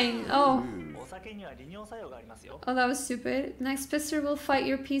gauge thing? Oh. Oh, that was stupid. Next pisser will fight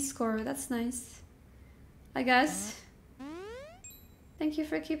your P-score. That's nice. I guess. Thank you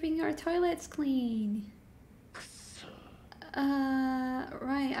for keeping our toilets clean.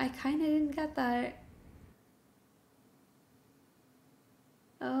 Right. I kinda didn't get that.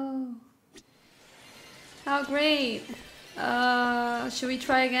 Oh. How great. Should we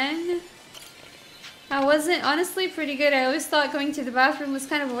try again? I wasn't honestly pretty good. I always thought going to the bathroom was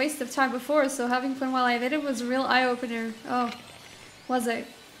kind of a waste of time before, so having fun while I did it was a real eye-opener. Oh, was it?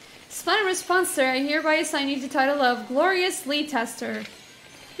 Splendid response, sir. I hereby assign you the title of Glorious Lead Tester.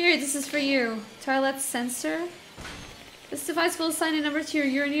 Here, this is for you. Toilet sensor. This device will assign a number to your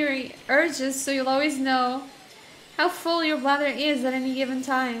urinary urges, so you'll always know how full your bladder is at any given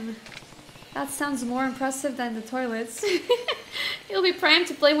time. That sounds more impressive than the toilets. You'll be primed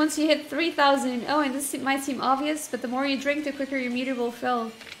to play once you hit 3,000. Oh, and this might seem obvious, but the more you drink, the quicker your meter will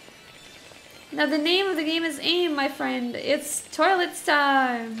fill. Now the name of the game is AIM, my friend. It's toilets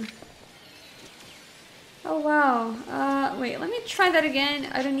time. Oh wow. Wait, let me try that again.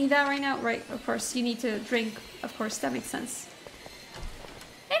 I don't need that right now. Right, of course, you need to drink. Of course, that makes sense.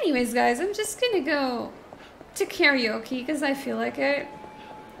 Anyways, guys, I'm just gonna go to karaoke because I feel like it.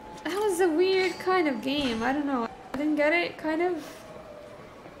 That was a weird kind of game. I don't know. I didn't get it, kind of.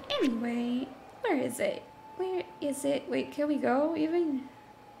 Anyway, where is it? Where is it? Wait, can we go even?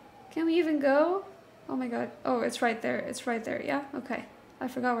 Can we even go? Oh my god. Oh, it's right there. It's right there. Yeah? Okay. I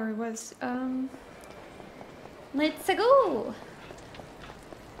forgot where it was. Let's go!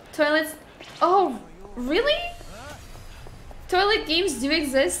 Toilets. Oh, really? Toilet games do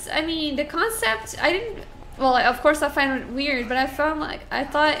exist. I mean, the concept, I didn't... Well, of course I find it weird, but I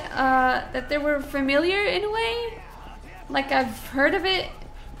thought that they were familiar in a way. Like I've heard of it,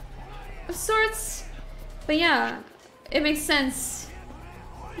 of sorts. But yeah, it makes sense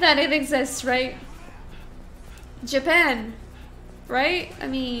that it exists, right? Japan, right? I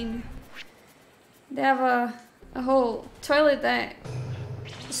mean, they have a whole toilet that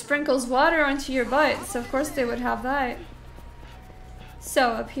sprinkles water onto your butt, so of course they would have that.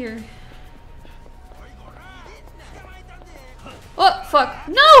 So, up here. Oh, fuck.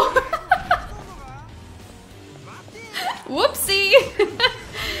 No! Whoopsie!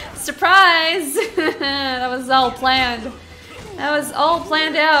 Surprise! That was all planned. That was all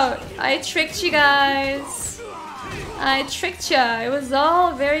planned out. I tricked you guys. I tricked ya. It was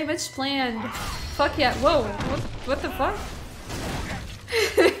all very much planned. Fuck yeah. Whoa. What the fuck?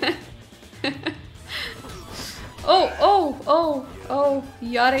 Oh.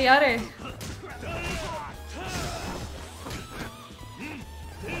 Yada yada.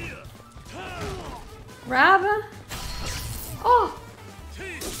 Grab. Oh.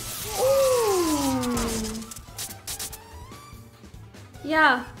 Ooh.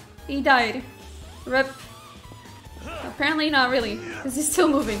 Yeah, he died. Rip. Apparently not really, because he's still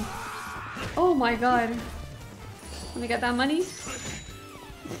moving. Oh my god. Let me get that money.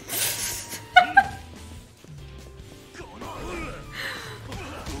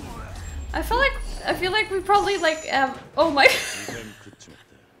 I feel like we probably like oh my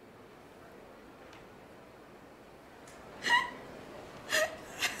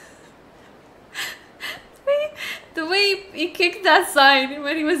the way he kicked that sign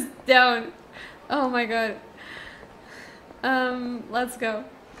when he was down. Oh my god. Let's go.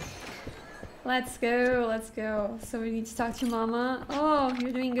 Let's go. So we need to talk to mama. Oh,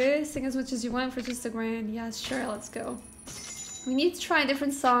 you're doing good? Sing as much as you want for just $1,000. Yeah, sure, let's go. We need to try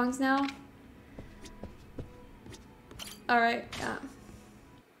different songs now. Alright,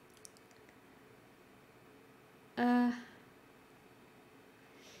 yeah.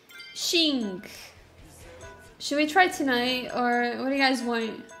 Shing. Should we try tonight, or what do you guys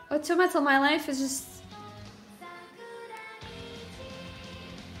want? Oh, Too Metal My Life is just...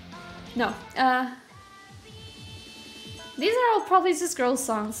 No, these are all probably just girl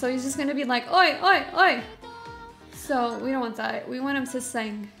songs, so he's just gonna be like, oi, oi, oi! So, we don't want that. We want him to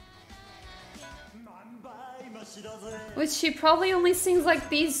sing. Which he probably only sings like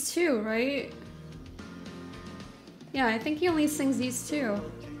these two, right? Yeah, I think he only sings these two.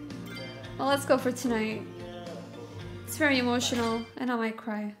 Well, let's go for tonight. It's very emotional, and I might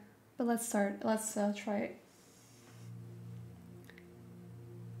cry. But let's start. Let's try it.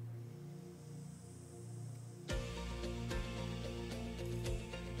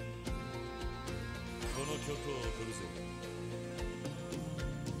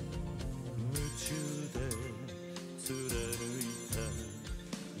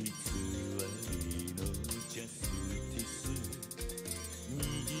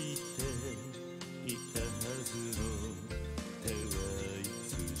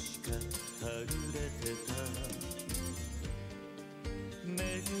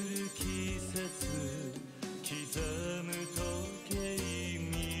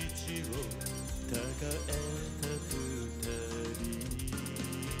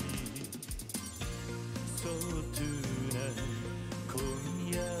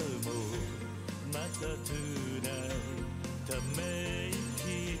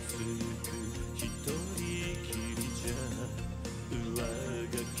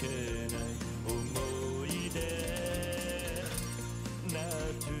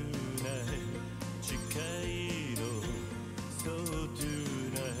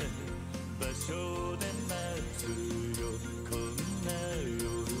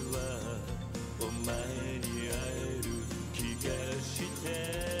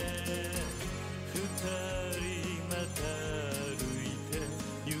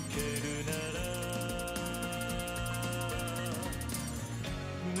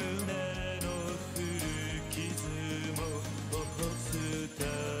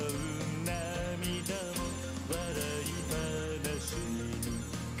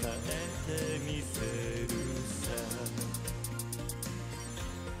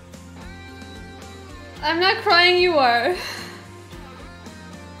 I'm not crying, you are.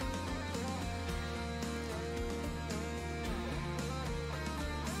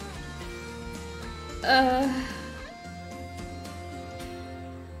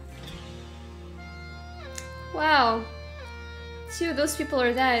 Wow. 2 of those people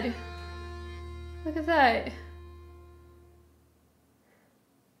are dead. Look at that.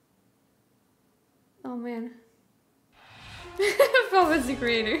 Oh man. Bob was the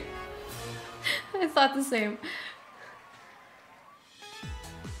creator. I thought the same.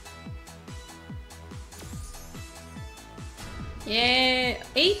 Yeah,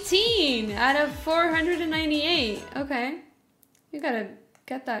 18 out of 498. Okay. You gotta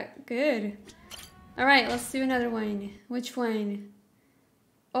get that good. Alright, let's do another one. Which one?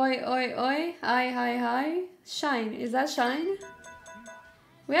 Oi, oi, oi. Hi, hi, hi. Shine. Is that shine?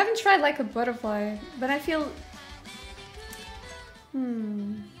 We haven't tried like a butterfly, but I feel...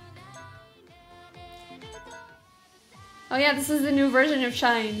 Oh yeah, this is the new version of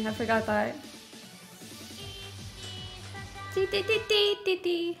Shine. I forgot that.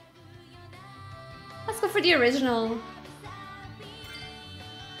 Let's go for the original.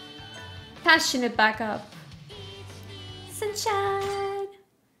 Passion it back up. Sunshine.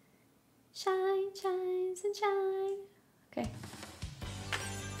 Shine, shine, sunshine. Okay.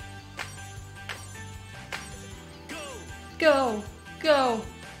 Go, go.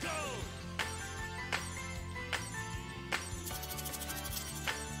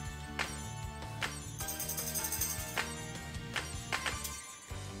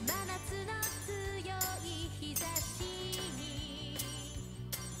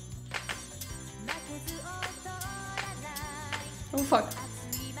 Oh fuck.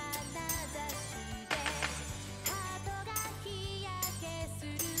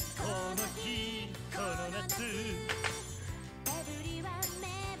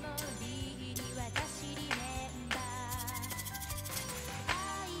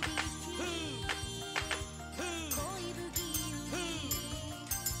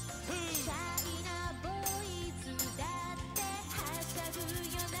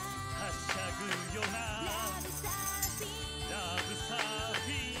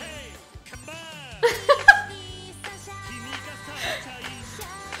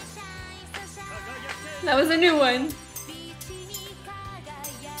 That was a new one.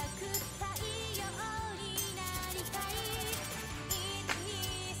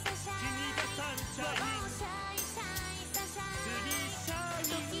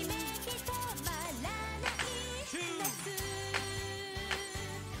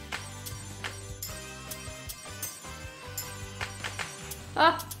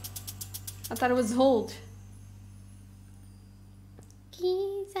 Ah, I thought it was hold.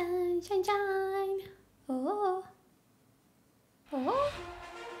 Shine, shine. Oh, oh.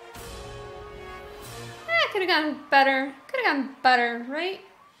 Could have gone better. Could have gone better, right?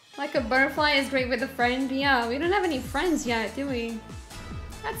 Like a butterfly is great with a friend, but yeah, we don't have any friends yet, do we?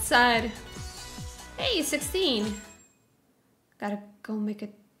 That's sad. Hey, 16. Gotta go make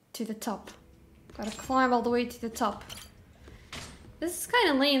it to the top. Gotta climb all the way to the top. This is kind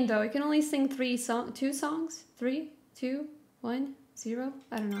of lame though. You can only sing 2 songs. 3, 2, 1, 0.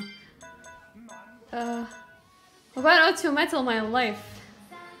 I don't know. What about O2 Metal My Life?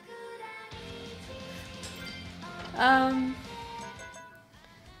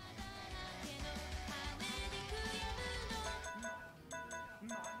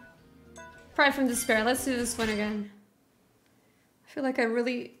 Pride from Despair. Let's do this one again. I feel like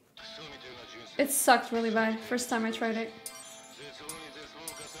it sucked really bad first time I tried it.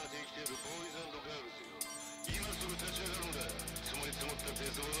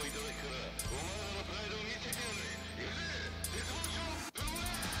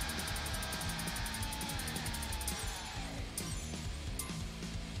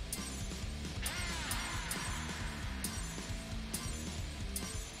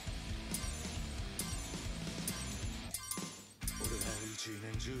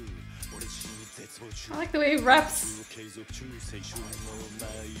 I like the way he raps.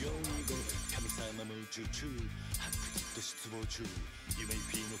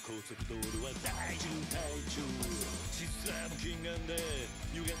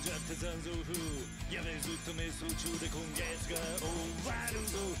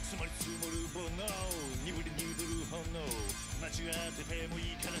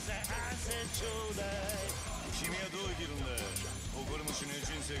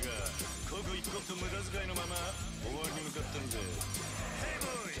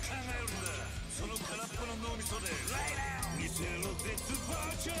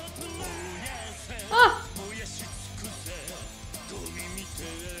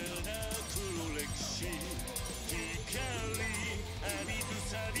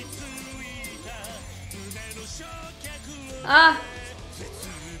 Ah!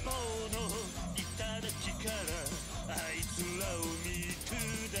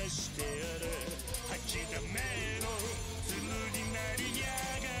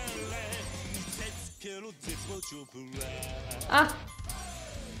 Ah!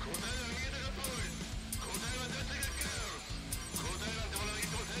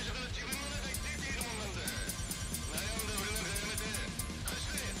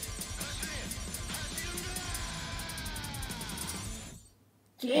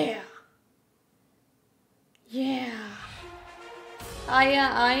 Yeah. Yeah.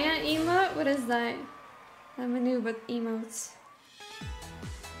 Aya emote? What is that? I'm a noob with emotes.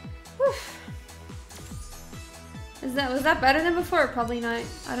 Whew. Was that better than before? Probably not.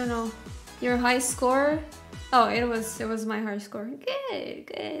 I don't know. Your high score? Oh, it was my high score. Good,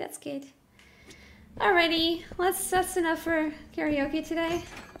 that's good. Alrighty, that's enough for karaoke today.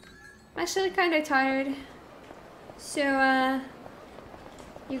 I'm actually kind of tired. So,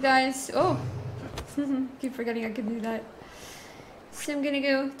 you guys, oh, keep forgetting I can do that. So I'm gonna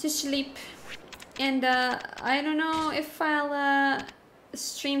go to sleep, and I don't know if I'll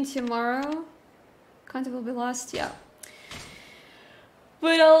stream tomorrow. Content will be lost, yeah.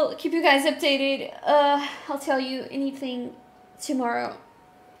 But I'll keep you guys updated. I'll tell you anything tomorrow.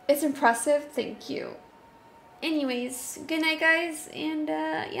 It's impressive, thank you. Anyways, good night guys, and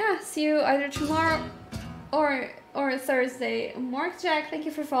yeah, see you either tomorrow or Thursday. Mark Jack, thank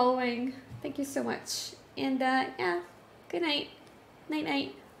you for following. Thank you so much. And yeah, good night. Night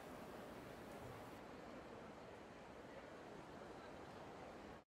night.